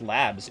science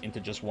labs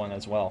into just one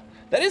as well.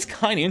 That is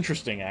kind of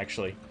interesting,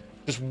 actually.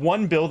 Just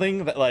one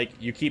building that, like,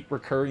 you keep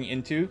recurring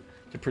into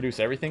to produce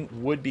everything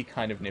would be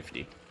kind of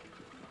nifty.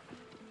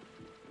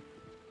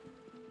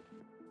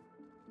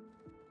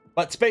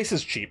 But space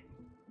is cheap.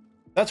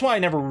 That's why I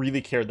never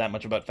really cared that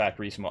much about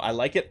Factorissimo. I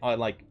like it. I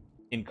like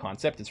in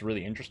concept. It's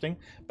really interesting.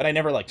 But I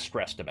never, like,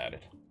 stressed about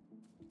it.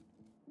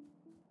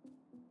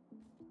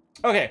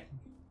 Okay.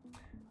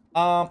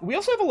 We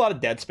also have a lot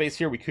of dead space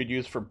here we could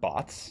use for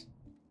bots.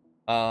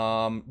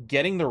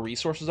 Getting the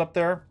resources up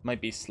there might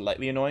be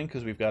slightly annoying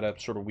because we've got to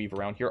sort of weave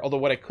around here. Although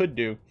what I could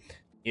do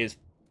is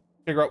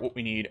figure out what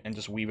we need and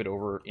just weave it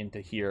over into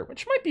here,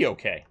 which might be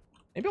okay.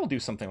 Maybe I'll do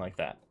something like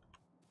that.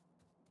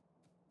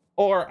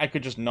 Or I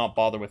could just not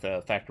bother with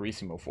a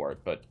Factorissimo for it,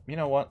 but you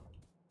know what?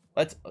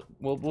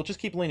 We'll just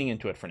keep leaning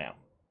into it for now.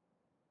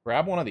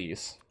 Grab one of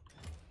these.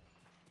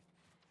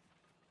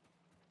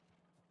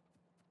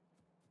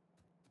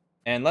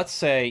 And let's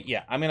say,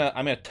 yeah, I'm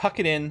gonna tuck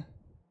it in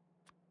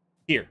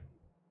here.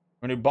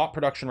 We're gonna do bot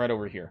production right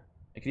over here.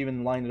 I could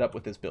even line it up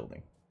with this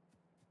building.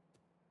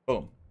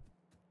 Boom.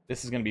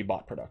 This is gonna be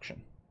bot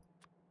production.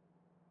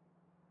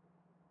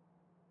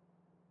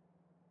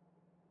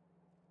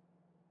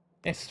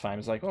 Yes, it's fine.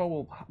 It's like, oh,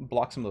 we'll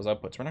block some of those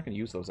outputs. We're not gonna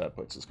use those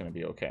outputs. It's gonna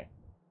be okay.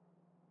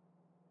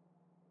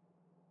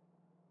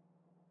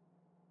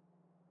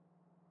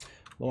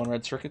 Low on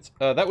red circuits?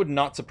 That would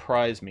not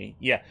surprise me.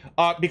 Yeah,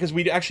 because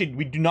we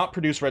do not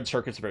produce red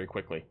circuits very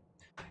quickly.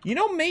 You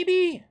know,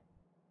 maybe...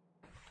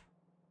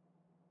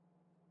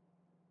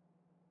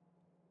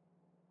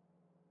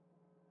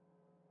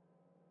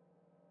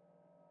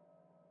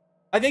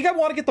 I think I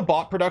want to get the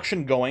bot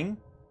production going,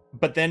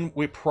 but then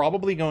we're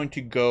probably going to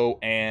go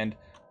and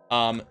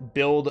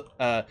build...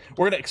 we're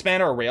going to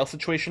expand our rail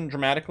situation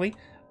dramatically.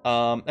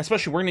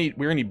 Especially, we're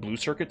gonna need blue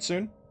circuits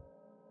soon.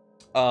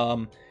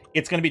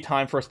 It's going to be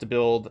time for us to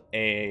build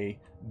a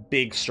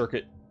big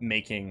circuit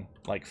making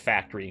like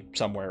factory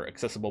somewhere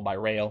accessible by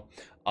rail.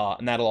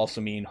 And that'll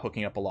also mean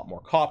hooking up a lot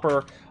more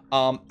copper.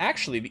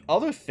 Actually, the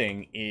other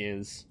thing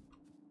is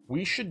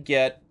we should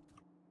get...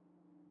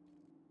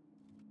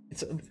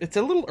 It's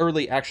a little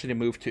early actually to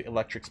move to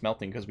electric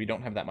smelting because we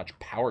don't have that much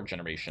power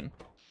generation.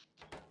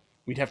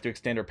 We'd have to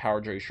extend our power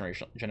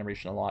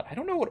generation a lot. I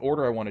don't know what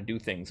order I want to do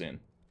things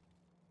in.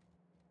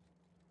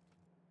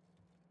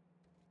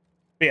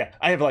 But yeah,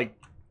 I have like...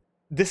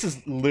 This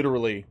is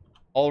literally...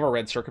 All of our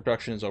red circuit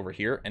production is over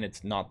here, and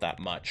it's not that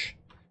much.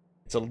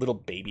 It's a little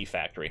baby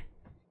factory.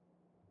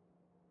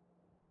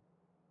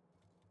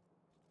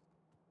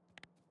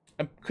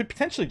 I could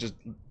potentially just...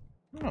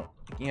 I don't know.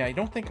 Yeah, I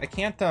don't think... I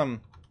can't, Does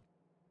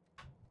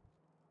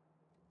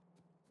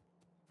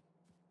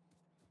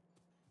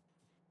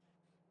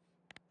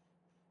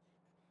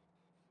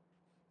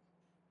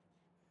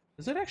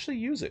it actually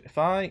use it? If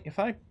I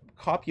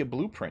copy a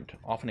blueprint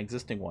off an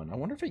existing one, I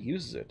wonder if it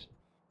uses it.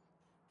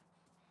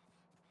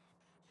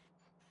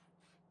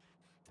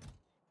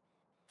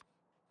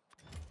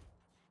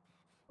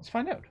 Let's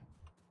find out.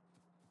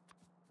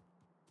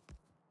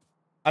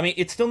 I mean,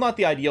 it's still not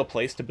the ideal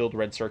place to build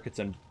red circuits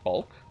in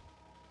bulk,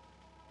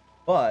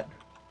 but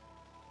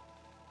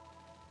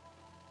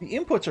the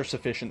inputs are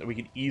sufficient that we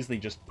could easily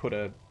just put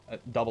a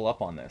double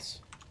up on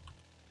this.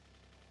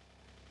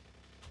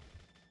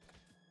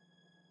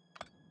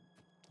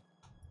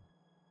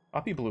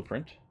 Copy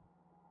blueprint.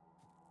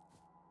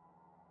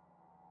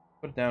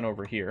 Put it down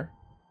over here.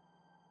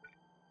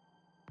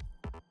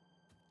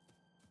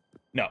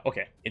 No,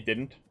 okay, it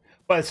didn't.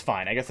 But it's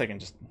fine. I guess I can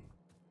just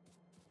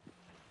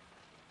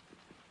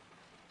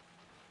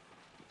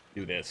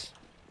do this.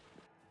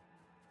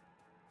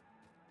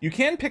 You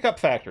can pick up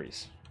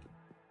factories.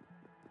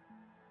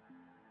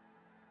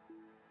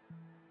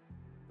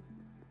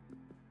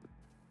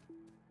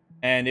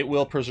 And it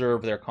will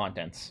preserve their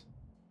contents.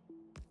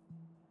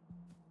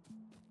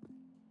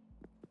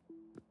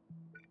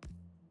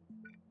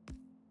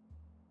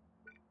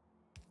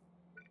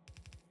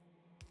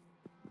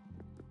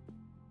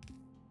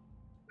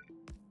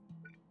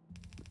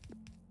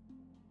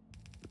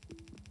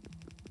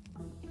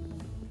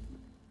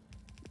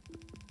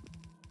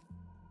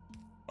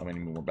 How many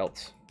more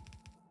belts?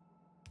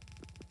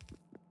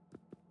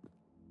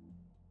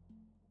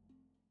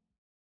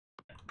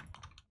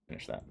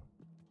 Finish that.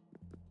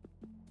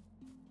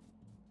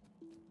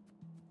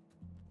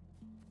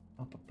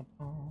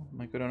 Am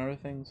I good on other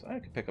things? I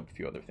could pick up a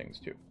few other things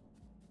too.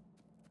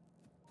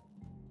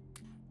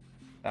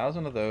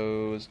 1,000 of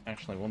those.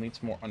 Actually, we'll need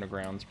some more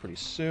undergrounds pretty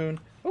soon.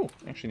 Oh,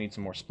 actually need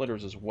some more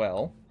splitters as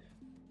well.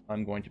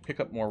 I'm going to pick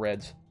up more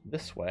reds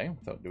this way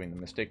without doing the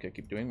mistake I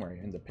keep doing where I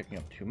end up picking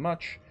up too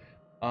much.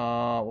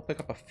 We'll pick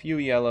up a few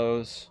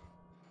yellows,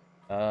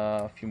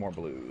 a few more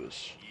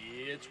blues.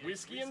 It's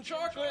whiskey and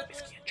chocolate.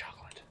 Whiskey and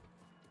chocolate.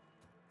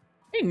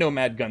 Hey,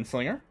 Nomad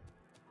Gunslinger.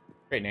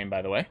 Great name,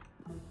 by the way.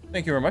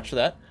 Thank you very much for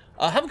that.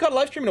 Haven't caught a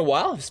live stream in a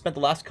while. I've spent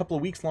the last couple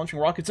of weeks launching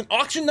rockets in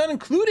Auction Not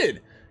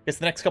Included. Guess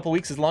the next couple of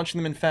weeks is launching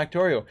them in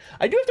Factorio.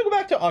 I do have to go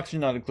back to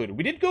Auction Not Included.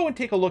 We did go and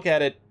take a look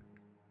at it,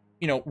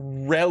 you know,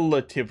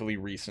 relatively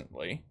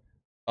recently.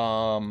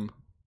 You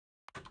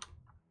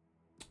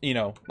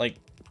know, like...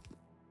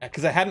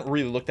 Because I hadn't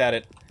really looked at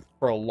it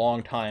for a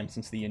long time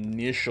since the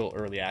initial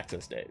early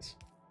access days.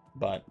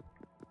 But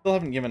still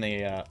haven't given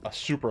a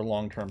super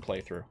long-term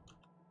playthrough.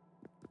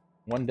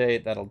 One day,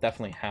 that'll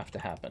definitely have to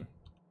happen.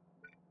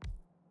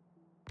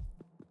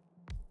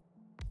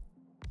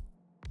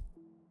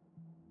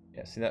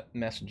 Yeah, see that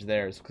message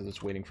there is because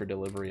it's waiting for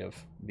delivery of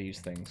these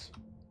things.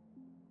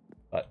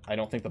 But I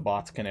don't think the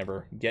bots can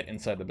ever get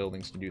inside the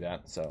buildings to do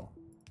that, so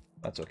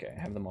that's okay. I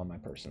have them on my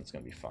person. It's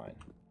going to be fine.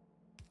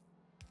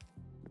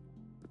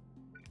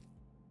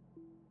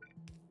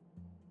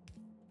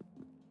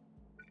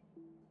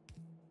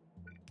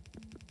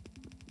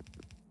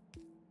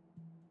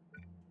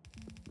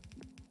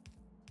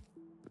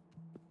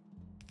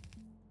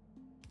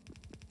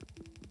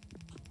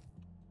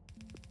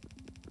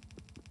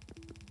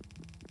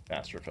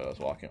 Faster if I was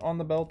walking on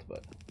the belt,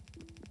 but...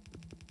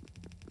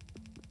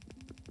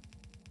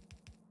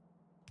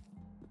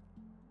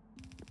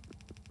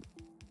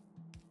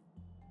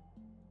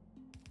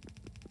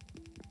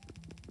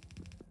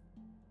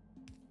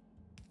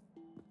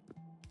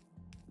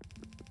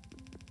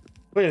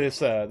 But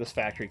this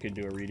factory could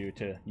do a redo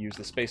to use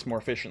the space more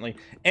efficiently.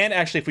 And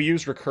actually, if we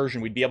used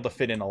recursion, we'd be able to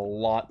fit in a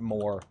lot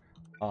more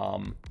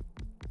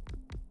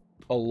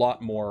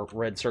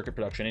red circuit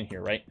production in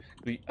here, right?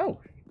 Oh,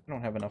 I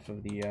don't have enough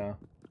of the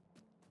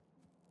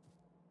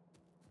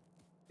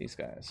these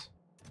guys.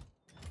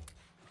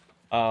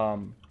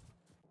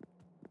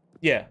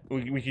 Yeah,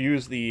 we could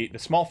use the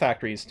small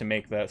factories to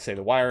make say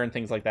the wire and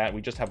things like that.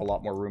 We just have a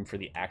lot more room for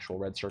the actual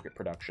red circuit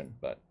production,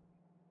 but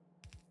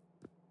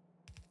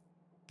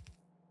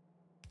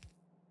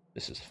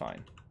this is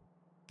fine.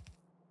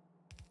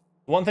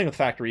 One thing with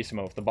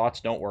Factorissimo, if the bots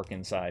don't work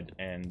inside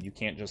and you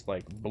can't just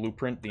like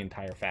blueprint the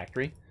entire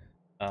factory,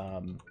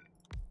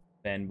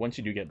 then once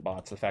you do get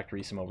bots, the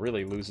Factorissimo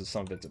really loses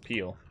some of its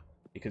appeal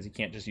because you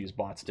can't just use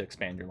bots to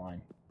expand your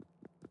line.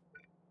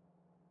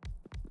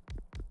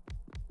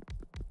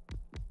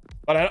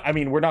 But I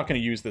mean, we're not going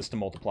to use this to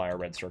multiply our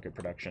red circuit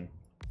production.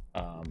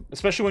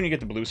 Especially when you get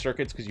the blue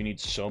circuits, because you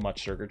need so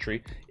much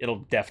circuitry.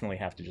 It'll definitely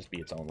have to just be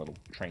its own little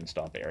train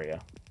stop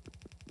area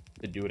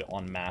to do it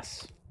en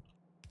masse.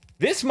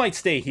 This might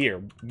stay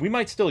here. We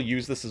might still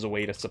use this as a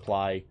way to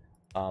supply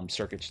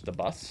circuits to the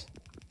bus.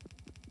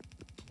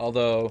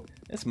 Although,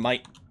 this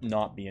might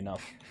not be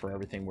enough for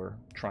everything we're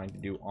trying to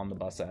do on the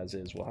bus as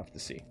is. We'll have to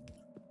see.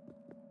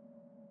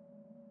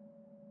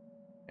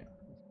 Yeah,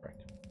 that's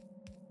correct.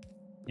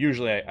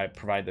 Usually I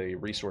provide the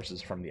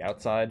resources from the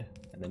outside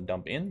and then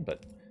dump in,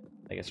 but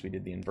I guess we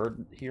did the invert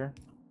here,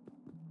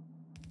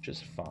 which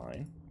is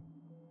fine.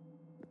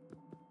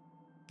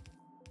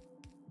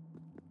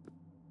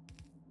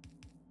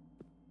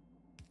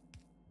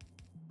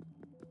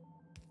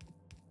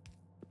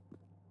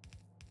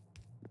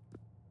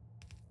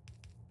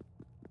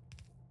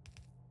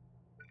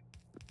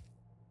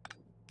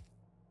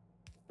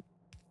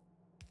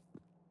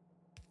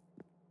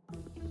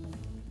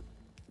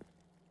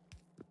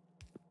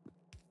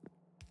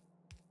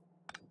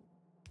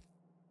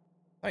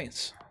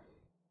 Science.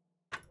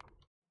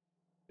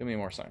 Give me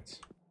more science.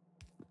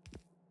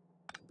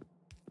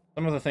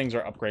 Some of the things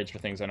are upgrades for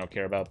things I don't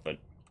care about, but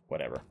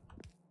whatever.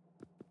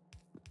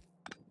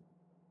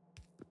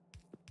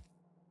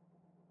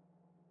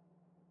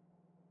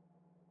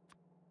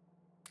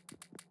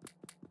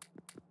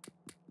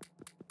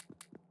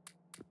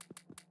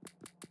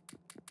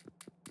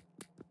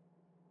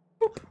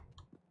 Boop.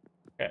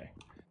 Okay.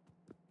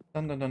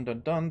 Dun dun dun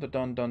dun dun dun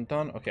dun dun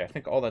dun. Okay, I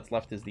think all that's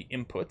left is the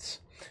inputs.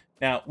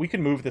 Now, we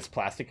can move this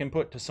plastic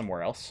input to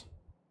somewhere else.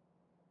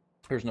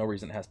 There's no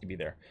reason it has to be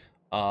there.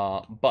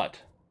 But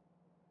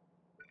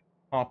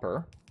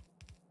copper,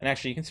 and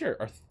actually you can see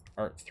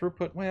our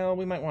throughput. Well,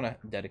 we might want a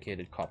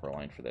dedicated copper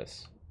line for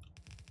this.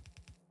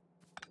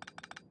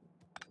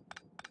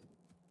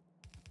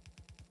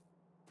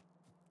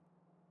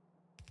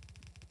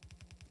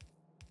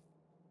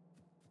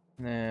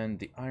 And then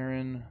the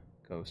iron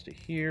goes to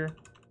here.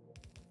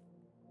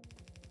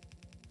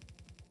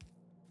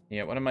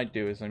 Yeah, what I might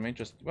do is I might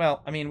just,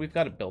 well, I mean, we've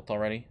got it built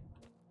already.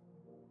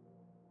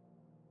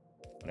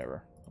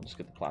 Whatever. I'll just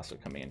get the plastic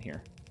coming in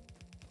here.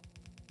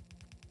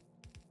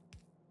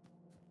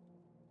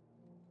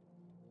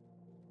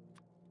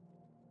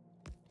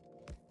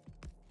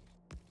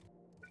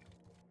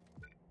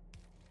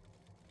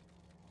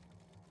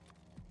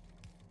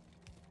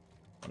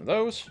 One of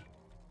those.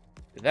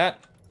 Do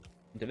that.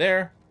 Into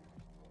there.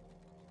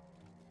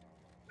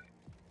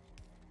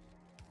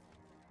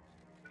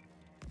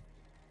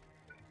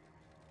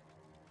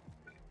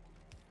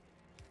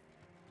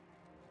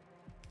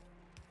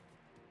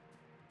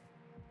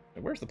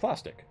 Where's the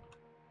plastic?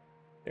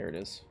 There it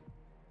is.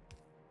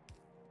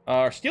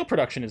 Our steel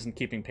production isn't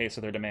keeping pace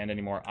with our demand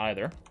anymore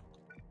either.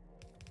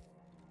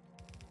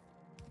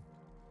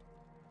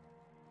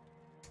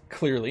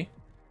 Clearly.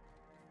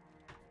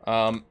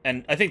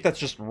 And I think that's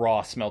just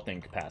raw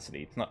smelting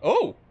capacity. It's not...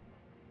 Oh!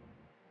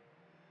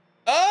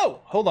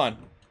 Oh! Hold on.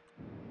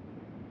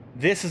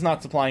 This is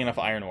not supplying enough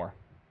iron ore.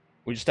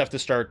 We just have to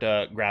start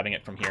grabbing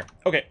it from here.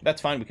 Okay,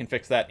 that's fine. We can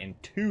fix that in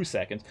 2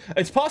 seconds.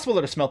 It's possible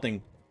that our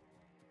smelting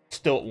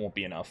Still, it won't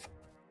be enough.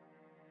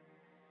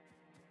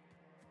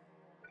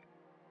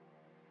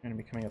 Gonna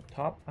be coming up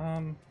top.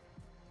 How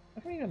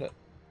come you got a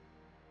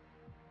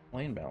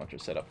lane balancer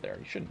set up there?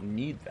 You shouldn't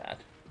need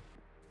that.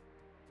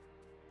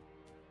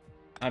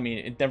 I mean,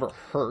 it never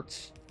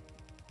hurts.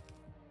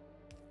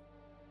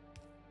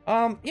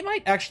 You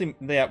might actually,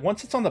 yeah,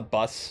 once it's on the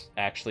bus,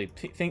 actually,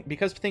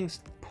 because things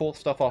pull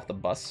stuff off the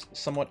bus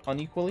somewhat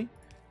unequally,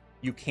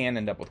 you can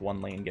end up with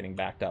one lane getting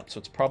backed up. So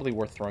it's probably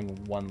worth throwing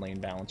one lane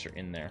balancer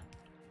in there.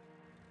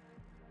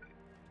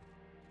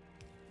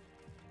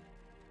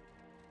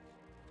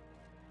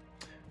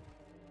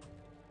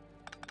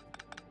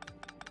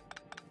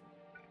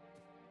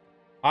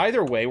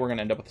 Either way, we're going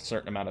to end up with a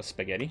certain amount of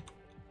spaghetti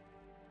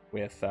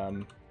with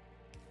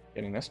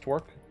getting this to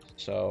work.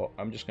 So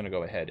I'm just going to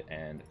go ahead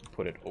and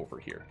put it over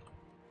here.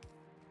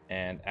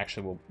 And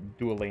actually, we'll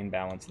do a lane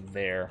balance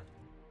there.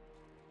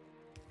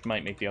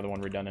 Might make the other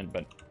one redundant,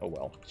 but oh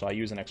well. So I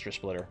use an extra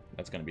splitter.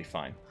 That's going to be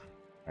fine.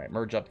 All right,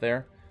 merge up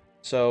there.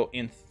 So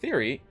in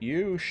theory,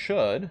 you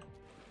should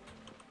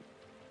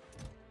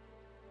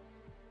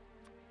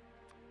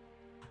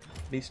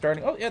be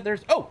starting... Oh, yeah,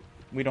 there's... Oh!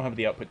 We don't have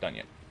the output done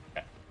yet.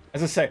 Okay.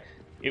 As I say,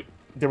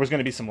 there was going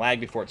to be some lag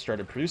before it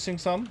started producing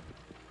some.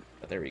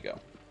 But there we go.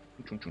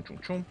 Chum, chum, chum,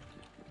 chum.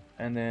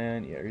 And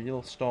then, yeah, you're a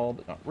little stalled,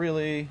 but not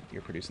really.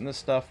 You're producing this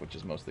stuff, which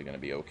is mostly going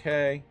to be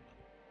okay.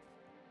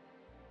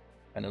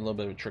 And a little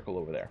bit of a trickle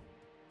over there.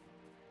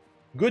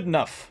 Good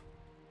enough.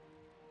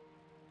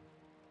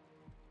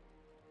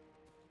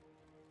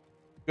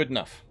 Good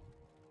enough.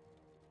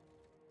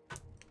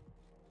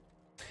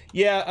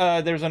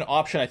 Yeah, there's an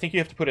option. I think you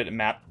have to put it in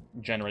map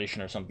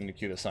generation or something to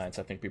queue the science,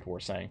 I think people were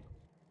saying.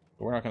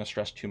 But we're not going to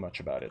stress too much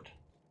about it.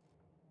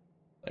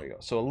 There you go.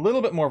 So a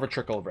little bit more of a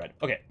trickle of red.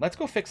 Okay, let's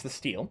go fix the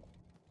steel.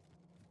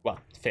 Well,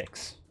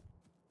 fix.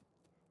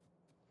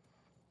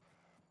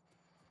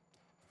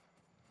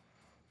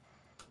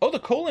 Oh, the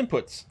coal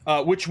inputs,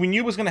 which we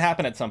knew was going to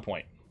happen at some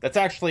point. That's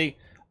actually,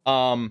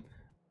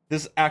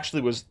 this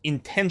actually was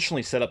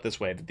intentionally set up this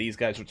way, that these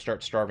guys would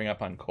start starving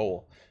up on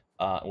coal.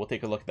 We'll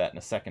take a look at that in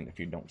a second if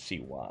you don't see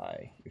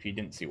why. If you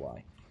didn't see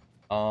why.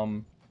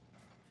 One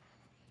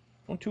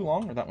too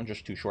long, or that one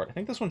just too short? I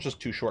think this one's just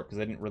too short because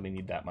I didn't really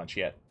need that much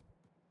yet.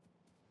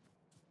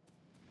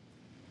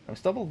 I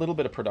still have a little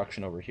bit of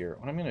production over here.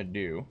 What I'm going to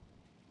do...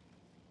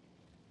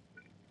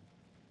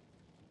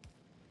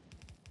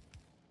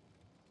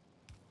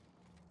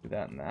 do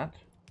that and that.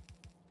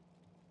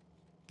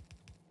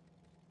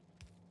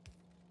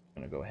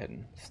 I'm going to go ahead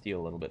and steal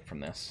a little bit from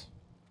this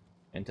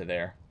into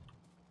there.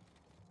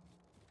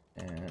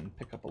 And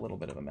pick up a little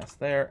bit of a mess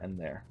there and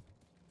there.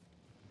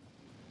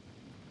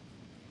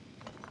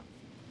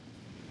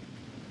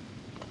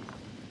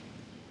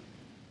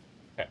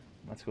 Okay,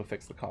 let's go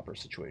fix the copper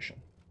situation.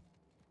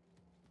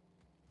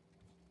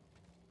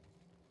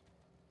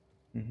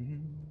 Mm-hmm.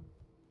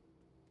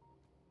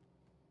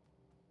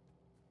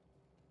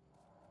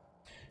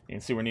 You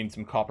can see we're needing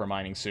some copper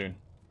mining soon.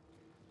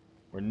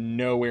 We're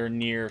nowhere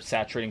near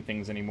saturating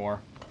things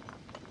anymore.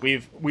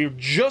 We're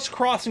just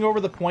crossing over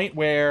the point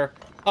where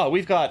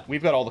we've got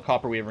all the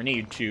copper we ever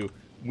need to.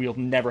 We'll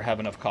never have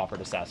enough copper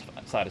to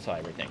satisfy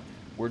everything.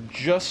 We're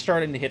just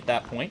starting to hit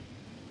that point,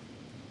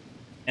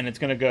 and it's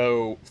gonna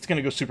go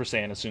Super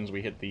Saiyan as soon as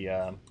we hit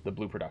the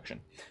blue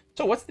production.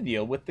 So what's the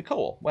deal with the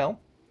coal? Well,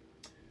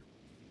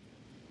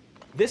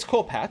 this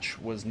coal patch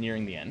was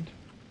nearing the end,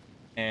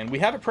 and we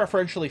have it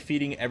preferentially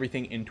feeding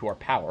everything into our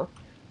power,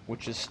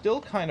 which is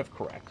still kind of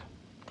correct.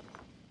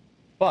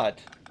 But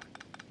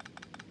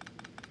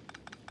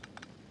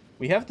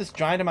we have this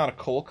giant amount of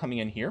coal coming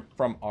in here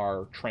from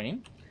our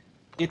train.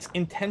 It's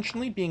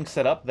intentionally being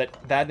set up that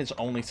that is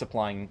only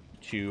supplying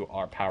to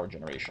our power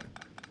generation.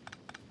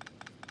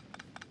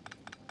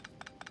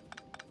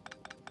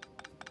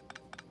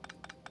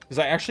 Because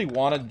I actually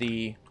wanted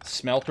the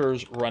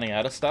smelters running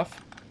out of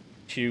stuff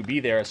to be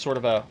there as sort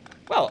of a,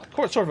 well, of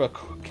course, sort of a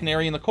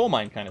canary in the coal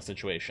mine kind of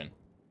situation.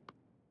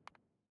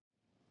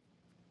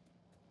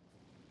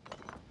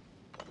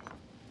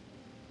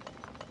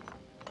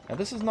 Now,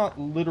 this is not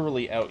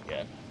literally out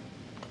yet.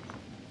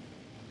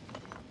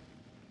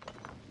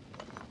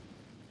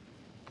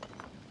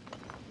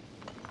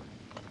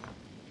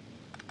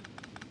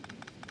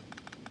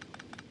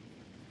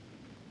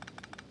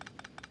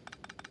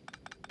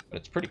 But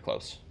it's pretty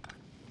close.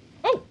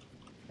 Oh!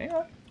 Hang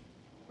on.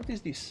 What is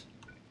this?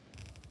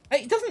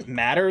 It doesn't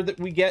matter that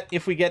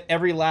if we get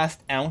every last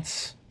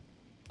ounce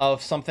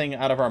of something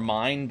out of our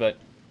mine, but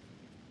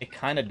it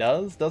kind of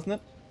does, doesn't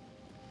it?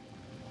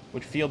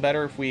 Would feel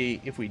better if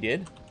we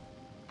did.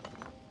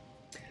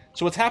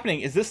 So what's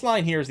happening is this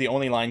line here is the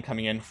only line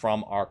coming in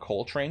from our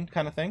coal train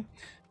kind of thing.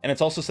 And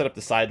it's also set up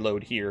the side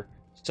load here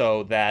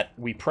so that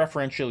we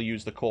preferentially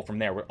use the coal from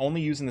there. We're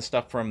only using the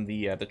stuff from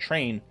the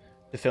train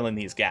to fill in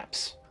these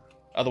gaps.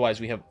 Otherwise,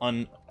 we have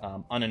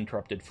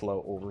uninterrupted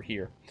flow over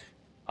here.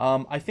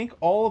 I think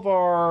all of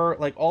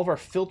our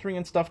filtering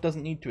and stuff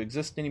doesn't need to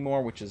exist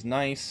anymore, which is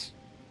nice.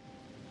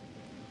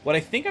 What I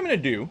think I'm going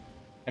to do,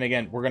 and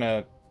again, we're going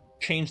to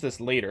change this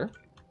later,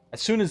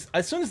 as soon as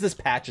this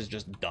patch is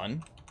just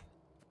done,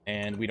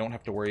 And we don't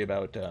have to worry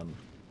about,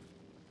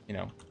 you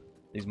know,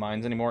 these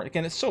mines anymore.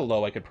 Again, it's so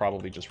low I could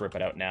probably just rip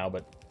it out now,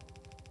 but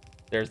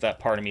there's that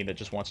part of me that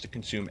just wants to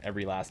consume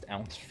every last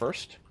ounce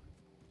first.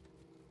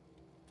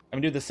 I'm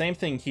going to do the same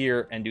thing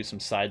here and do some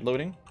side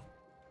loading.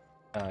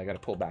 I got to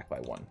pull back by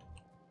 1.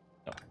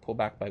 No, pull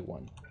back by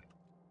 1.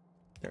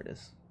 There it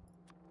is.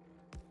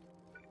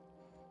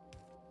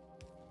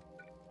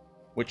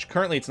 Which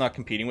currently it's not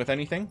competing with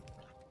anything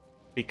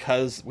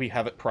because we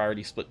have it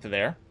priority split to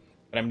there.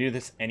 But I'm going to do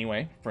this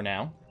anyway for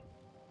now,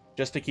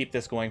 just to keep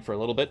this going for a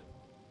little bit.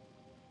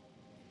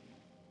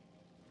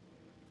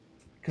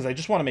 Because I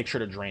just want to make sure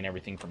to drain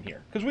everything from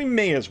here. Because we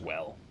may as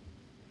well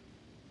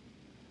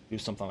do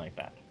something like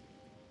that.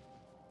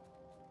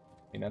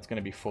 And that's going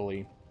to be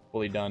fully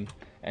done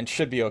and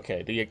should be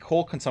okay. The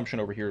coal consumption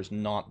over here is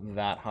not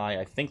that high.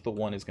 I think the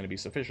 1 is going to be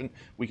sufficient.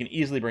 We can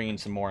easily bring in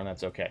some more, and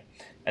that's okay.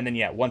 And then,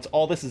 yeah, once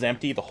all this is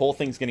empty, the whole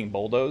thing's getting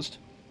bulldozed,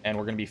 and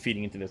we're going to be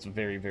feeding into this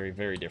very, very,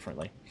 very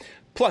differently.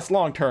 Plus,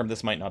 long term,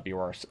 this might not be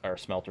where our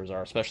smelters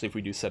are, especially if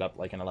we do set up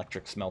like an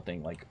electric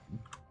smelting, like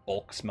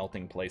bulk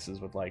smelting places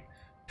with like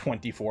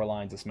 24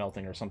 lines of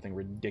smelting or something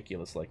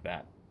ridiculous like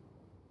that.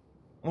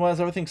 Otherwise,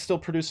 everything's still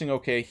producing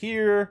okay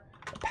here.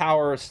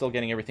 Power is still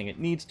getting everything it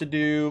needs to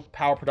do.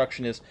 Power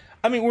production is...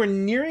 I mean, we're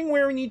nearing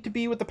where we need to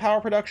be with the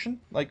power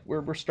production. Like,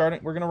 we're starting...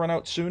 We're going to run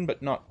out soon,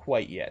 but not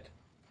quite yet.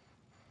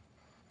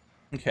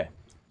 Okay.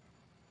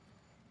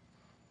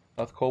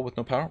 South coal with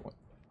no power? What?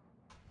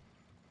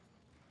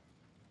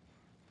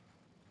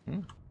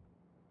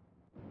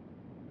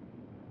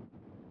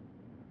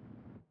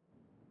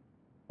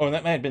 Oh, and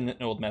that might have been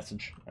an old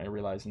message. I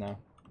realize now.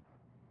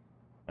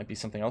 Might be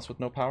something else with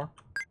no power?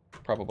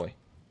 Probably.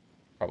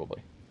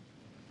 Probably.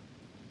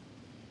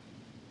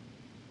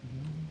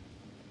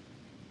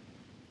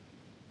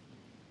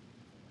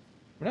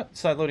 We're not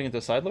side loading into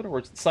a side loader.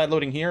 We're side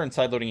loading here and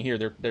side loading here.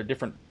 They're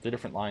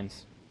different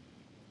lines.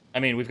 I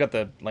mean, we've got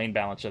the lane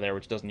balancer there,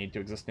 which doesn't need to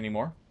exist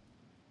anymore,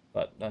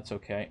 but that's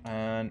okay.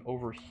 And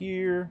over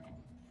here,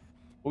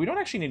 well, we don't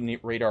actually need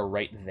radar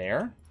right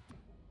there.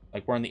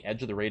 Like, we're on the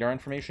edge of the radar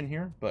information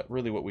here, but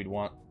really what we'd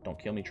want... Don't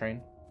kill me,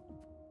 train.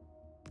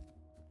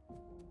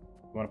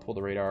 We want to pull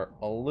the radar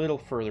a little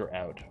further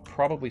out.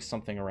 Probably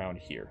something around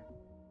here.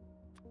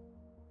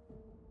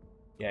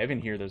 Yeah, even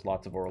here there's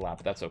lots of overlap,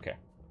 but that's okay.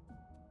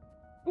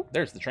 Oop,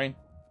 there's the train.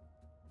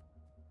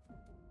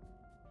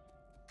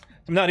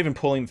 I'm not even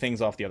pulling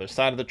things off the other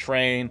side of the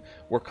train.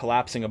 We're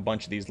collapsing a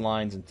bunch of these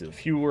lines into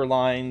fewer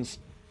lines.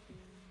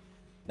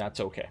 That's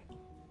okay.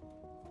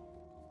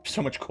 There's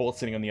so much coal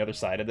sitting on the other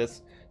side of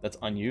this that's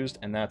unused,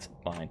 and that's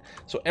fine.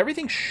 So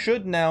everything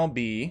should now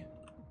be...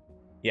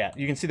 Yeah,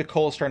 you can see the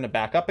coal is starting to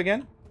back up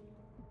again.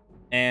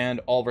 And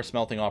all of our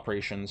smelting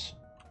operations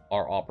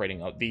are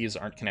operating out. These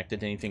aren't connected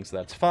to anything, so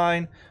that's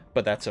fine,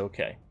 but that's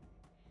okay.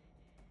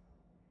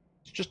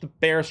 It's just a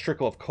barest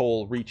trickle of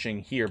coal reaching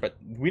here, but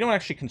we don't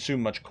actually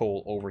consume much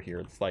coal over here.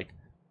 It's like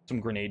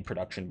some grenade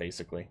production,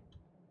 basically.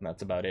 And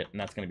that's about it,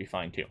 and that's going to be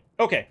fine, too.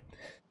 Okay.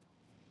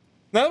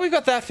 Now that we've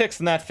got that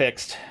fixed and that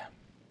fixed,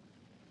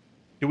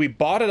 do we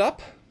bot it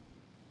up?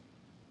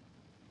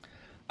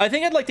 I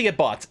think I'd like to get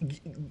bots,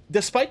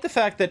 despite the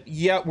fact that,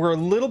 yeah, we're a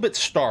little bit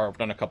starved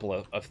on a couple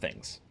of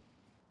things.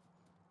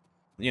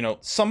 You know,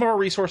 some of our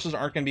resources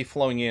aren't going to be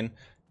flowing in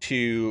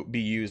to be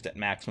used at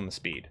maximum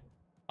speed.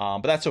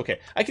 But that's okay.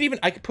 I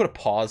could put a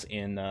pause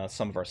in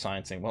some of our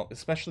sciencing. Well,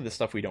 especially the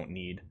stuff we don't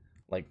need,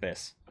 like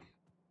this.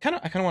 I kind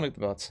of want to get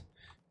the bots.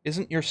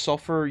 Isn't your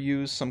sulfur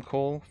use some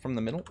coal from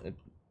the middle?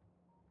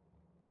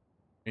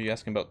 Are you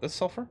asking about this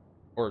sulfur?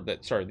 Or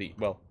that? Sorry,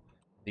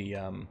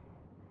 the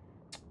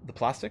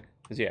plastic?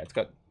 Because yeah, it's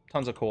got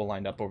tons of coal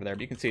lined up over there.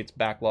 But you can see it's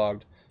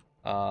backlogged,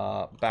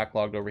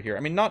 backlogged over here.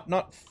 I mean,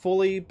 not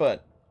fully,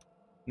 but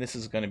this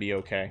is going to be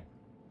okay.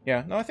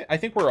 Yeah, no, I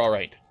think we're all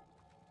right.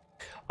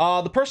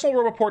 The personal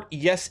roboport,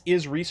 yes,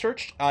 is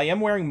researched. I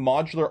am wearing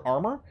modular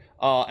armor,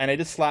 and I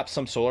just slapped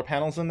some solar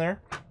panels in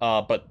there,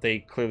 but they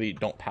clearly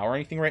don't power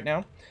anything right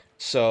now.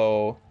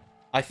 So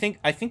I think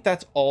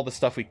that's all the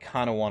stuff we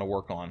kind of want to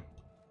work on.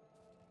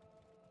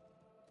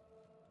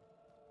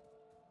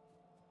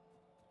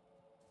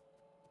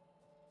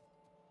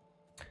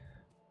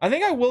 I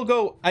think I will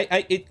go.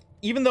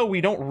 Even though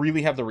we don't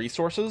really have the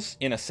resources,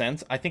 in a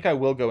sense, I think I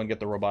will go and get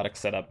the robotics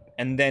set up,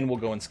 and then we'll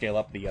go and scale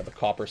up the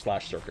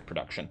copper/circuit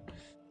production.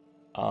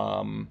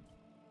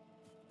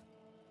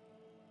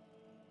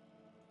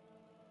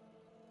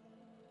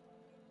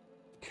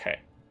 Okay.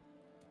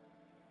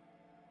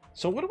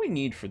 So what do we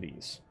need for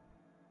these?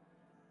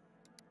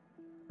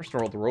 First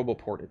of all, the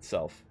roboport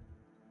itself.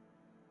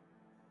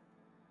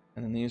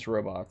 And then these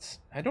robots.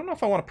 I don't know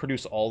if I want to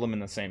produce all of them in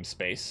the same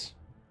space.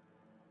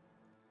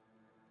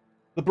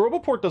 The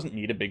roboport doesn't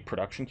need a big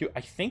production queue.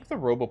 I think the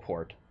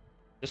roboport...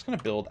 just going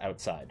to build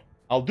outside.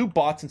 I'll do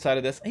bots inside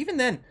of this. Even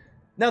then...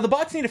 Now, the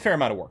bots need a fair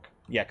amount of work.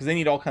 Yeah, because they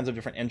need all kinds of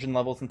different engine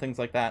levels and things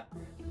like that.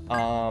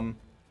 I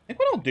think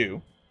what I'll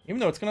do, even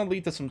though it's going to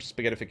lead to some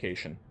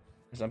spaghettification,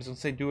 is I'm just going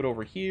to say do it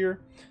over here.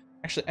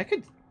 Actually, I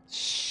could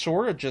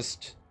sort of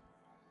just...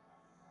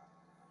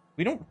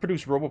 We don't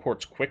produce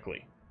roboports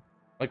quickly.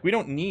 Like, we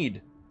don't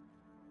need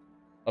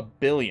a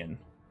billion.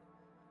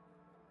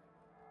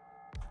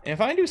 And if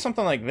I do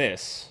something like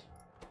this...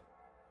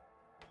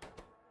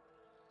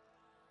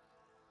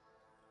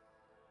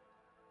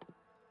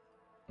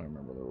 I don't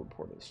remember what the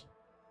report is.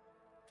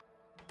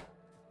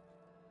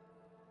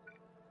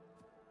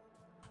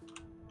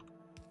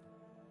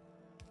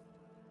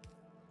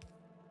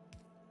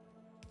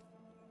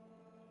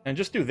 And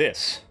just do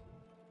this.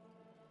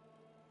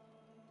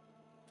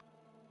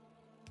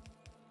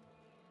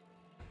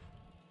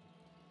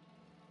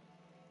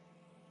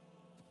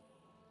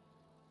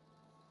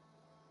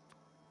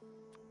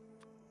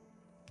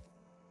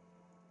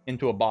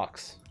 Into a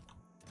box.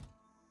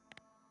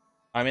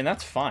 I mean,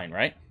 that's fine,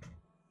 right?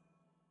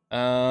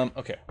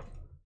 Okay.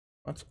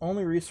 Let's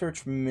only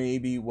research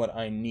maybe what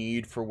I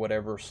need for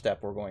whatever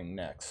step we're going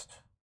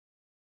next.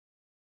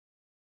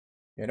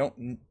 I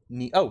don't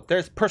need... Oh,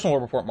 there's Personal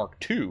Report Mark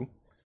 2.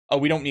 Oh,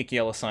 we don't need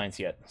yellow signs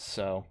yet,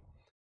 so...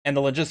 And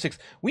the logistics...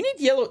 We need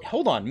yellow...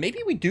 Hold on, maybe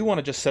we do want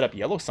to just set up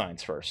yellow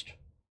signs first.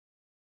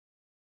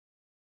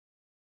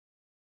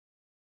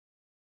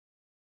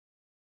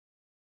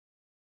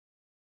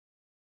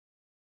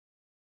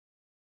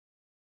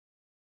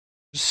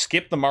 Just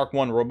skip the Mark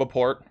 1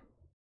 Roboport.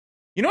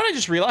 You know what I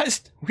just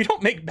realized? We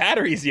don't make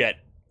batteries yet.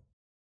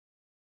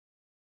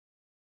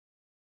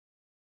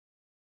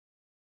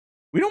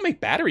 We don't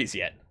make batteries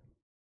yet.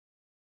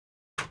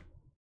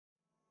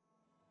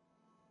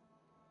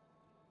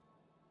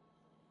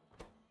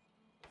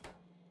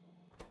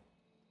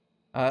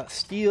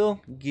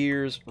 Steel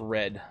Gears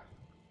Red.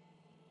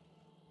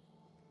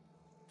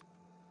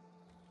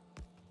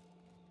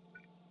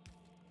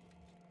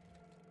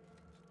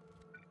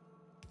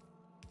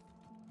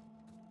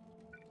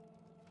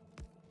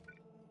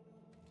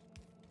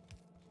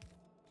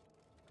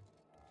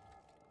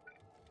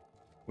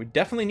 We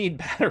definitely need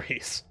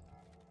batteries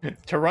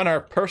to run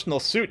our personal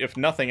suit, if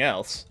nothing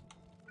else.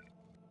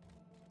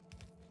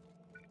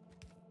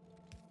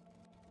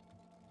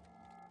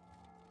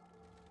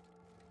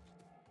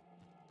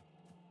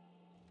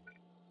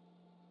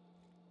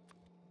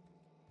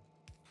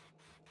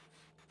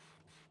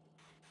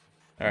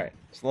 Alright,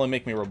 slowly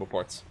make me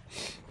roboports.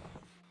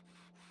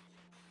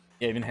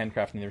 Yeah, even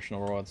handcrafting the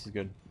original robots is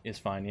good. Is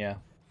fine, yeah.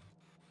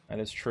 That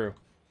is true.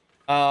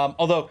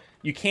 Although,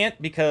 you can't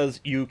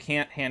because you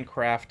can't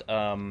handcraft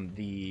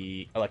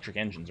the electric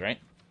engines, right?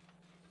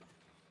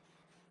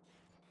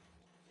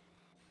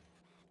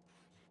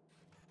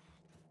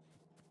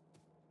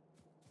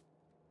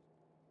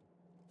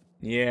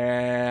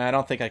 Yeah, I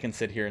don't think I can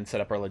sit here and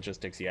set up our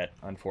logistics yet,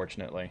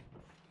 unfortunately.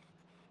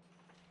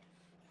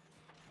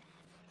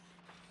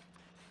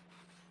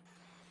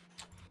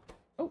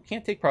 Oh,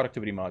 can't take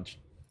productivity mods.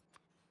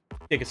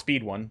 Take a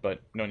speed one, but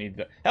no need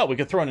to... Hell, we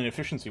could throw in an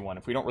efficiency one.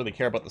 If we don't really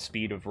care about the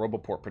speed of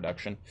Roboport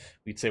production,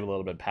 we'd save a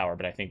little bit of power,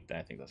 but I think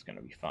that's going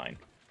to be fine.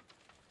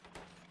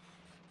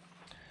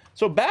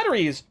 So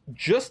batteries,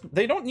 just...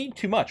 They don't need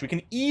too much. We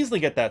can easily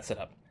get that set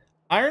up.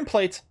 Iron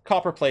plates,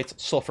 copper plates,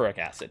 sulfuric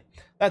acid.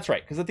 That's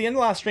right, because at the end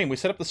of the last stream, we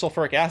set up the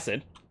sulfuric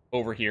acid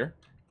over here,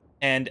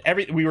 and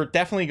we were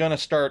definitely going to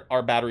start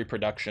our battery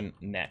production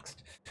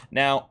next.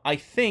 Now, I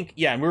think,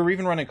 yeah, and we were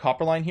even running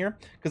copper line here,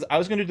 because I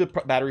was going to do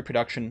the battery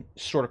production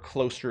sort of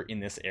closer in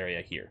this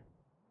area here.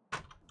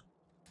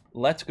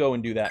 Let's go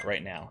and do that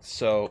right now.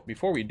 So,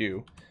 before we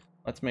do,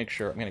 let's make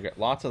sure, I'm going to get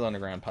lots of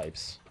underground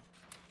pipes.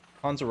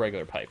 Tons of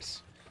regular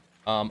pipes.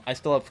 I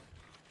still have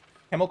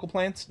chemical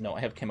plants. No,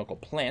 I have chemical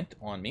plant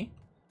on me.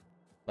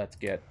 Let's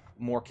get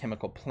more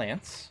chemical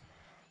plants.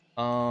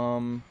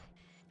 I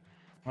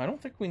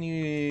don't think we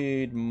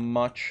need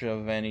much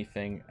of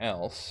anything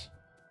else.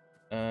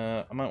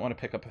 I might want to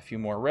pick up a few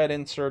more red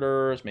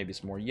inserters, maybe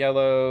some more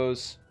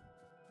yellows.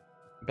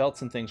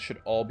 Belts and things should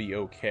all be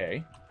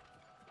okay.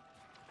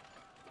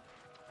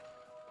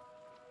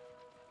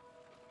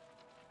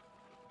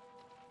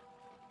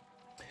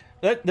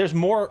 There's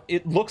more...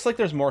 It looks like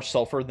there's more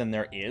sulfur than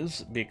there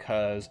is,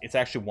 because it's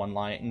actually one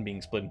line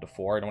being split into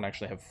 4. I don't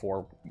actually have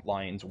 4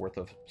 lines worth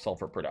of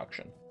sulfur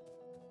production.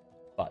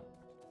 But...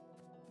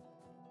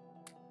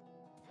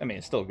 I mean,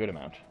 it's still a good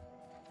amount.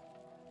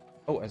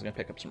 Oh, I was going to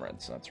pick up some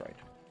reds, so that's right.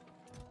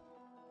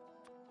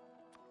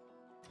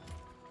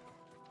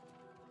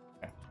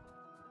 Okay.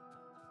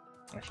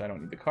 Actually, I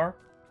don't need the car.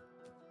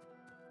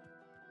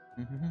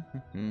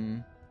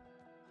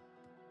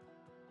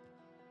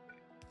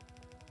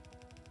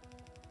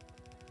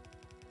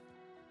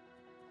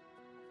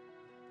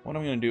 What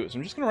I'm going to do is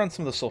I'm just going to run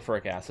some of the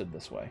sulfuric acid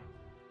this way.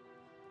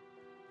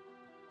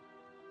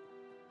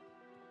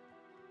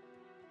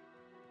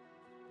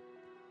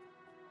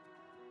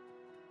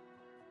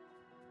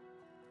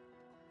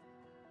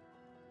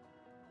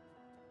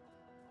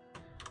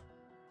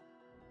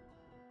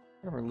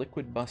 Whatever,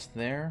 liquid bust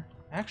there.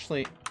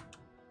 Actually,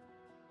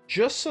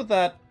 just so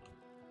that,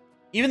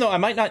 even though I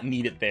might not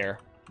need it there,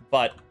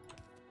 but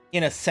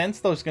in a sense,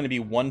 there's going to be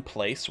one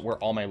place where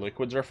all my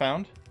liquids are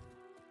found.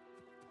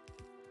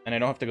 And I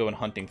don't have to go in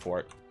hunting for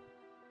it.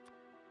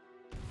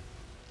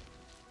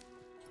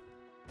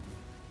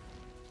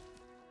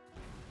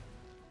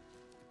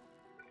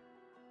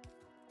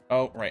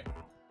 Oh, right.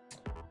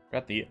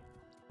 Got the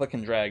click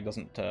and drag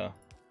doesn't, I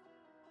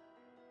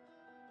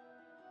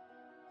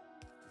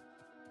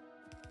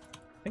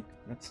think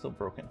that's still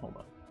broken. Hold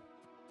on.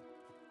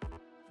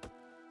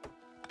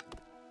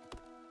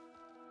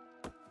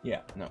 Yeah,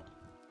 no.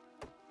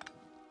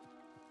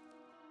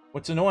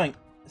 What's annoying...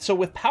 So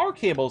with power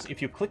cables,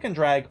 if you click and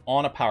drag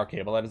on a power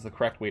cable, that is the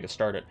correct way to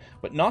start it.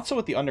 But not so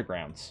with the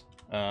undergrounds.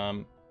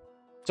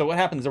 So what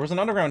happens, there was an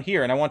underground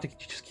here, and I want to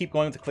just keep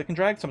going with the click and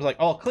drag. So I was like,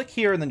 oh, I'll click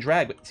here and then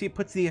drag. But see, it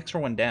puts the extra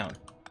one down.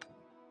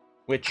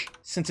 Which,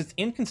 since it's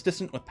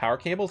inconsistent with power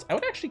cables, I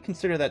would actually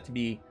consider that to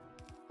be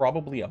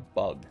probably a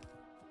bug.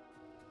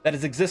 That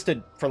has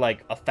existed for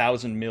like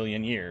 1,000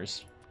 million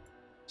years.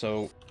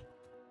 So,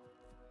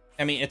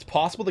 I mean, it's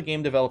possible the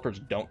game developers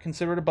don't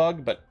consider it a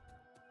bug, but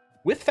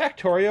with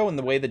Factorio and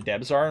the way the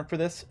devs are for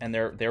this, and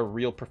they're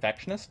real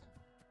perfectionists,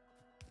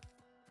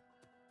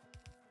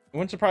 it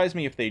wouldn't surprise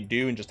me if they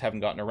do and just haven't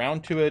gotten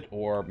around to it,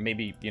 or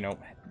maybe, you know,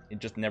 it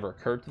just never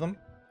occurred to them.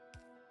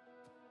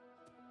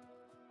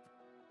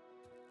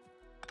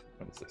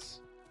 What is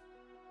this?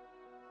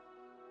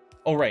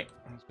 Oh, right.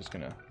 I was just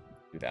gonna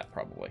do that,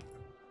 probably.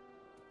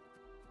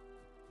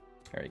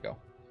 There you go.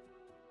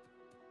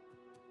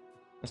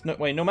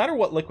 No matter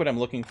what liquid I'm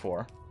looking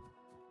for,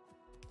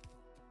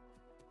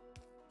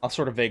 I'll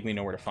sort of vaguely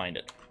know where to find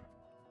it.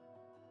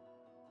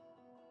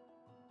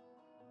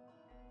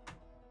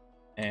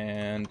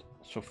 And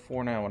so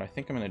for now, what I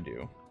think I'm going to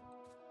do...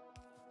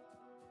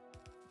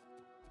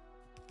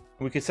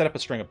 We could set up a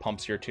string of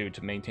pumps here, too,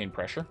 to maintain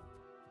pressure.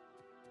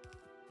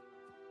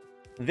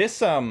 This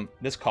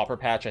copper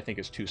patch, I think,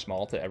 is too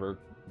small to ever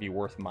be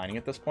worth mining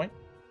at this point.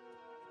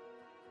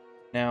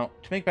 Now,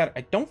 to make better,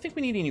 I don't think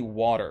we need any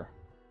water.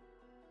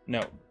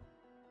 No.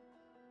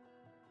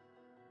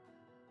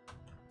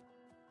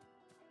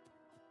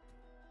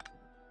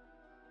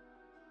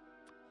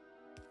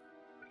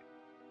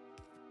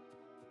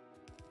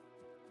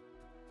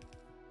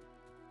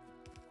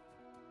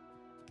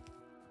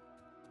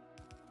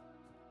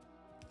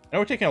 I know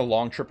we're taking a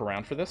long trip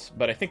around for this,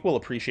 but I think we'll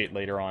appreciate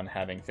later on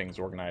having things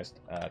organized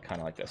kind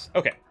of like this.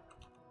 Okay.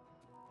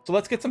 So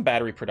let's get some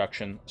battery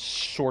production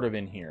sort of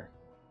in here.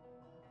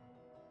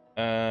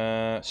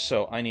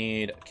 So I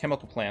need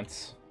chemical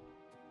plants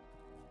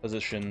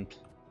positioned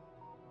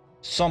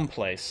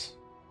someplace.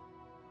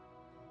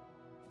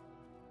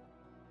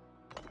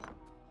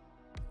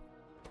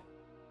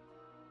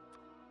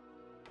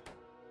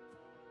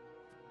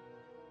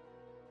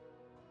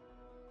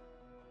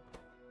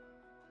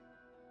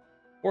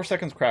 Four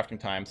seconds crafting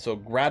time, so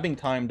grabbing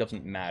time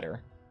doesn't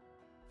matter.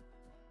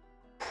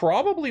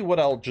 Probably what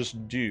I'll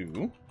just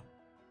do...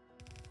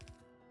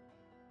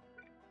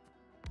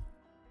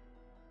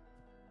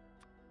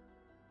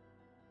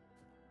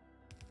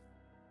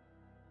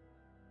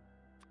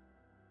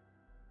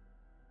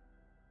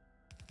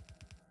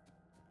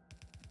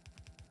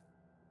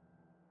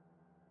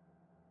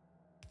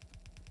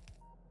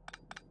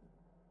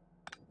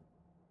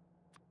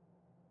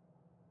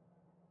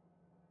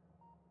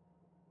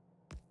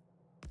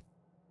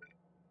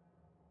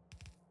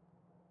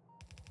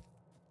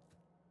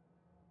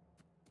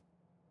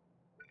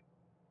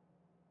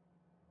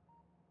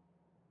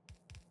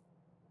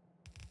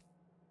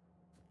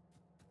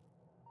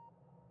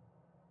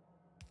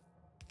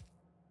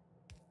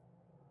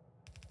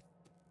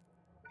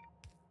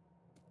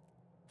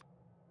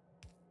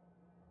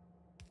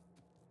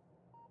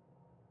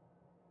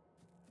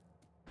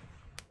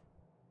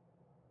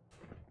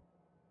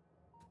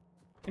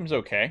 Seems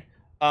okay.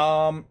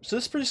 So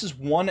this produces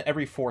 1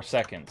 every 4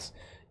 seconds.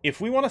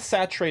 If we want to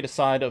saturate a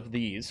side of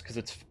these, because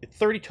it's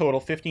 30 total,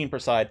 15 per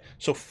side,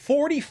 so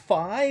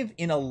 45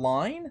 in a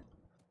line?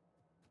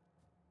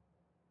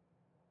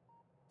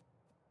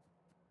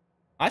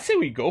 I say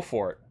we go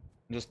for it.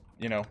 Just,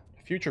 you know,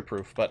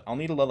 future-proof, but I'll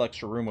need a little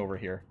extra room over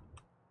here.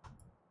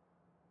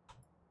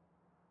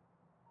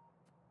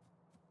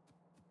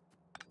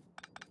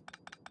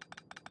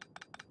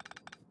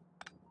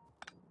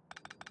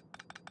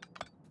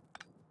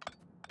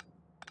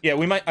 Yeah,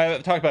 we might...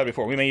 I've talked about it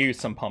before. We may use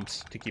some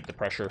pumps to keep the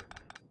pressure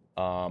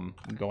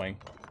going.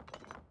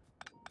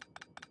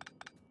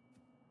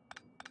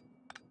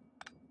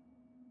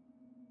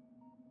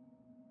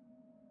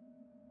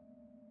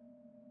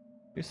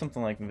 Do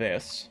something like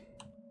this.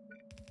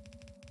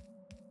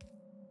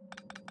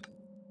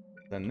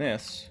 Then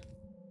this.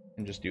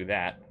 And just do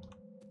that.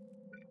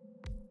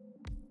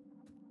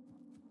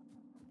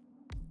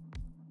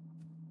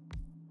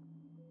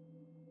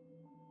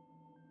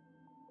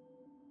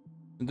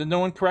 Did no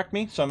one correct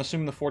me? So I'm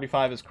assuming the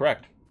 45 is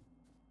correct.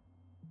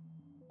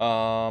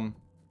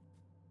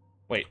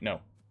 Wait,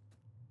 no.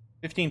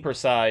 15 per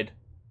side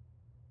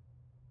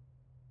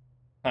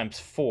times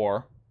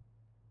 4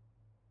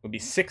 would be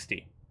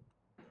 60.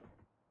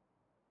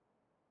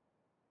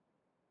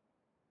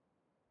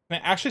 Can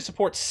I actually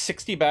support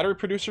 60 battery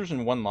producers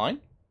in one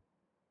line?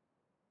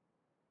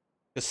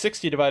 Because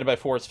 60 divided by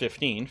 4 is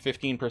 15.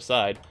 15 per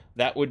side.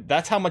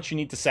 That's how much you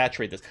need to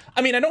saturate this.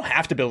 I mean, I don't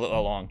have to build it that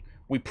long.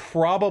 We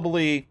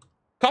probably...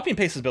 Copy and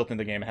paste is built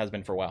into the game. It has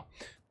been for a while.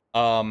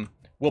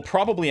 we'll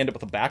probably end up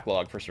with a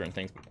backlog for certain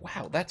things. But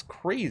wow, that's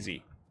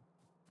crazy.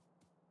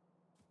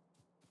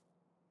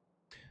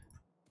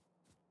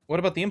 What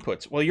about the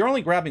inputs? Well, you're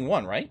only grabbing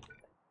one, right?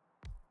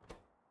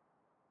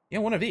 Yeah,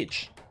 one of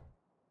each.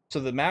 So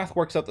the math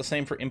works out the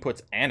same for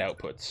inputs and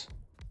outputs.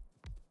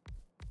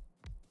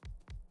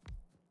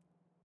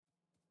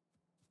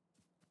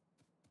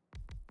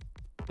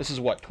 This is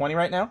what, 20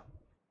 right now?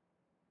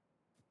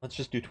 Let's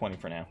just do 20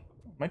 for now.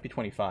 It might be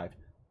 25.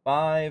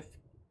 5,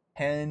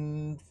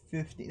 10,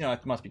 50. No,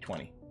 it must be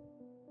 20.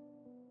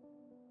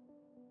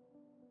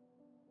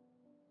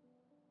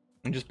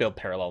 And just build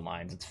parallel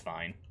lines. It's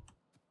fine.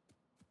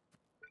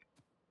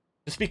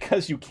 Just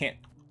because you can't...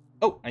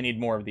 Oh, I need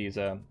more of these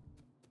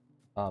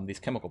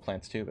chemical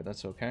plants too, but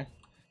that's okay.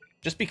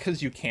 Just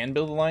because you can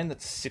build a line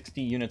that's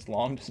 60 units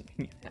long doesn't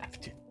mean you have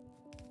to.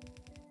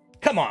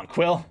 Come on,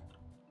 Quill!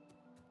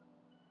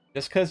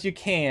 Just because you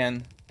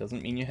can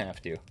doesn't mean you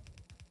have to.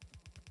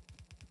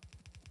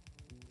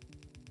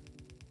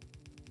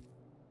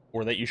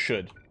 Or that you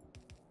should.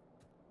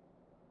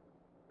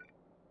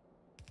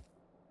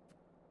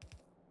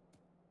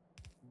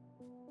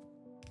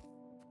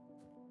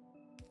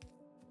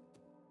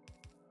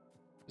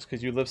 Just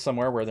because you live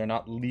somewhere where they're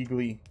not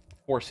legally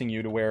forcing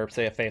you to wear,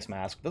 say, a face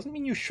mask, doesn't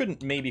mean you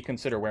shouldn't maybe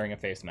consider wearing a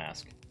face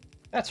mask.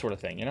 That sort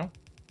of thing, you know?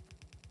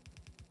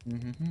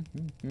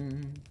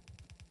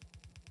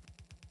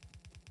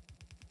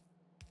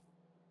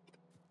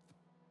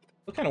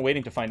 I'm kind of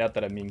waiting to find out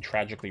that I'm being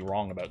tragically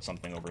wrong about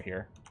something over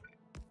here.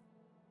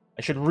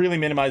 I should really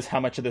minimize how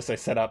much of this I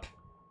set up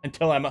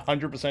until I'm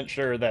 100%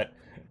 sure that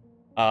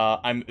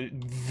I'm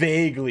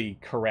vaguely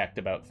correct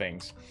about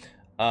things.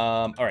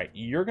 Alright,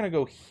 you're going to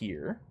go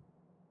here.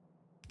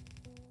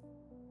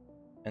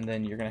 And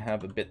then you're going to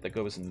have a bit that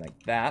goes in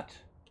like that.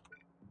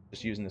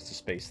 Just using this to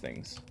space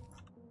things.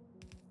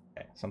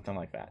 Okay, something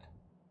like that.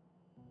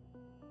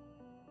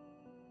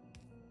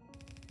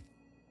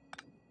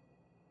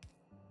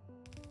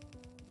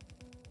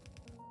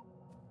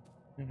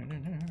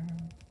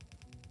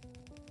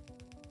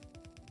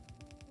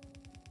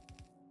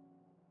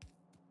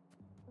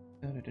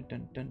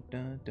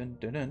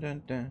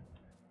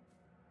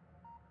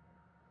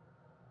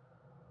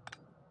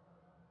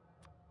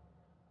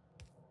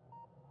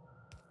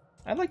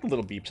 I like the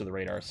little beeps of the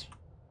radars.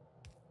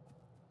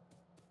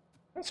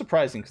 That's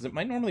surprising, because it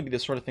might normally be the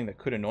sort of thing that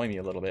could annoy me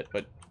a little bit,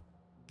 but...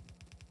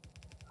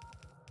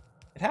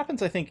 It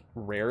happens, I think,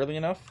 rarely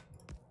enough.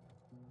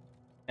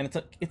 And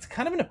it's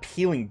kind of an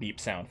appealing beep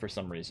sound for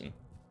some reason.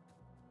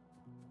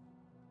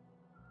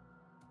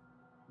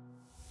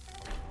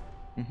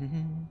 Do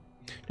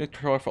a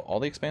tutorial for all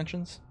the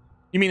expansions?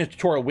 You mean a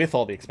tutorial with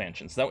all the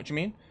expansions? Is that what you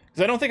mean?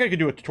 Because I don't think I could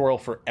do a tutorial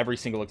for every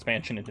single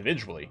expansion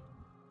individually.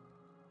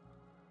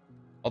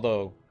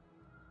 Although,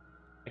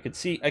 I could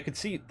see,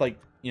 like,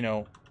 you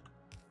know,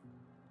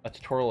 a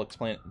tutorial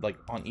explain, like,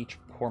 on each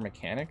core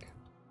mechanic.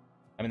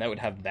 I mean, that would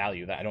have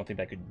value. I don't think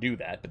I could do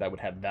that, but that would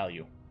have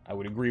value. I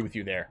would agree with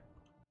you there.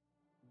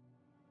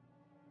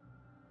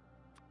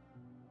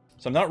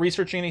 So I'm not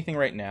researching anything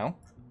right now,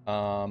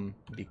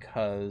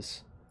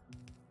 because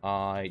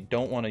I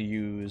don't want to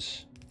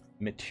use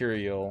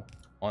material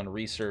on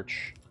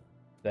research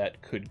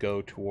that could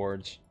go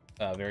towards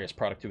various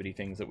productivity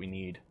things that we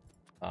need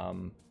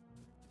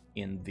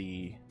in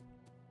the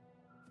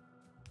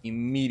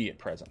immediate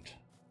present.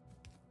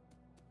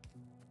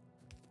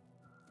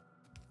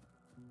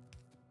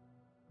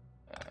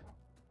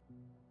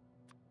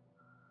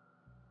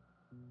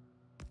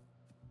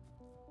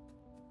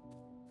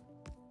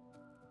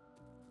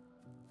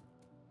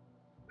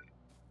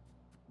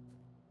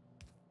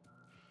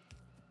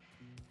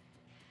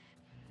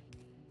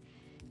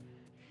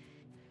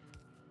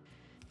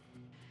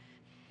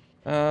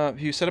 If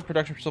you set up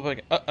production for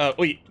sulfuric...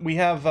 wait, we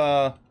have...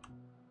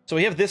 So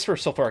we have this for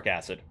sulfuric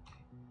acid,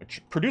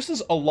 which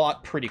produces a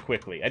lot pretty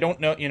quickly. I don't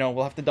know, you know,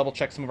 we'll have to double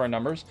check some of our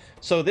numbers.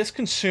 So this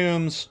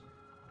consumes...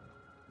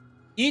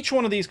 Each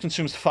one of these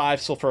consumes 5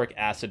 sulfuric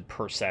acid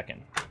per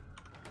second.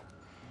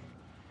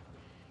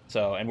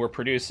 So, and we're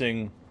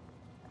producing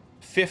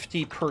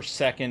 50 per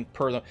second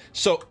per...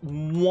 So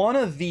one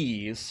of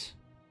these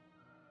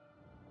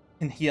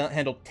can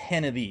handle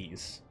 10 of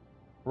these.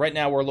 Right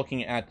now we're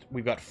looking at,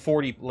 we've got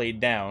 40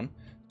 laid down,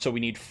 so we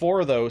need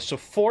 4 of those. So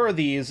 4 of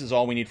these is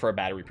all we need for our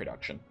battery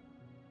production,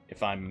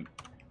 if I'm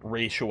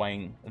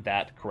ratioing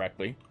that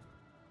correctly,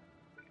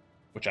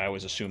 which I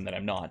always assume that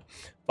I'm not.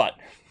 But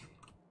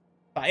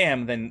if I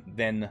am,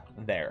 then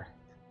there.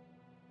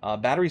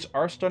 Batteries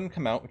are starting to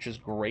come out, which is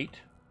great.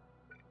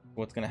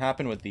 What's going to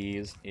happen with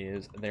these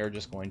is they're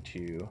just going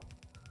to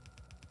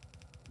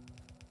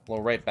flow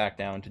right back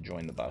down to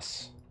join the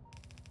bus.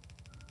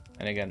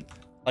 And again,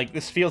 like,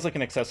 this feels like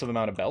an excessive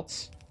amount of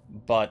belts,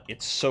 but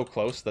it's so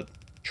close that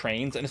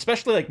trains, and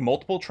especially, like,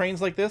 multiple trains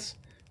like this,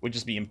 would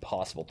just be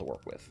impossible to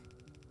work with.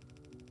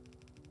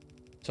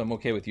 So I'm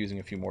okay with using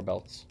a few more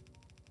belts.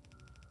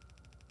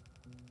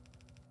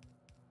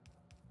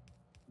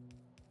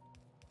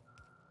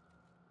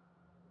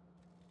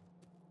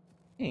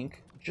 I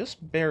think,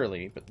 just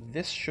barely, but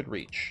this should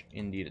reach.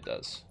 Indeed it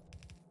does.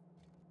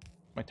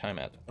 My time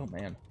at? Oh,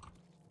 man.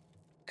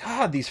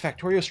 God, these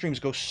Factorio streams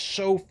go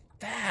so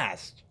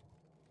fast.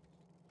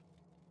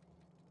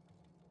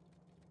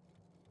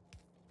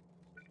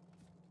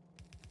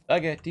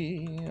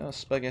 Spaghetti, oh,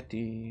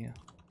 spaghetti.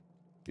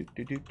 Do,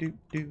 do, do, do,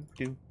 do,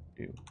 do,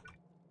 do.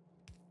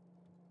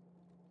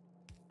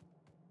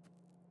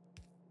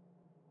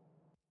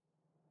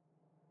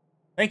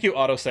 Thank you,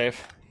 autosave.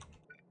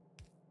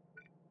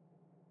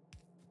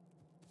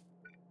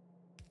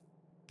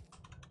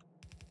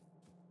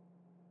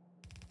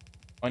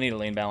 I need a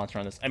lane balance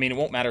around this. I mean, it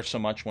won't matter so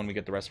much when we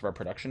get the rest of our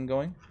production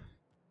going,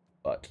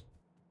 but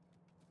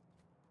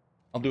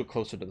I'll do it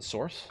closer to the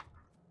source.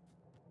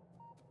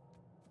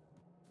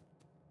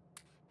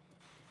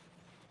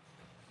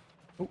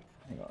 Oh,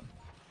 hang on.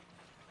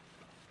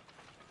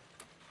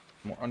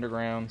 More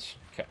undergrounds.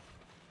 Okay.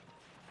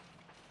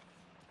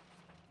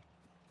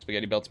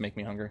 Spaghetti belts make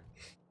me hungry.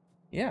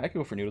 Yeah, I could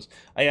go for noodles.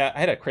 I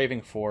had a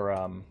craving for,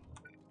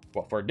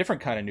 well, for a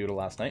different kind of noodle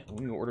last night.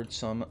 We ordered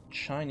some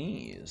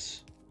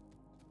Chinese.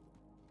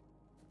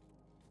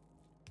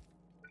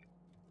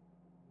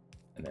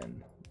 And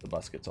then the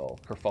bus gets all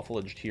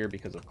kerfufflaged here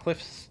because of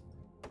cliffs.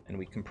 And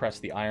we compress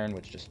the iron,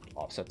 which just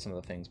offsets some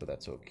of the things, but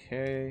that's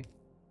okay.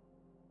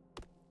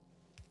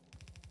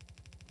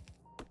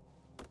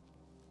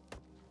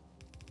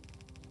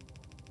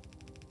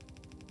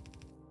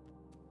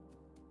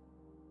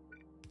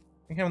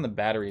 I think having the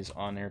batteries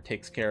on there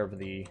takes care of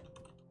the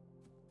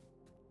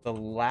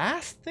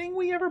last thing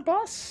we ever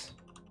bus?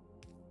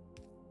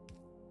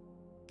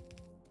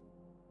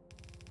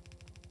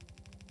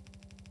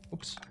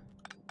 Oops.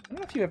 I don't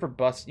know if you ever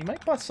bust. You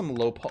might bust some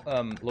low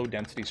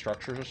density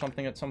structures or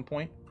something at some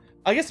point.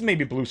 I guess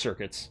maybe blue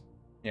circuits.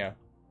 Yeah.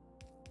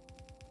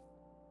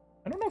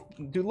 I don't know.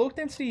 Do low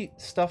density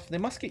stuff? They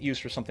must get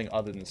used for something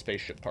other than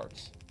spaceship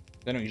parts.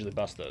 They don't usually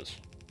bust those.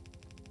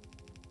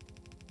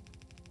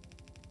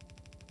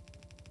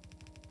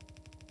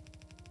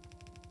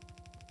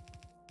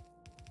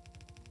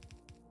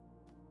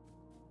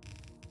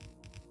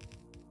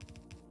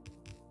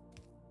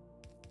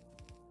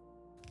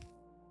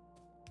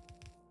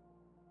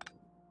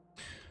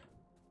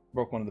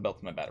 Broke one of the belts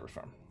in my battery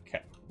farm.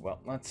 Okay, well,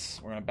 we're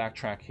gonna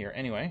backtrack here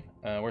anyway.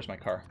 Where's my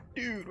car?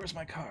 Dude, where's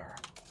my car?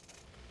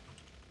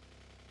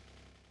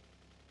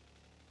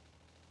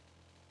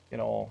 Get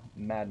all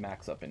Mad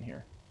Max up in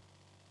here.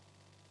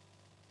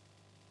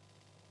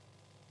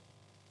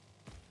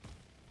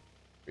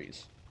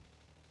 Freeze.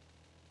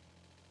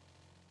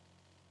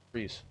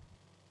 Freeze.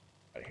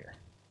 Out of here.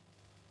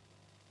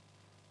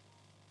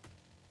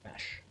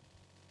 Smash.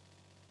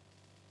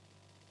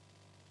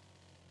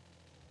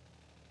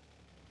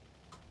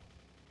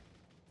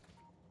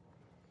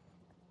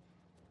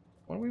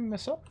 What did we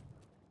mess up?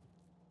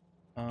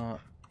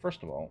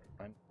 First of all,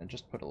 I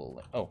just put a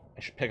little... Oh, I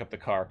should pick up the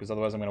car, because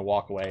otherwise I'm going to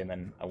walk away and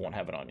then I won't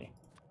have it on me.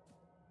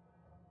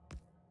 I'm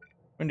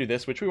going to do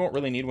this, which we won't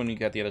really need when we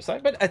get the other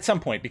side, but at some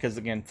point, because,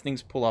 again,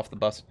 things pull off the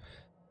bus.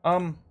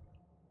 And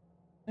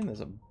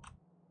there's a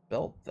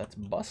belt that's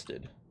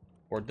busted.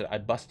 Or did I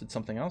busted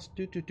something else?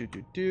 I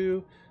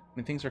mean,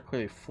 things are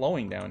clearly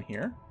flowing down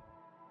here.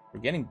 We're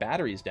getting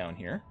batteries down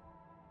here.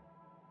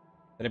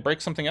 Did I break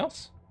something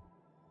else?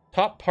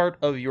 Top part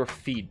of your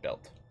feed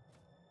belt.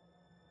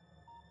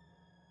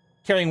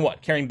 Carrying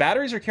what? Carrying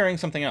batteries or carrying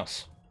something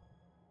else?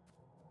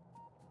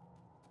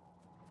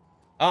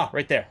 Ah,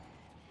 right there.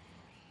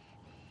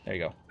 There you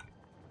go.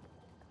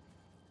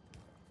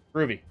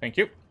 Groovy. Thank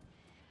you.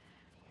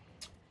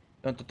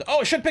 Oh,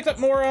 I should have picked up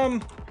more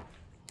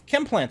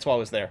chem plants while I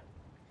was there.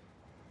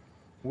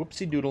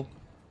 Whoopsie doodle.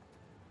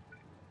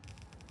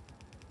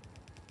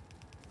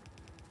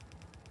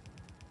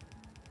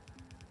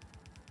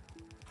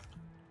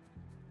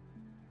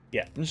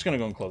 Yeah, I'm just gonna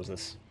go and close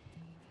this.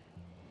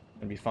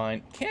 Gonna be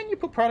fine. Can you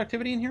put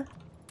productivity in here?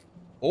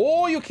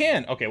 Oh, you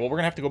can! Okay, well, we're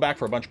gonna have to go back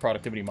for a bunch of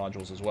productivity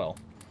modules as well.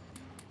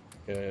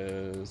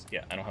 Because,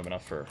 yeah, I don't have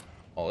enough for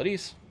all of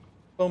these.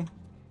 Boom.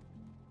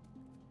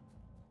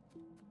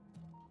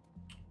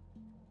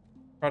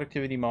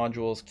 Productivity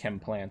modules, chem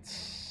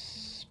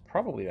plants.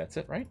 Probably that's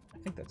it, right? I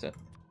think that's it.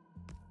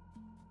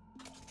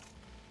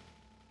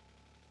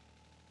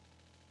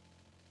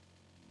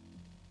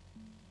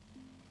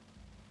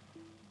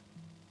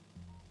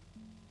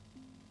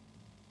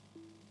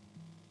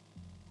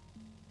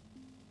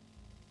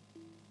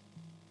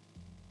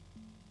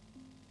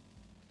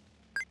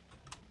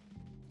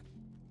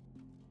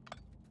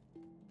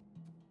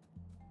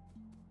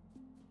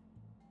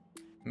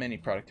 Many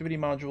productivity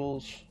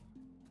modules.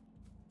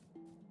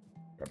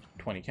 Grab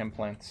 20 chem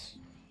plants.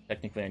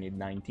 Technically I need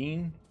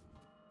 19.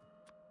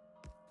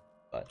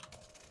 But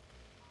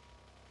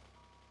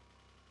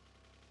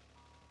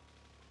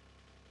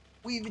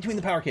weave between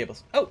the power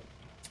cables. Oh!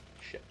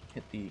 Shit.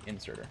 Hit the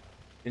inserter.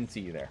 Didn't see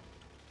you there.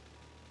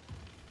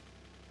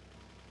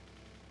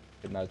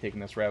 Could not have taken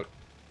this route.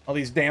 All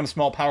these damn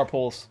small power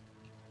poles.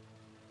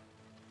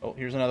 Oh,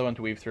 here's another one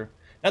to weave through.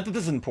 Not that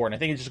this is important. I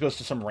think it just goes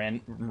to some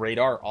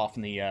radar off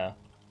in the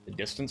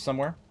distance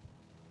somewhere.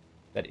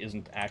 That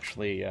isn't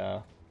actually...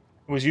 it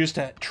was used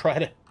to try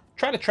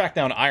try to track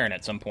down iron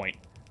at some point,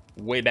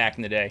 way back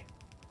in the day.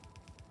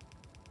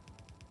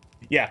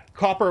 Yeah,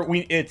 copper,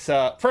 it's,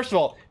 first of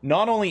all,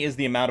 not only is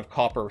the amount of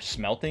copper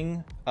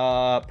smelting,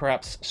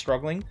 perhaps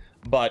struggling,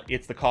 but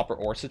it's the copper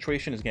ore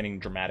situation is getting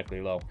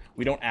dramatically low.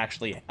 We don't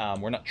actually,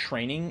 we're not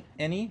training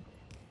any,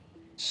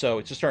 so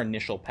it's just our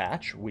initial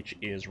patch, which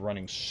is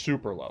running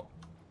super low.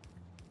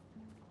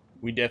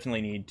 We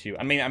definitely need to,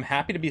 I mean, I'm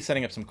happy to be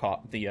setting up some,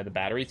 the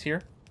batteries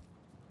here.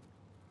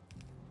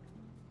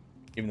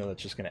 Even though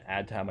that's just going to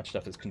add to how much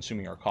stuff is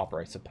consuming our copper,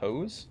 I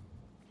suppose.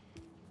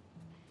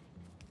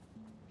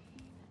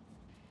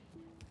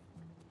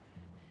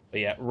 But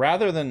yeah,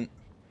 rather than...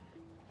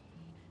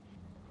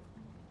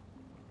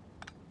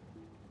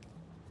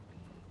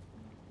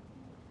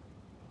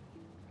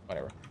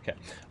 Whatever. Okay.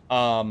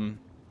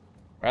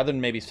 Rather than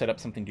maybe set up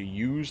something to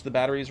use the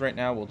batteries right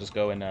now, we'll just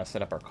go and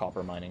set up our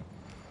copper mining.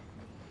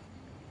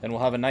 Then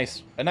we'll have a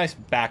nice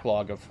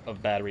backlog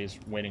of batteries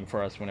waiting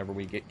for us whenever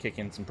we kick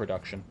in some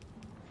production.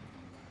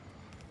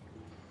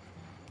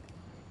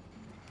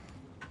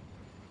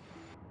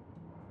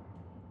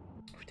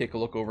 If we take a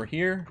look over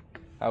here,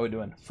 how are we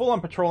doing? Full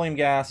on petroleum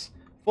gas,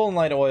 full on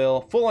light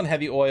oil, full on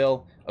heavy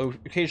oil,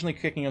 occasionally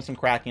kicking in some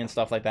cracking and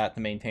stuff like that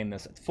to maintain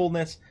this at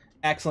fullness.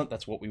 Excellent,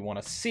 that's what we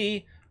want to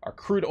see. Our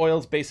crude oil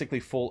is basically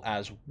full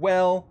as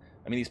well.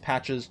 I mean, these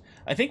patches,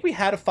 I think we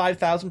had a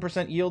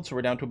 5,000% yield, so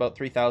we're down to about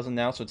 3,000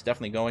 now, so it's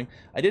definitely going.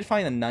 I did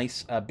find a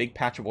nice big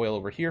patch of oil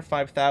over here,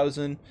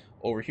 5,000.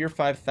 Over here,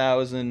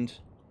 5,000.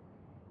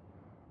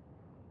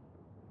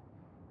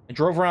 I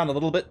drove around a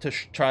little bit to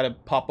try to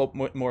pop up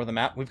more of the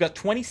map. We've got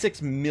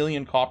 26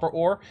 million copper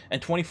ore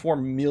and 24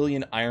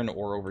 million iron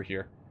ore over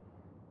here.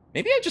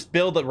 Maybe I just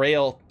build a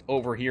rail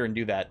over here and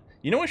do that.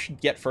 You know what I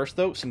should get first,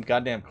 though? Some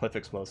goddamn cliff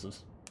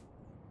explosives.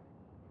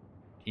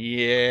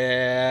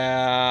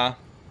 Yeah.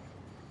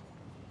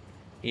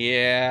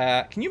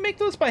 Yeah. Can you make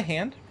those by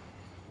hand?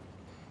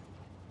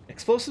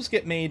 Explosives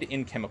get made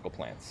in chemical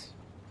plants.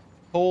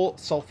 Coal,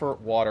 sulfur,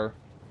 water.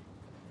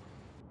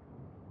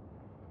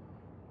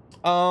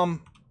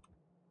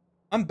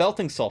 I'm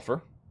belting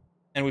sulfur,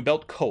 and we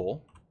belt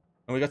coal,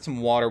 and we got some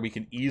water we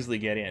can easily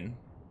get in.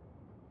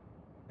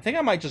 I think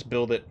I might just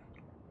build it.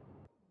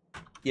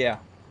 Yeah.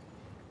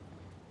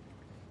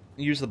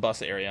 Use the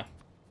bus area.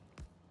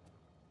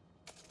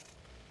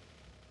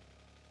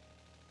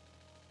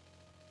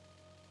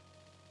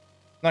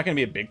 Not going to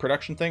be a big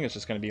production thing. It's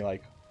just going to be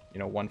like, you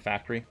know, one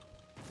factory.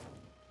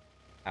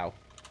 Ow.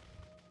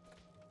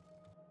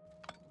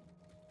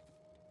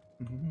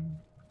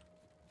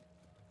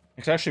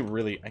 It's actually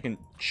really, I can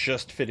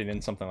just fit it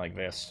in something like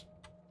this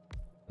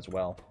as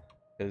well.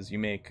 Because you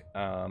make,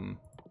 oh.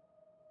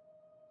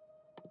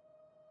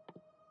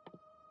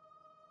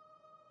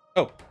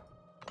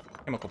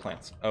 Chemical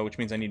plants. Oh, which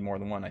means I need more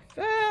than one.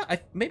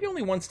 Maybe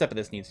only one step of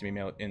this needs to be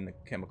made in the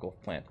chemical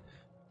plant.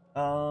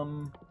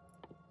 Chemical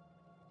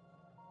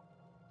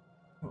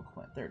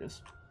plant, there it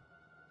is.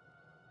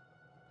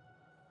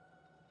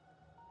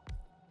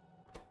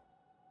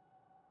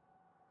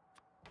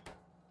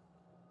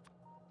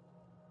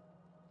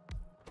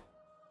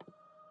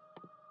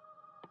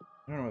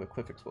 I don't know where the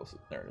cliff explosive.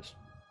 There it is.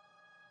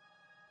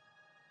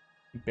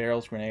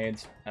 Barrels,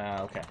 grenades.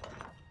 Okay.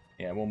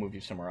 Yeah, we'll move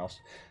you somewhere else.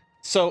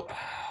 So,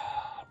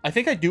 I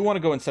think I do want to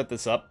go and set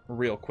this up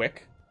real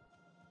quick.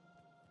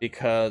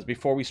 Because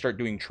before we start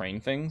doing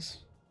train things.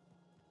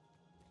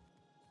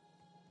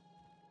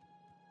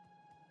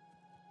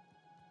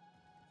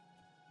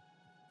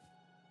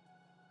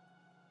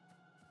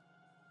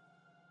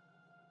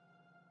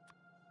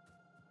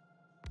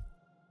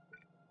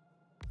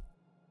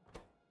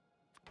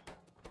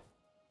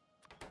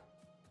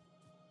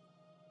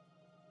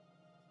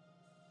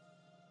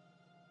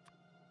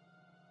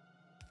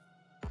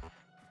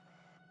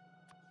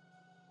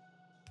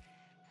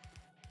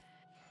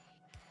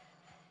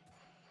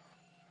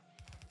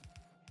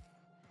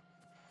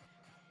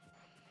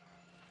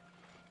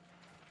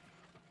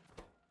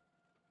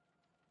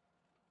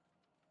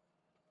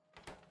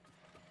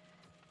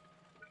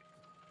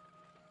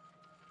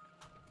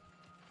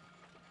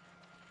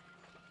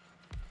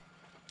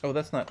 Oh,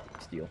 that's not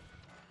steel.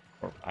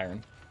 Or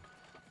iron.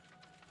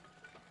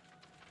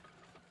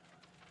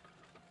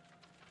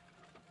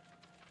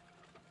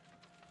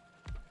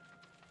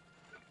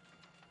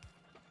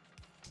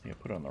 Yeah,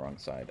 put it on the wrong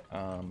side.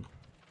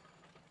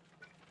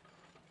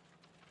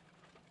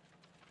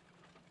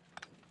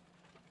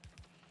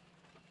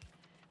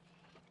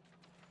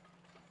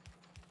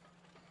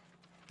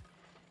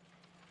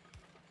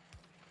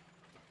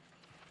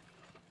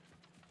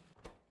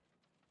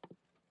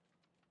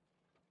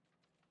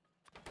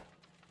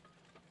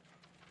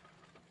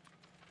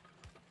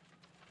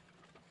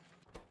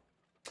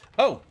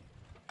 Oh!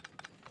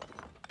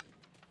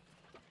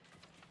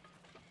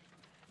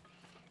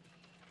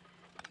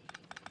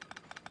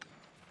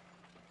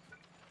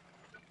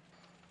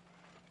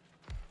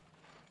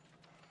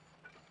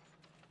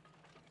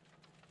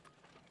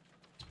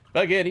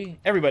 Spaghetti.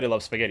 Everybody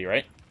loves spaghetti,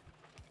 right?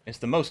 It's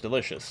the most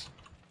delicious.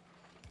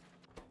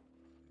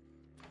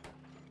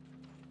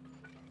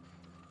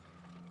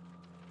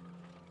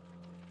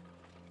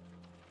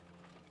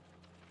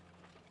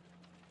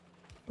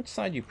 Which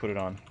side do you put it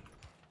on?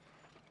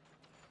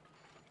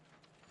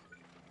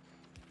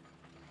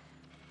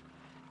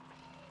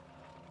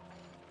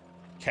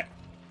 Okay.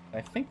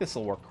 I think this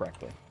will work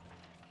correctly.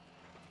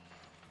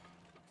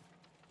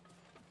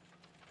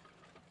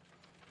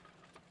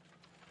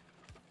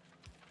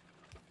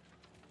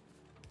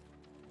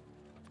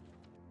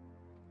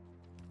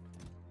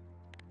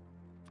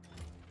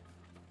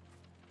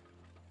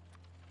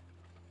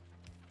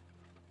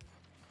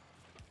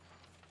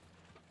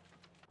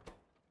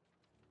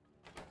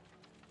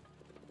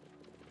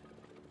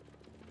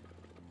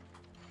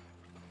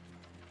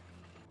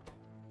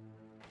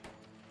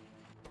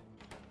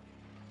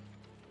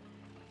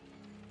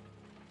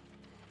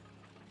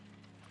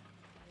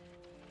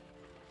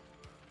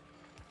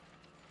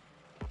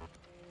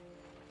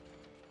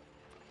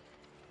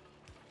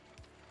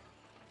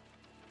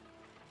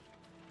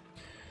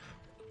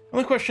 The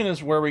only question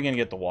is, where are we going to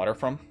get the water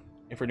from?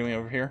 If we're doing it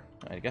over here?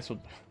 I guess there's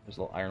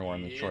a little iron ore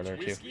on the shore there,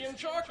 too.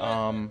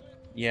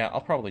 Yeah,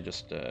 I'll probably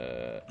just,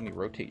 let me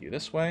rotate you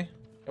this way.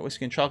 Got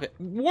whiskey and chocolate.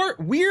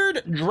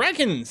 Weird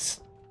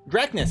dragons!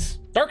 Darkness!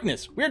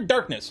 Weird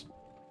darkness!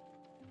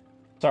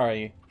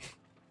 Sorry.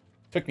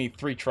 Took me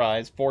 3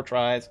 tries, 4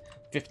 tries,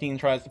 15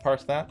 tries to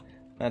parse that.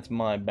 That's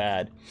my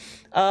bad.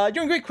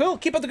 Doing great, Quill.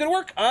 Keep up the good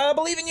work. I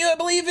believe in you. I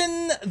believe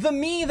in the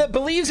me that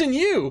believes in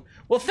you.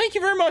 Well, thank you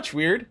very much,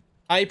 Weird.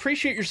 I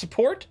appreciate your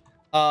support,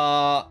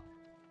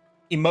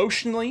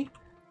 emotionally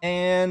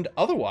and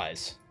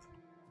otherwise.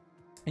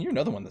 And you're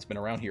another one that's been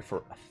around here for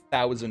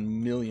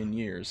 1,000 million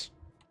years.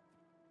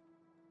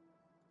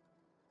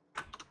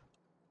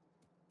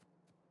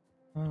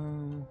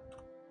 Run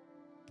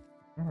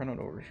it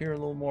over here a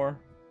little more.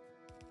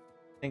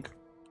 I think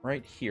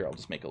right here I'll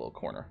just make a little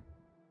corner.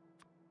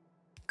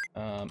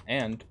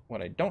 And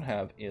what I don't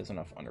have is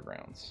enough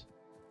undergrounds.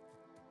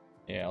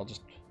 Yeah, I'll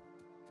just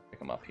pick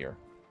them up here.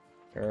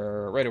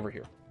 Right over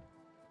here.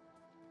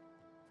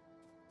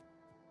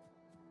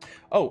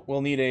 Oh, we'll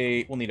need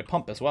a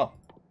pump as well.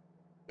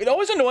 It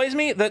always annoys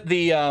me that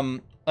the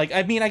like,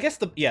 I mean, I guess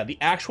the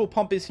actual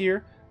pump is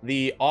here,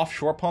 the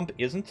offshore pump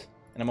isn't,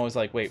 and I'm always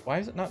like, wait, why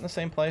is it not in the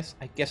same place?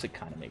 I guess it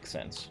kind of makes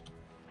sense.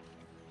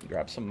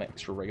 Grab some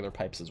extra regular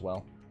pipes as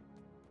well.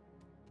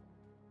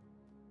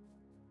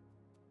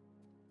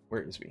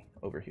 Where is we?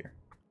 Over here.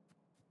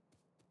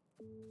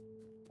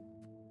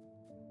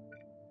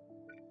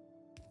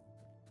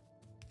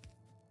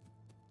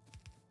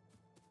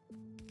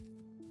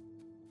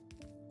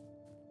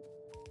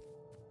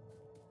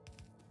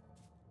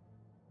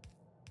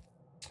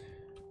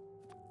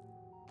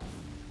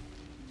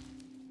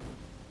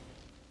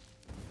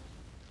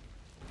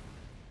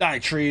 Die,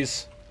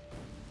 trees.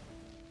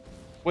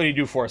 What do you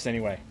do for us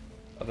anyway?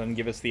 Other than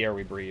give us the air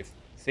we breathe.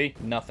 See?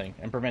 Nothing.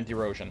 And prevent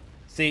erosion.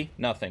 See?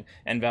 Nothing.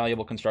 And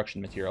valuable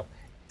construction material.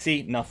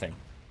 See? Nothing.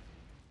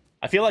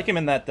 I feel like I'm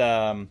in that,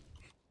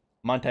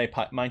 Monty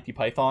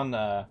Python,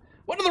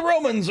 what do the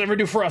Romans ever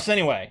do for us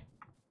anyway?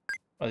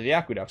 Oh, the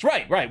aqueducts.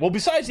 Right. Well,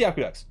 besides the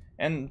aqueducts.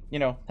 And, you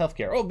know,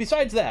 healthcare. Oh,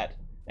 besides that.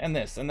 And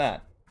this and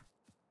that.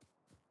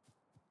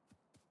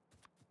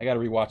 I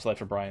gotta rewatch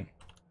Life of Brian.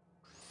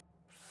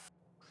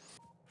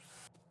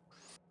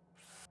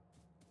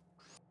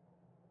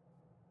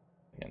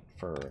 Again,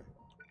 for...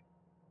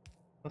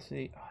 Let's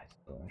see. Oh, I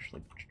still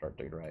actually start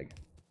to drag.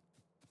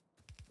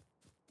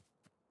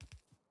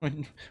 Why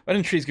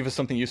didn't trees give us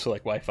something useful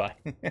like Wi-Fi?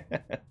 Yeah,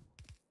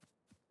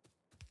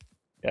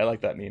 I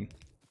like that meme.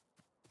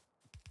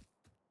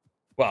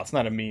 Well, it's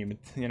not a meme.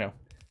 It's, you know,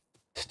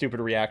 stupid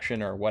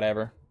reaction or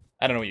whatever.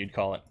 I don't know what you'd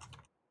call it.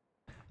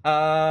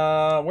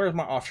 Where's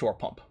my offshore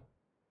pump?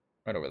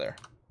 Right over there.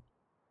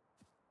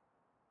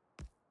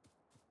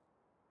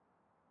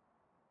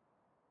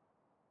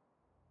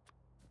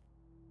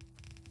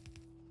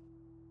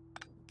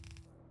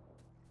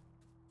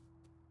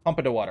 Pump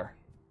into water.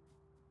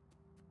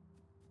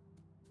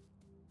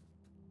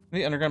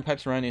 The underground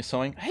pipes around you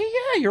sewing. Hey,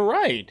 yeah, you're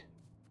right.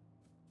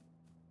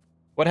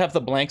 What have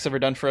the blanks ever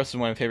done for us is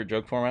one of my favorite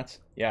joke formats.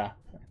 Yeah.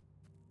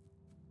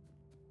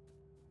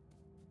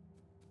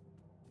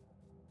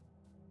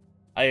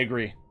 I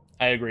agree.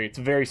 It's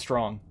very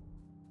strong.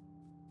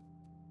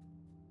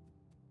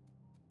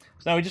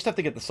 So now we just have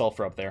to get the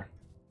sulfur up there.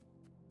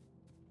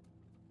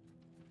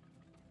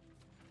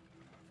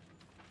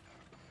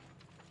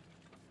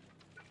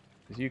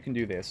 Because you can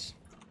do this.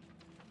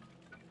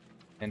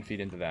 And feed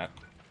into that.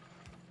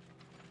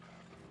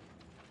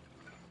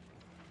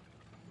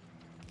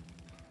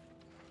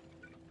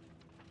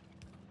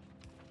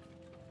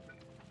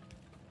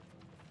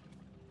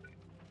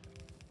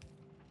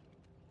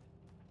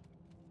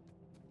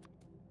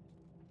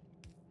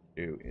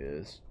 Do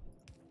is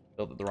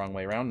build it the wrong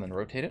way around and then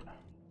rotate it.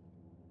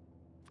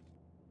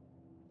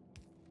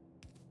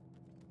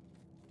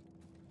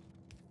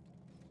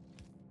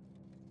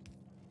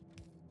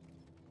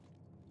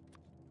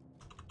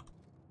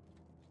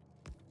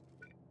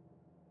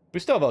 We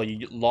still have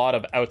a lot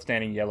of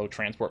outstanding yellow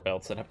transport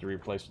belts that have to be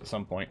replaced at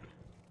some point.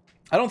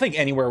 I don't think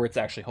anywhere where it's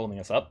actually holding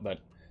us up, but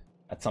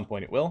at some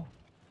point it will.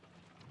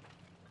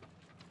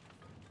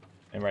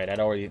 And right, I'd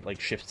already, like,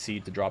 shift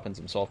seed to drop in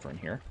some sulfur in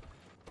here.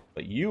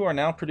 But you are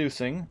now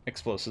producing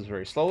explosives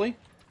very slowly,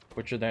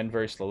 which are then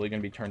very slowly going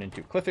to be turned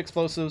into cliff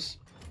explosives.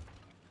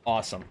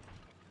 Awesome.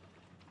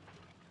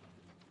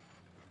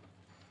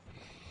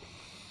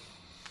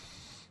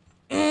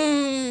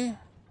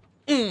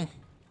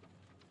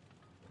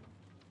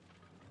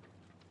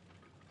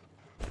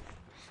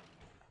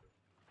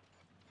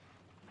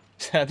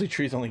 Sadly,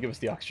 trees only give us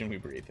the oxygen we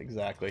breathe.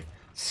 Exactly.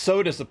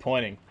 So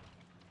disappointing.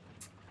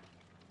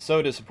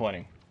 So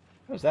disappointing.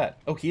 What was that?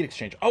 Oh, heat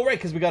exchange. Oh, right,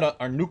 because we got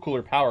our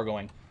nuclear power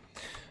going.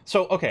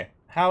 So, okay.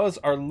 How is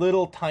our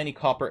little tiny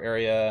copper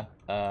area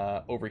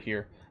over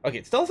here? Okay,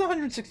 it still has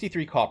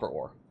 163 copper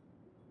ore.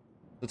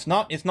 It's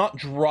not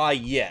dry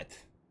yet.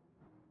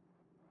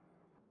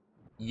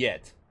 Yeah,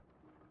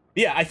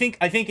 I think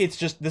it's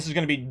just, this is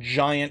going to be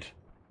giant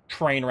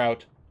train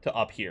route to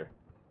up here.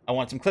 I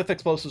want some cliff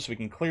explosives so we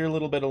can clear a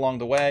little bit along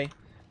the way.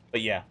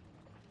 But yeah.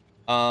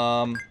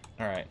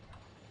 Alright.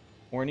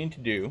 What we need to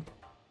do...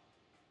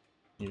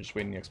 You're just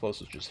waiting the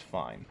explosives just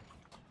fine.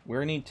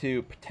 We need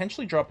to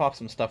potentially drop off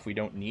some stuff we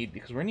don't need,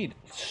 because we're going to need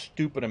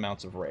stupid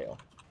amounts of rail.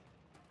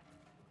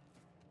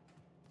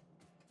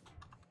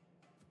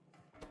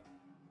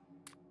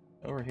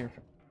 Over here.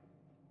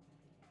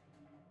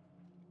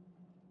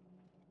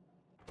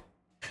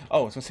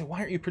 Oh, I was going to say, why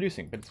aren't you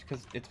producing? But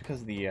it's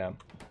because the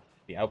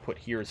output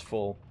here is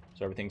full,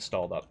 so everything's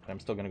stalled up. I'm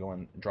still going to go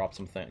and drop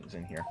some things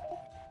in here.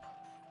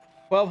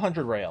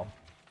 1,200 rail.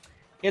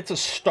 It's a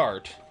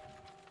start.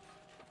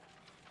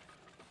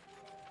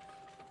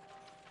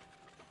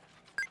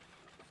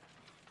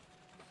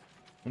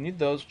 We need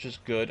those, which is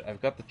good.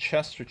 I've got the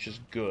chest, which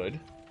is good.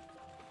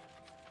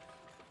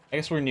 I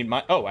guess we need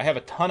oh, I have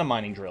a ton of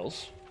mining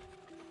drills.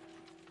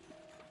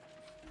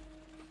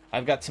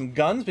 I've got some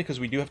guns, because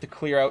we do have to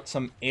clear out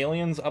some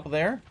aliens up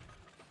there.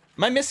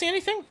 Am I missing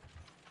anything?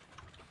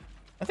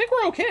 I think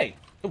we're okay.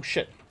 Oh,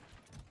 shit.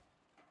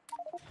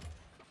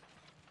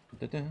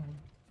 I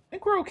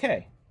think we're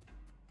okay.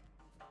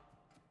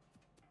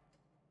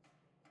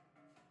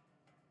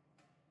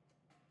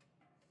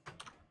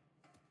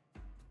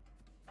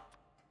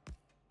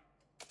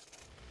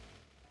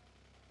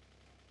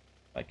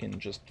 I can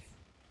just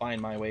find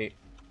my way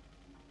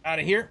out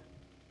of here.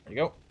 There you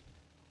go.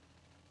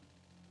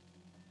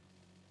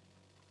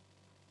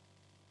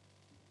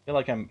 I feel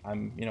like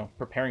I'm, you know,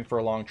 preparing for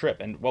a long trip.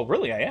 And, well,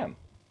 really, I am.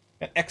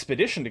 An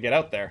expedition to get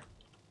out there.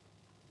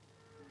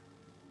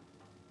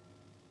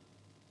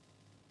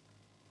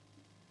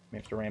 May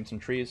have to ram some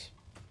trees.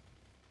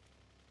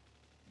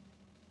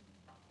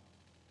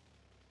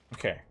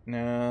 Okay.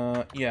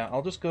 Now, yeah,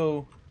 I'll just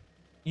go...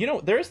 You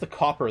know, there's the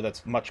copper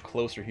that's much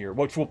closer here,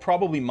 which we'll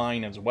probably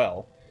mine as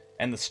well.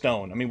 And the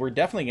stone. I mean, we're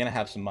definitely going to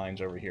have some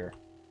mines over here.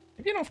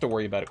 Maybe you don't have to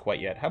worry about it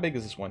quite yet. How big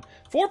is this one?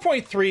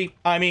 4.3.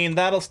 I mean,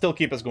 that'll still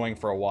keep us going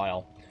for a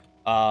while.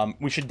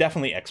 We should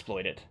definitely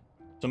exploit it.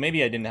 So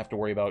maybe I didn't have to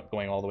worry about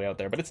going all the way out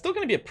there. But it's still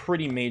going to be a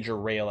pretty major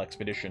rail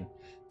expedition.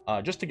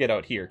 Just to get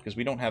out here, because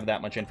we don't have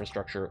that much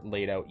infrastructure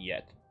laid out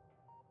yet.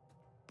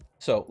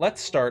 So,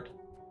 let's start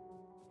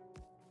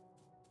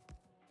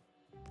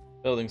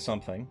building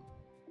something.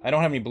 I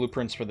don't have any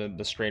blueprints for the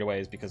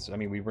straightaways, because, I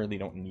mean, we really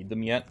don't need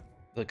them yet.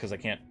 Because I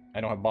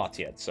don't have bots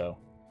yet, so...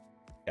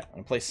 Yeah, I'm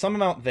going to place some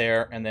amount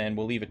there, and then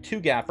we'll leave a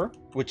 2-gapper,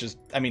 which is,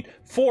 I mean,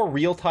 4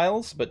 real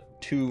tiles,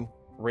 but 2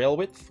 rail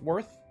width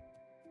worth.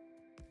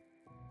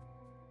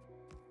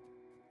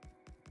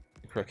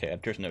 Okay,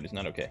 Editor's note is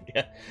not okay.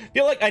 Yeah, I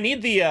feel like I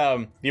need the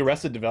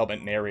Arrested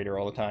Development narrator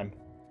all the time.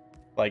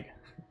 Like,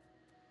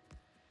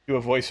 do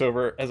a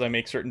voiceover as I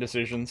make certain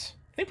decisions.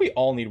 I think we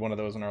all need one of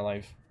those in our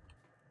life.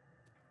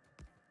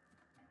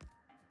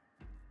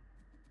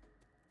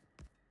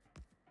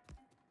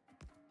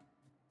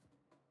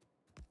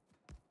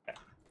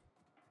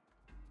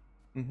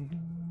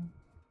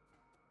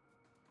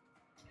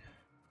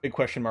 Big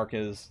question mark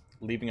is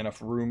leaving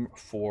enough room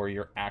for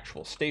your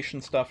actual station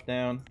stuff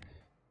down.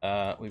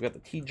 We've got the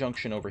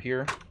T-junction over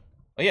here.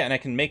 Oh yeah, and I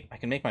can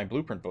make my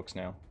blueprint books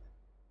now.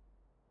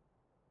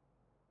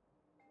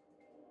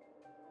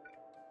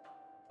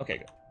 Okay,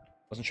 good.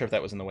 Wasn't sure if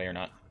that was in the way or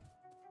not.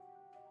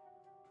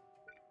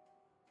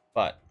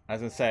 But,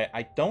 as I say,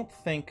 I don't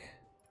think...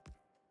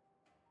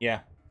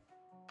 Yeah.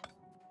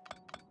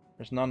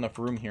 There's not enough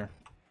room here.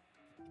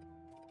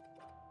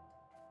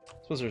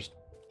 I suppose there's,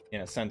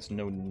 in a sense,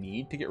 no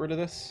need to get rid of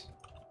this.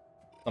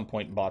 At some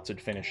point, bots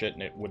would finish it,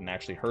 and it wouldn't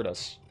actually hurt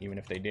us, even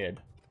if they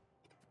did.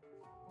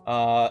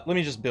 Let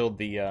me just build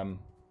the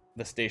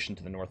station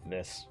to the north of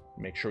this.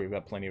 Make sure we've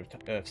got plenty of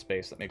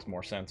space. That makes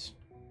more sense.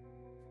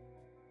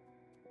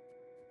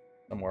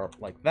 Somewhere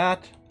like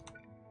that.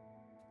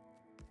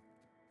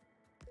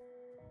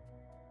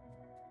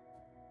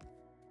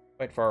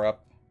 Quite far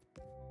up.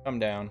 Come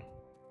down.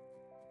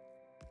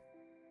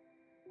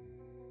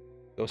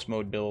 Ghost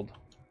mode build.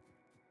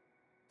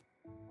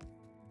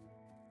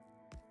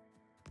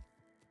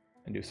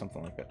 And do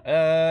something like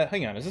that.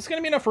 Hang on. Is this going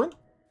to be enough room?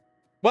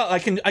 Well, I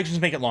can just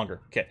make it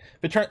longer. Okay.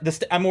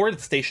 I'm worried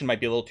the station might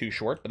be a little too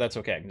short, but that's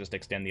okay. I can just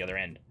extend the other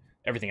end.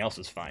 Everything else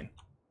is fine.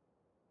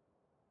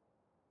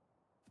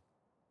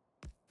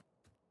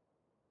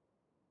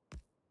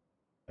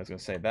 was going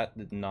to say, that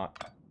did not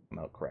come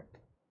out correct.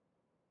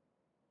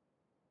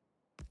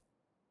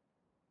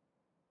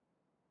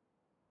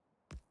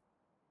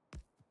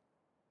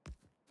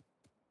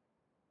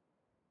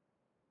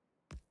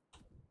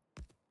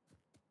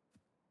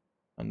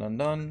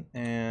 Done.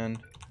 And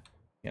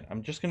yeah,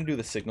 I'm just going to do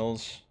the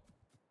signals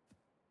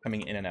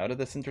coming in and out of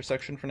this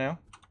intersection for now.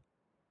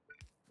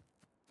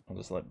 I'll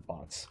just let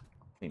bots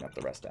clean up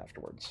the rest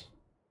afterwards.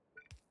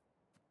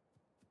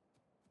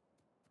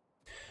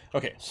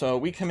 Okay, so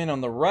we come in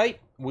on the right.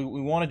 What we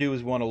want to do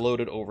is we want to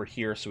load it over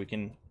here so we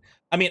can...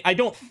 I mean, I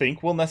don't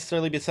think we'll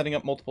necessarily be setting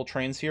up multiple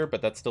trains here,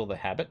 but that's still the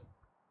habit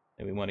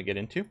that we want to get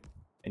into.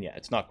 And yeah,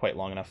 it's not quite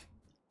long enough.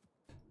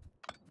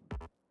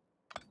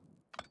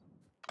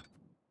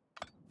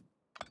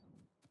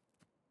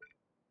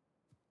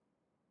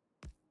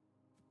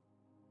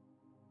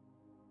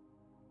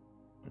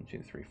 One,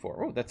 two, three,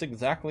 four. Oh, that's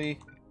exactly...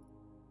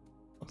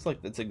 Looks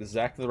like that's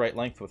exactly the right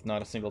length with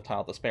not a single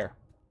tile to spare.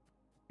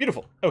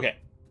 Beautiful. Okay.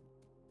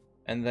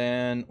 And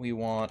then we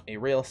want a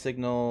rail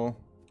signal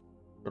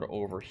sort of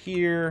over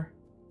here.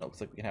 Oh, looks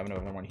like we can have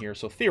another one here.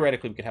 So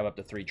theoretically, we could have up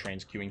to 3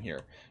 trains queuing here.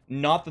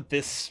 Not that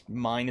this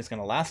mine is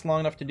going to last long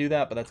enough to do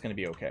that, but that's going to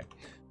be okay.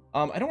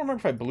 I don't remember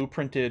if I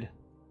blueprinted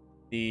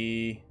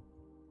the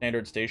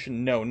standard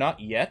station. No, not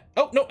yet.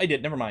 Oh, no, I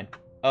did. Never mind.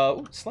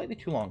 Ooh, slightly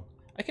too long.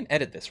 I can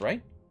edit this,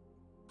 right?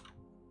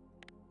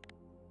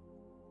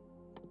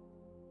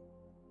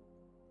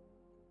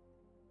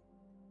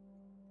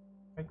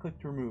 Right click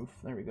to remove.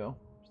 There we go.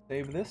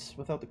 Save this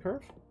without the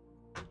curve.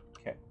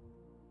 Okay.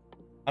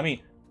 I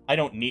mean, I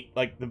don't need,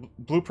 like, the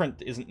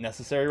blueprint isn't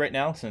necessary right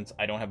now since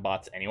I don't have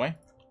bots anyway.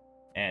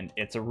 And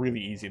it's a really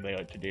easy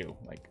layout to do.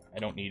 Like, I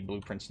don't need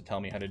blueprints to tell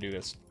me how to do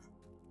this.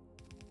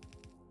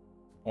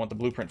 I want the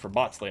blueprint for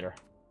bots later.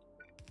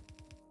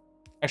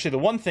 Actually, the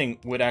one thing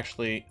would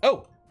actually...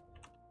 Oh!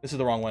 This is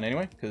the wrong one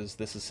anyway, because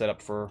this is set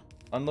up for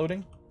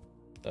unloading.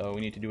 So we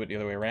need to do it the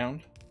other way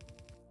around.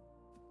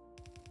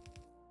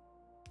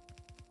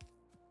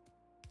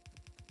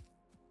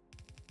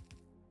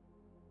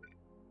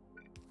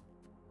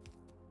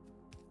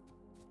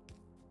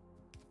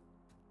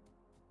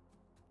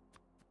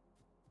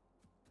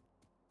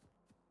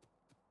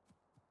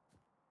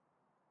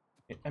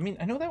 I mean,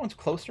 I know that one's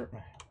closer.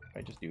 If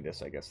I just do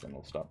this, I guess then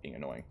it'll stop being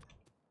annoying.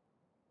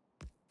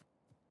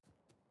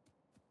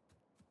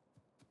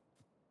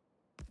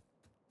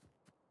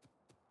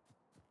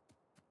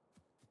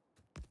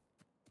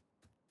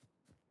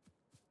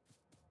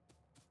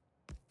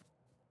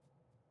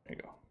 There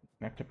you go.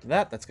 Connect up to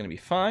that. That's going to be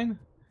fine.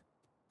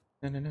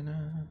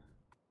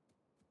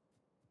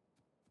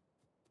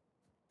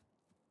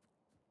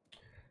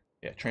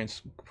 Yeah,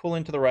 trains pull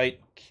into the right,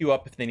 queue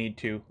up if they need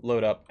to,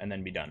 load up, and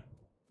then be done.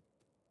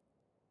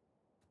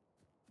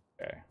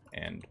 Okay,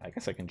 and I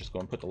guess I can just go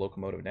and put the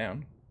locomotive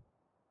down.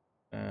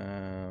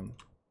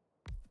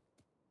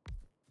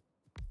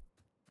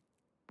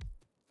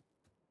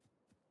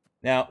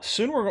 Now,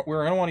 soon we're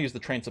going to want to use the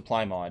train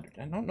supply mod.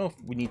 I don't know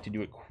if we need to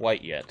do it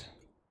quite yet.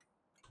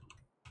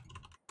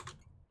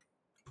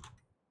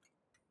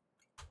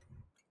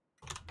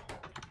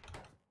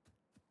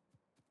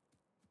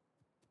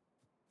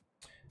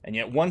 And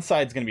yet one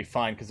side's going to be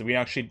fine because we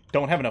actually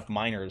don't have enough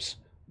miners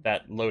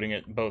that loading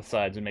it both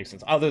sides would make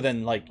sense. Other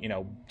than, like, you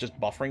know, just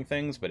buffering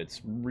things, but it's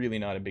really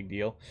not a big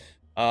deal.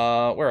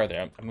 Where are they?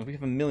 I mean, we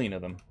have 1 million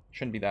of them.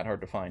 Shouldn't be that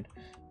hard to find.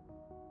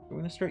 We're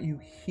going to start you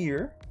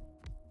here.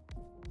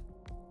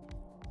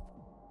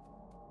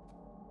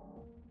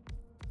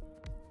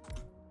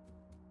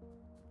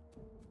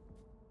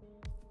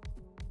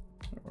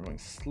 We're going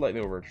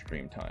slightly over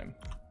stream time.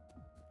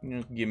 You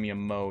know, give me a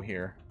mo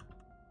here.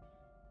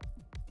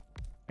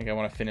 I think I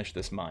want to finish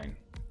this mine.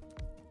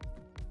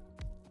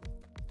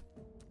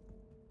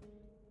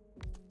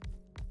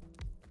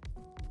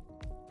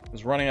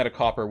 Because running out of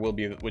copper would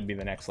be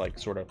the next, like,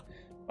 sort of,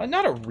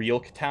 not a real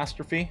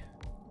catastrophe,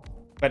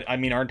 but I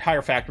mean our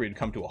entire factory would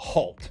come to a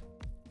halt.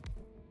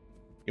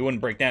 It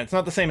wouldn't break down. It's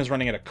not the same as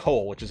running out of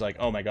coal, which is like,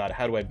 oh my god,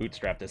 how do I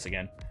bootstrap this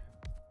again?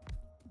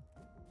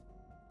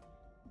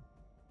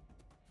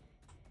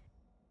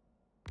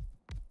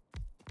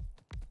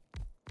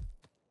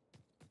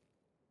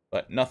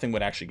 But nothing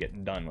would actually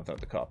get done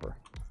without the copper.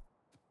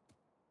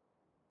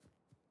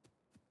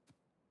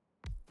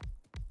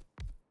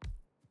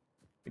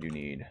 We do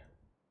need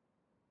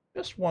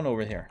just one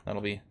over here.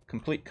 That'll be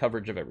complete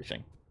coverage of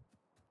everything.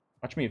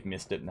 Watch me have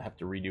missed it and have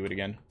to redo it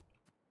again.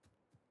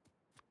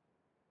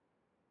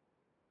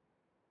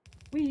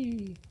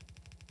 Whee!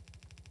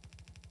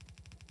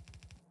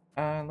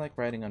 I like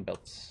riding on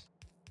belts.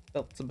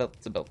 Belts,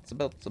 belts, belts,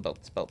 belts,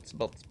 belts, belts,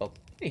 belts, belts.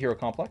 Hey, Hero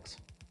Complex.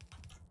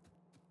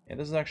 Yeah,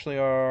 this is actually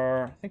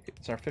our, I think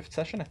it's our 5th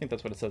session. I think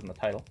that's what it says in the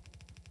title.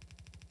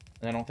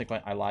 And I don't think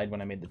I lied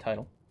when I made the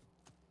title.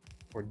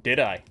 Or did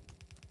I?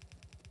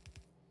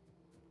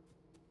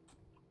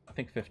 I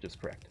think 5th is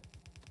correct.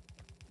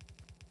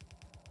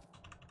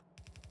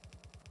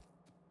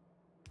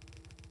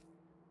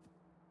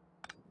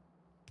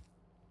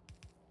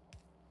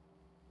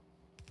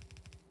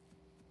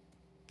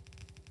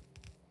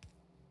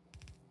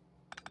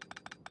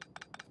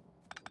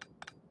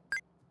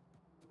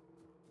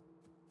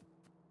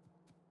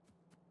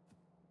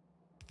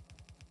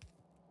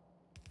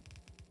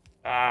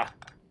 Ah.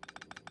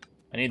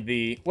 I need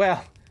the...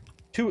 Well,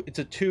 it's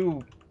a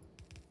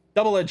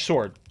double-edged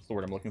sword. That's the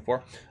word I'm looking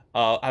for.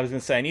 I was going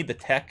to say I need the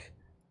tech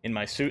in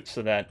my suit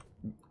so that,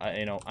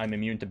 I'm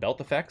immune to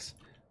belt effects.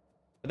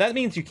 But that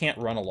means you can't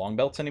run along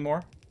belts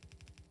anymore,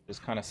 which is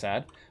kind of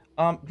sad.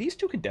 These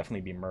two could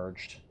definitely be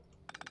merged.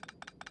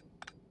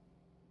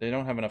 They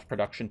don't have enough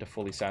production to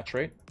fully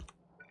saturate.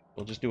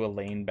 We'll just do a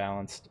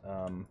lane-balanced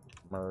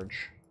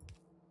merge.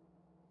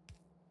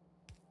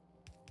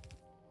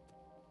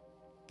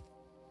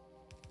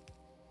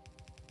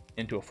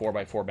 Into a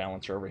 4x4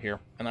 balancer over here.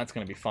 And that's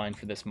going to be fine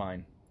for this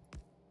mine.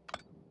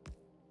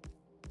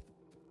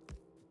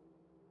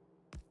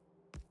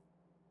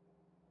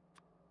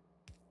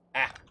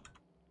 Ah!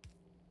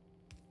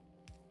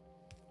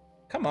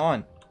 Come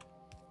on!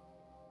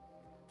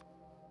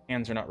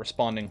 Hands are not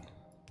responding to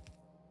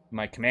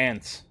my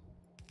commands.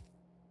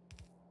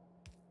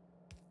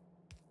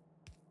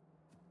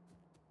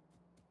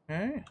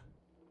 Okay.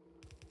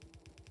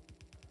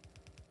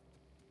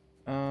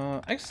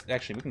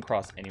 Actually, we can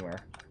cross anywhere.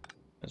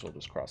 Might as well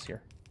just cross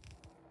here.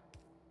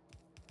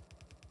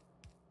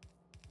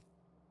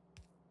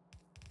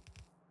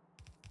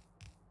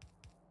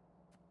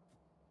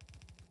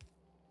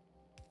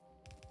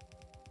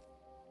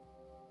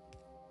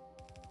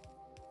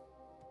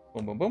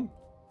 Boom, boom, boom.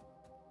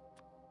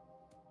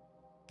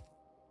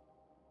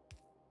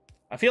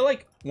 I feel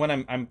like when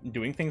I'm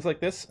doing things like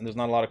this, and there's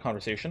not a lot of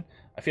conversation,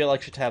 I feel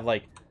like I should have,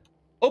 like,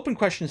 open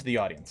questions to the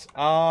audience.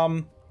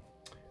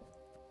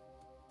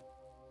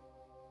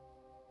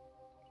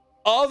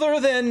 Other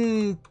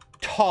than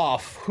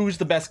Toph, who's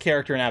the best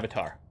character in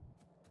Avatar?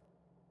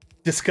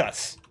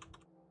 Discuss.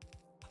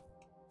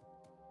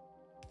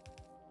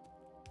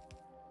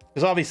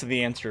 Because obviously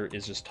the answer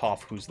is just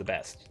Toph, who's the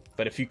best.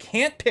 But if you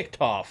can't pick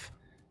Toph,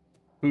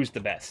 who's the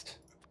best?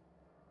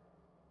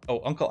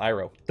 Oh, Uncle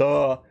Iroh.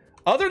 Duh.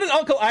 Other than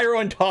Uncle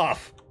Iroh and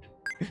Toph.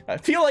 I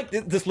feel like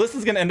this list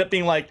is going to end up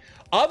being like,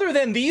 other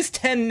than these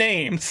 10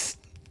 names.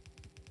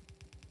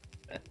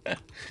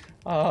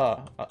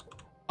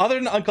 Other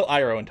than Uncle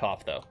Iroh and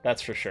Toph, though.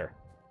 That's for sure.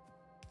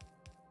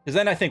 Because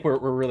then I think we're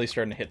really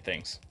starting to hit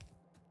things.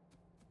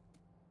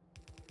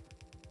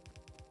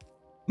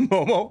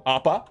 Momo,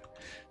 Appa.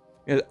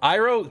 Is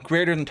Iroh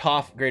greater than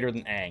Toph, greater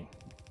than Aang?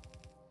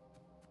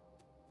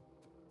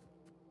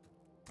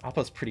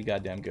 Appa's pretty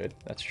goddamn good.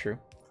 That's true.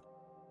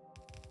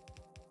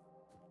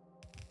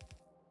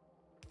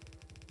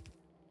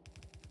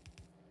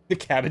 The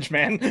Cabbage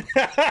Man. No,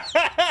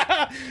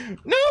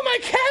 my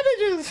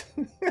cabbages!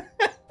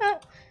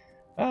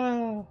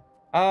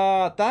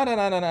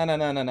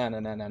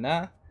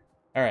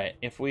 Alright,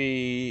 if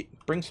we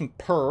bring some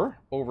purr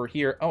over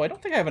here. Oh, I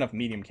don't think I have enough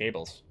medium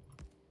cables.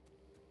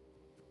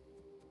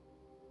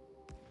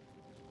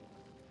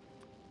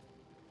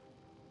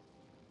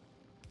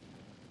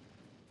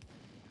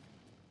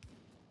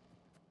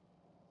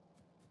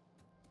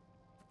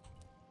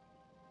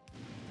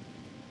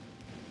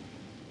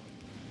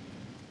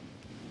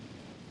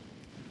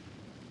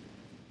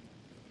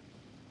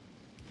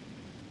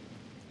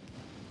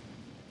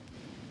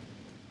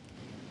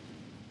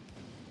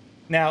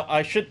 Now,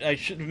 I should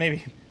have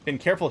maybe been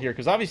careful here,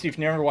 because obviously if you've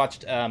never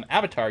watched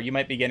Avatar, you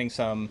might be getting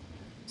some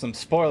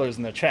spoilers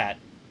in the chat.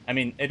 I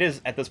mean, it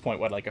is, at this point,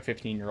 what, like a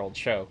 15-year-old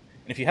show?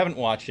 And if you haven't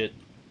watched it,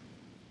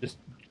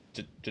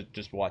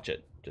 just watch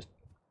it. Just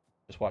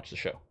watch the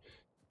show.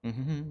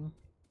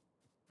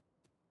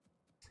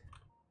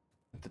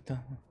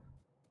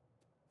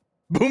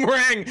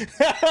 Boomerang!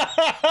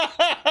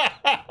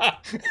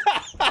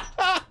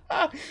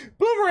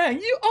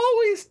 Boomerang,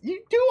 you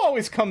do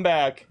always come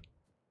back.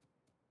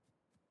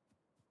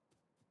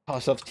 Oh,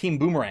 so it's Team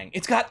Boomerang.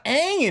 It's got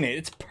Aang in it.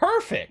 It's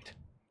perfect.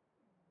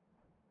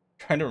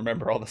 Trying to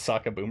remember all the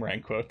Sokka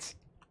Boomerang quotes.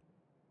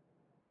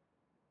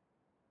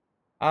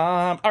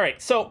 All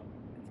right, so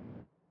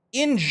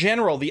in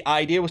general, the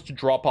idea was to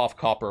drop off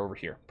copper over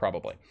here,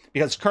 probably.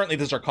 Because currently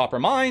this is our copper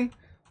mine.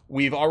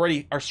 We've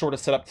already are sort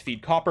of set up to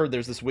feed copper.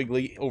 There's this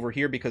wiggly over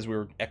here because we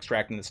were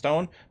extracting the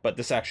stone, but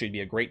this actually would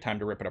be a great time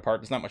to rip it apart.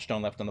 There's not much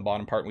stone left on the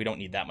bottom part, and we don't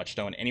need that much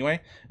stone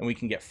anyway. And we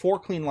can get 4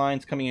 clean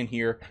lines coming in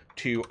here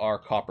to our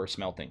copper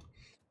smelting.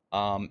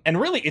 And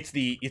really, it's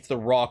the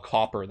raw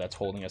copper that's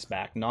holding us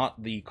back,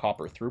 not the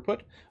copper throughput.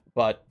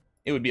 But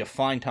it would be a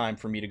fine time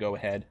for me to go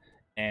ahead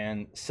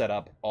and set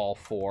up all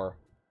 4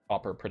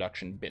 copper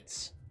production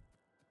bits.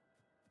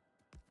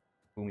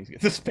 Let me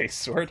get the space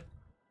sword.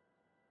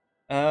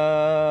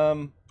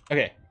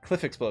 Okay,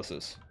 cliff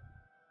explosives.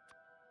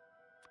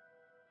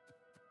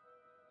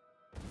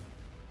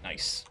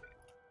 Nice.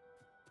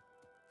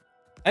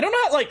 I don't know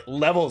how it, like,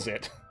 levels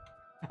it.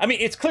 I mean,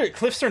 it's clear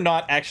cliffs are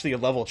not actually a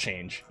level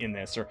change in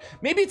this, or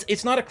maybe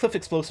it's not a cliff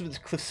explosive, it's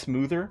a cliff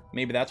smoother.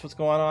 Maybe that's what's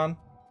going on.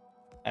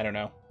 I don't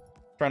know.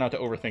 Try not to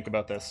overthink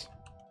about this.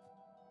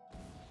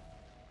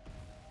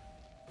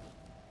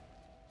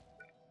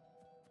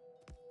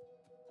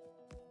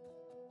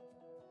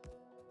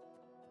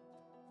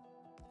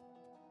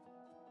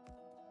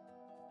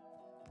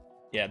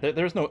 Yeah,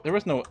 there was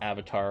no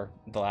Avatar: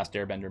 The Last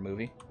Airbender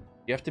movie.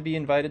 You have to be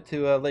invited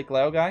to Lake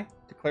Laogai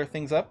to clear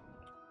things up?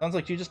 Sounds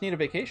like you just need a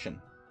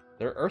vacation.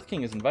 Their Earth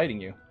King is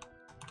inviting you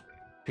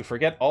to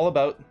forget all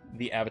about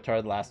the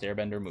Avatar: The Last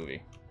Airbender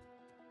movie.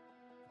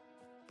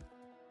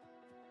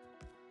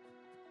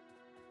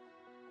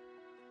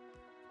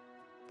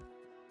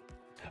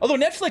 Although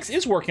Netflix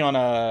is working on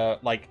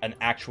an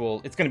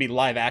actual, it's going to be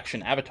live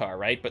action Avatar,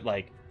 right? But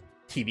like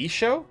TV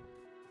show?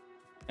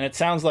 And it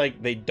sounds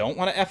like they don't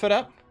want to F it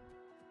up.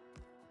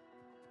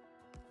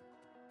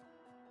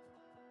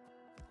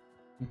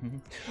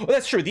 Well,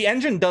 that's true. The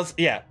engine does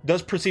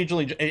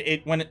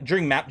procedurally,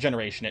 during map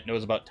generation, it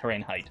knows about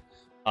terrain height.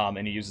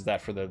 And it uses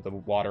that for the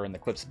water and the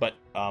cliffs, but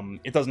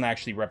it doesn't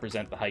actually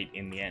represent the height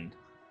in the end.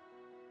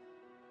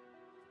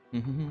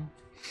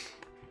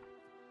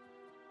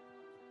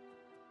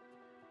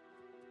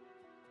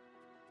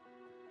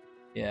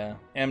 Yeah,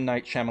 M.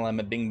 Night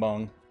Shyamalan Bing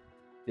Bong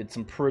did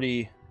some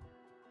pretty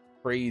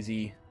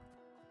crazy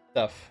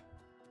stuff.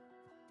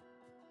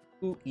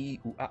 Ooh ee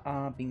ooh ah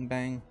ah bing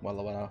bang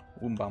walla walla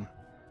boom bum.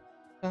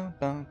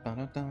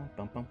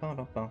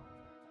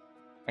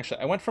 Actually,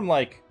 I went from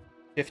like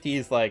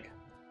 50s like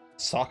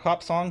sock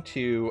hop song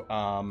to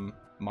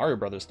Mario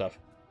Brothers stuff.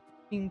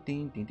 Factorio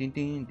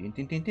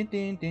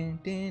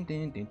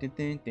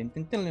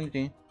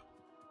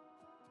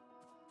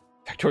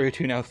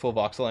 2 now with full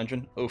voxel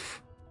engine.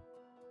 Oof.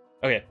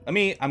 Okay,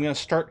 I'm gonna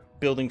start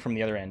building from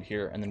the other end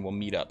here, and then we'll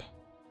meet up.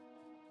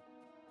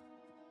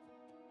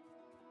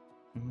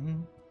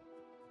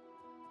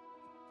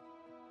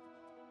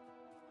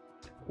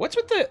 What's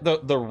with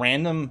the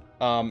random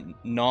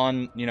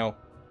non,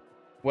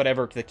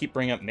 whatever, that keep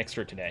bringing up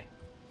Mixer today?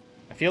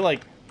 I feel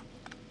like,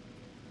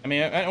 I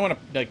mean, I don't want to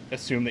like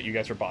assume that you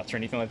guys are bots or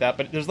anything like that,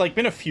 but there's like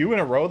been a few in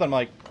a row that I'm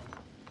like,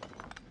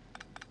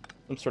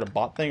 some sort of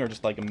bot thing, or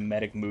just like a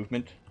medic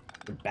movement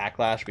or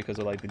backlash because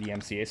of like the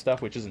DMCA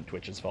stuff, which isn't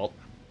Twitch's fault.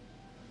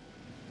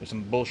 There's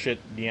some bullshit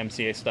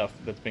DMCA stuff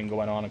that's been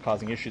going on and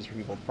causing issues for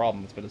people with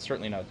problems, but it's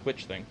certainly not a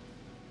Twitch thing.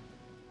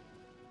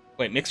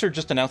 Wait, Mixer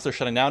just announced they're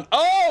shutting down.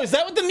 Oh, is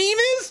that what the meme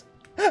is?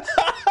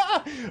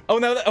 Oh,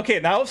 no. Okay,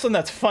 now all of a sudden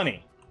that's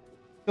funny.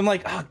 I'm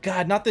like, oh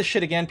god, not this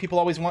shit again. People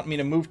always want me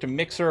to move to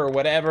Mixer or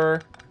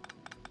whatever.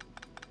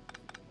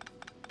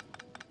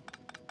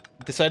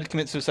 Decided to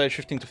commit suicide,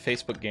 shifting to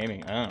Facebook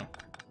gaming. Oh.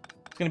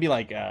 It's gonna be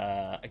like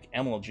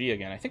MLG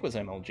again. I think it was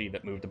MLG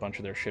that moved a bunch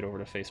of their shit over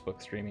to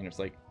Facebook streaming. It's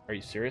like, are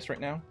you serious right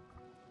now?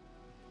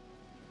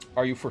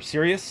 Are you for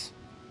serious?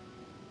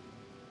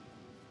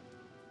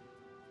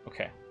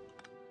 Okay.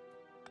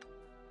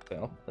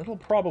 Well, it'll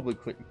probably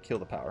kill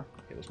the power.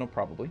 Okay, there's no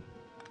probably.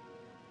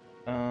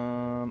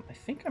 I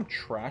think I'm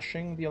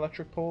trashing the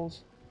electric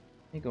poles.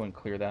 Let me go and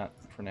clear that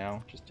for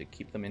now, just to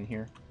keep them in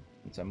here,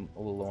 since I'm a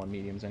little low on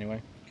mediums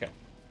anyway. Okay.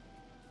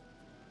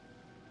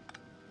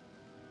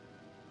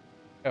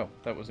 Oh,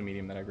 that was a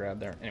medium that I grabbed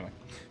there. Anyway.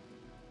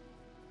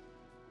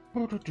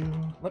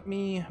 Let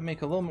me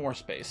make a little more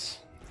space.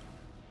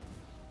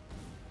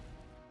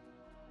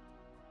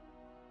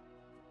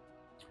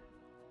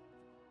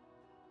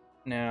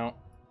 Now,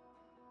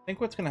 I think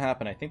what's going to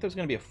happen, I think there's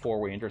going to be a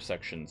four-way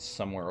intersection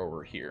somewhere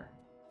over here.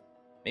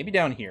 Maybe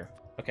down here.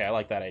 Okay, I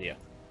like that idea.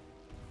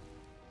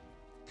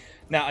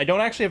 Now, I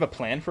don't actually have a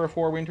plan for a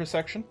four-way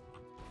intersection.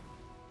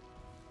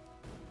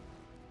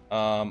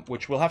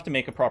 Which we'll have to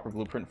make a proper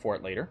blueprint for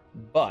it later.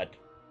 But,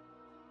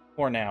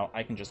 for now,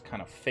 I can just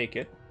kind of fake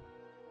it.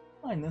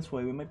 Fine, this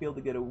way we might be able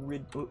to get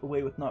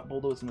away with not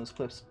bulldozing those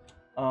cliffs.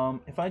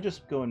 If I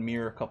just go and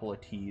mirror a couple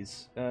of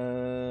T's.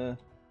 No,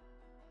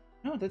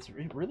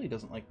 it really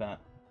doesn't like that.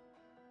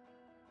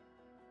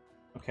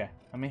 Okay,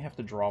 I may have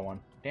to draw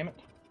one. Damn it.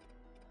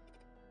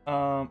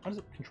 What is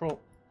it? Control.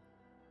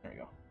 There we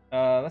go.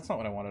 That's not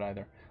what I wanted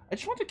either. I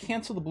just want to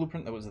cancel the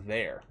blueprint that was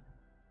there.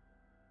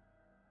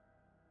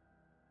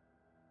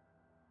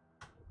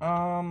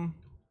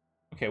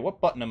 Okay, what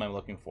button am I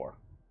looking for?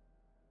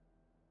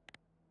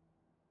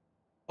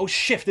 Oh,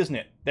 shift, isn't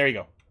it? There you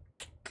go.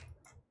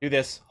 Do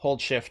this,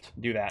 hold shift,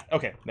 do that.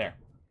 Okay, there.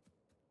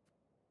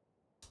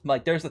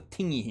 Like, there's a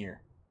thingy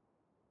here.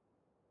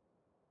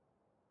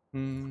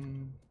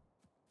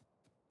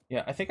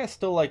 Yeah, I think I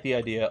still like the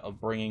idea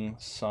of bringing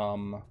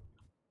some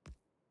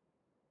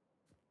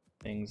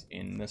things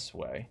in this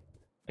way.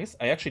 I guess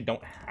I actually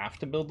don't have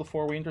to build the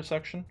four-way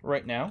intersection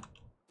right now.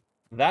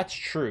 That's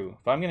true.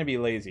 If I'm going to be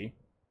lazy.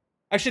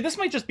 Actually, this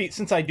might just be,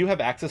 since I do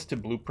have access to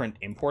blueprint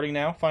importing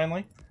now,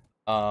 finally.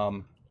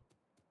 And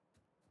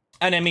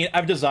I mean,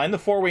 I've designed the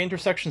four-way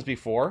intersections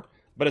before,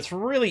 but it's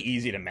really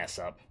easy to mess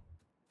up.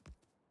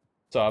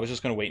 So I was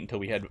just going to wait until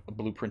we had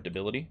blueprint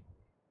ability.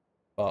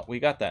 But we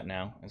got that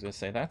now. I was going to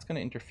say, that's going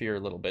to interfere a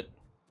little bit.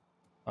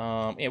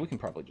 Yeah, we can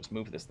probably just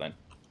move this then.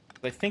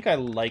 I think I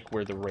like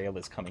where the rail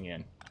is coming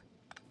in.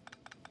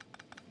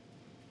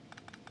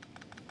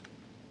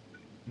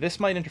 This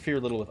might interfere a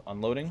little with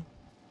unloading.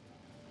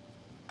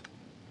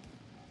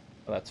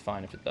 Well, that's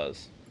fine if it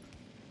does.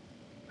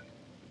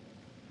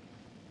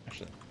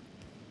 Actually,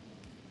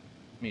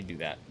 let me do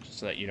that, just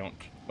so that you don't...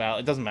 Well,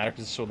 it doesn't matter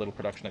because there's so little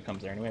production that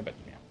comes there anyway, but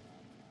yeah.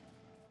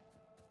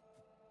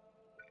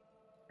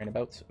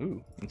 Roundabouts.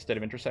 Ooh, instead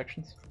of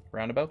intersections.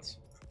 Roundabouts.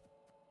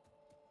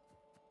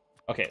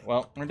 Okay,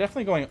 well, we're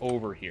definitely going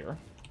over here.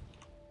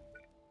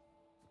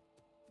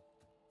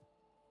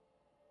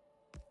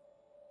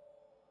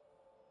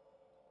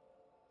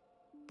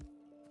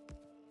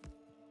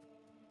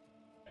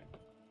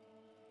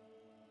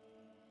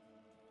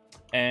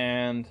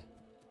 And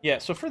yeah,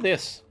 so for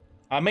this,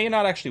 I may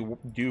not actually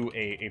do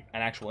an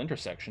actual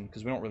intersection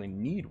because we don't really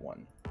need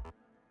one.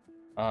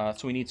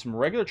 So we need some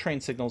regular train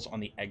signals on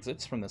the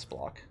exits from this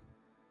block.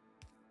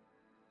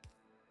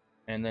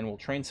 And then we'll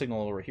train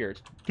signal over here.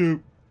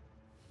 Dude.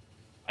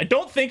 I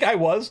don't think I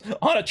was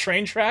on a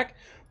train track,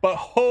 but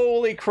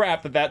holy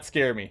crap did that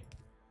scare me.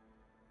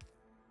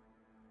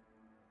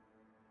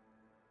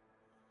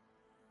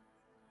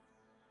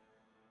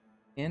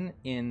 In.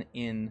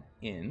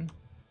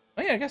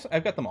 Oh yeah, I guess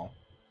I've got them all.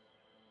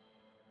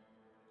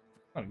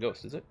 Not a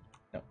ghost, is it?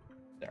 No.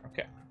 There,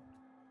 okay.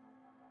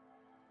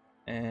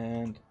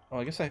 And, oh,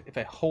 I guess if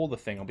I hold the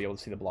thing, I'll be able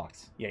to see the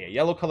blocks. Yeah,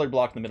 yellow colored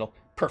block in the middle.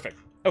 Perfect.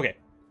 Okay.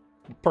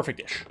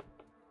 Perfect-ish.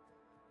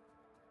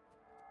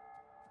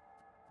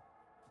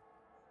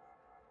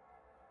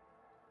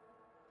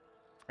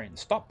 Train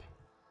stop.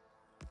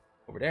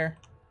 Over there.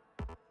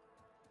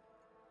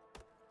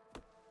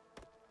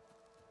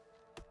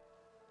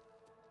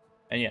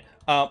 And yeah,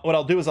 what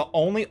I'll do is I'll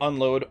only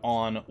unload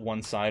on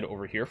one side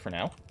over here for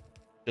now.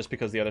 Just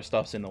because the other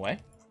stuff's in the way.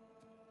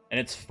 And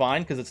it's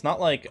fine, because it's not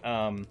like,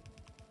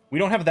 we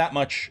don't have that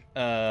much,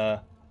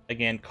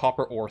 again,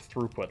 copper ore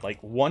throughput. Like,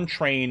 one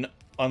train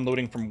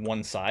unloading from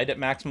one side at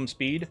maximum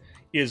speed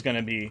is going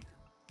to be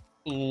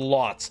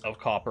lots of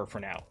copper for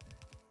now.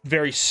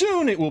 Very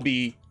soon, it will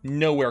be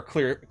nowhere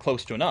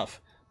close to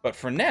enough. But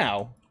for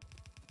now,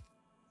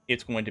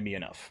 it's going to be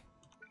enough.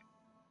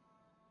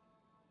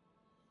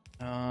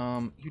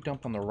 You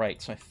dump on the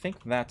right, so I think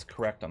that's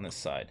correct on this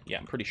side. Yeah,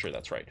 I'm pretty sure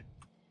that's right.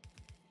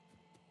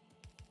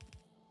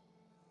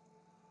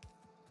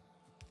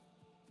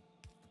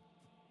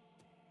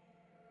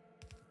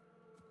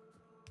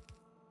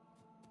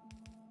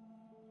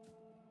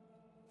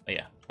 Oh,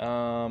 yeah.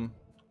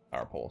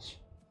 Power poles.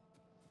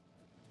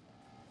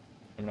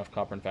 Enough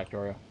copper in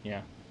Factorio.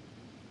 Yeah.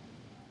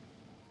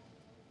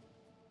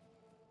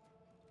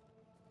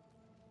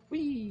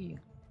 Whee!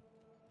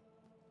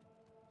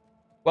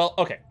 Well,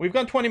 okay. We've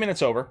gone 20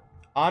 minutes over.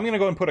 I'm going to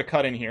go and put a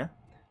cut in here.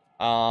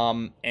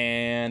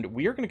 And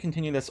we are going to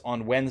continue this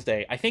on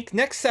Wednesday. I think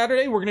next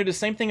Saturday, we're going to do the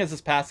same thing as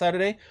this past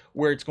Saturday,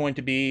 where it's going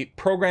to be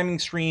programming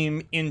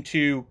stream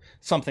into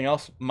something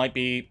else. Might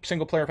be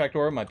single-player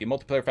Factorio, might be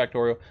multiplayer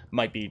Factorio,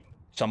 might be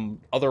some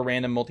other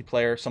random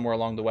multiplayer somewhere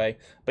along the way.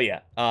 But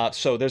yeah,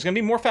 so there's going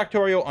to be more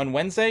Factorio on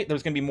Wednesday.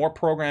 There's going to be more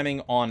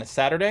programming on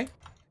Saturday.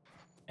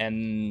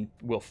 And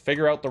we'll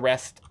figure out the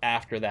rest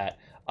after that.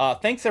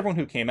 Thanks everyone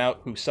who came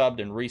out, who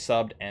subbed and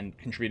resubbed and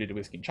contributed to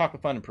Whiskey and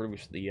Chocolate Fun and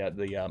produced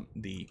the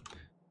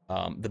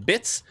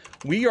bits.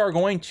 We are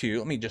going to,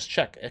 let me just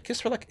check.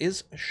 Kiss for Luck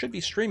should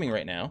be streaming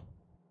right now.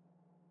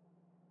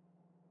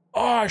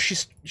 Oh,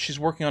 she's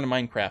working on a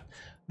Minecraft.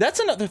 That's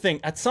another thing.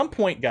 At some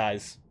point,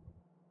 guys,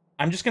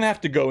 I'm just gonna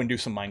have to go and do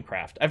some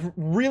Minecraft. I've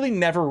really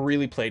never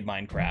really played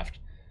Minecraft.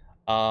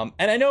 And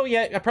I know,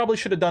 yeah, I probably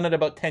should have done it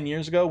about 10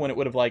 years ago when it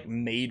would have, like,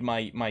 made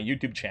my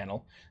YouTube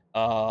channel.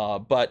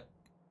 But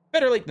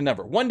better late than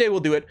never. One day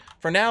we'll do it.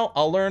 For now,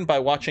 I'll learn by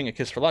watching A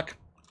Kiss for Luck.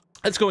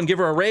 Let's go and give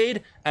her a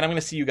raid, and I'm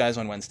going to see you guys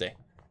on Wednesday.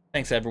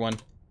 Thanks, everyone.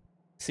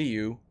 See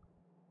you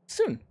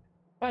soon.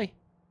 Bye.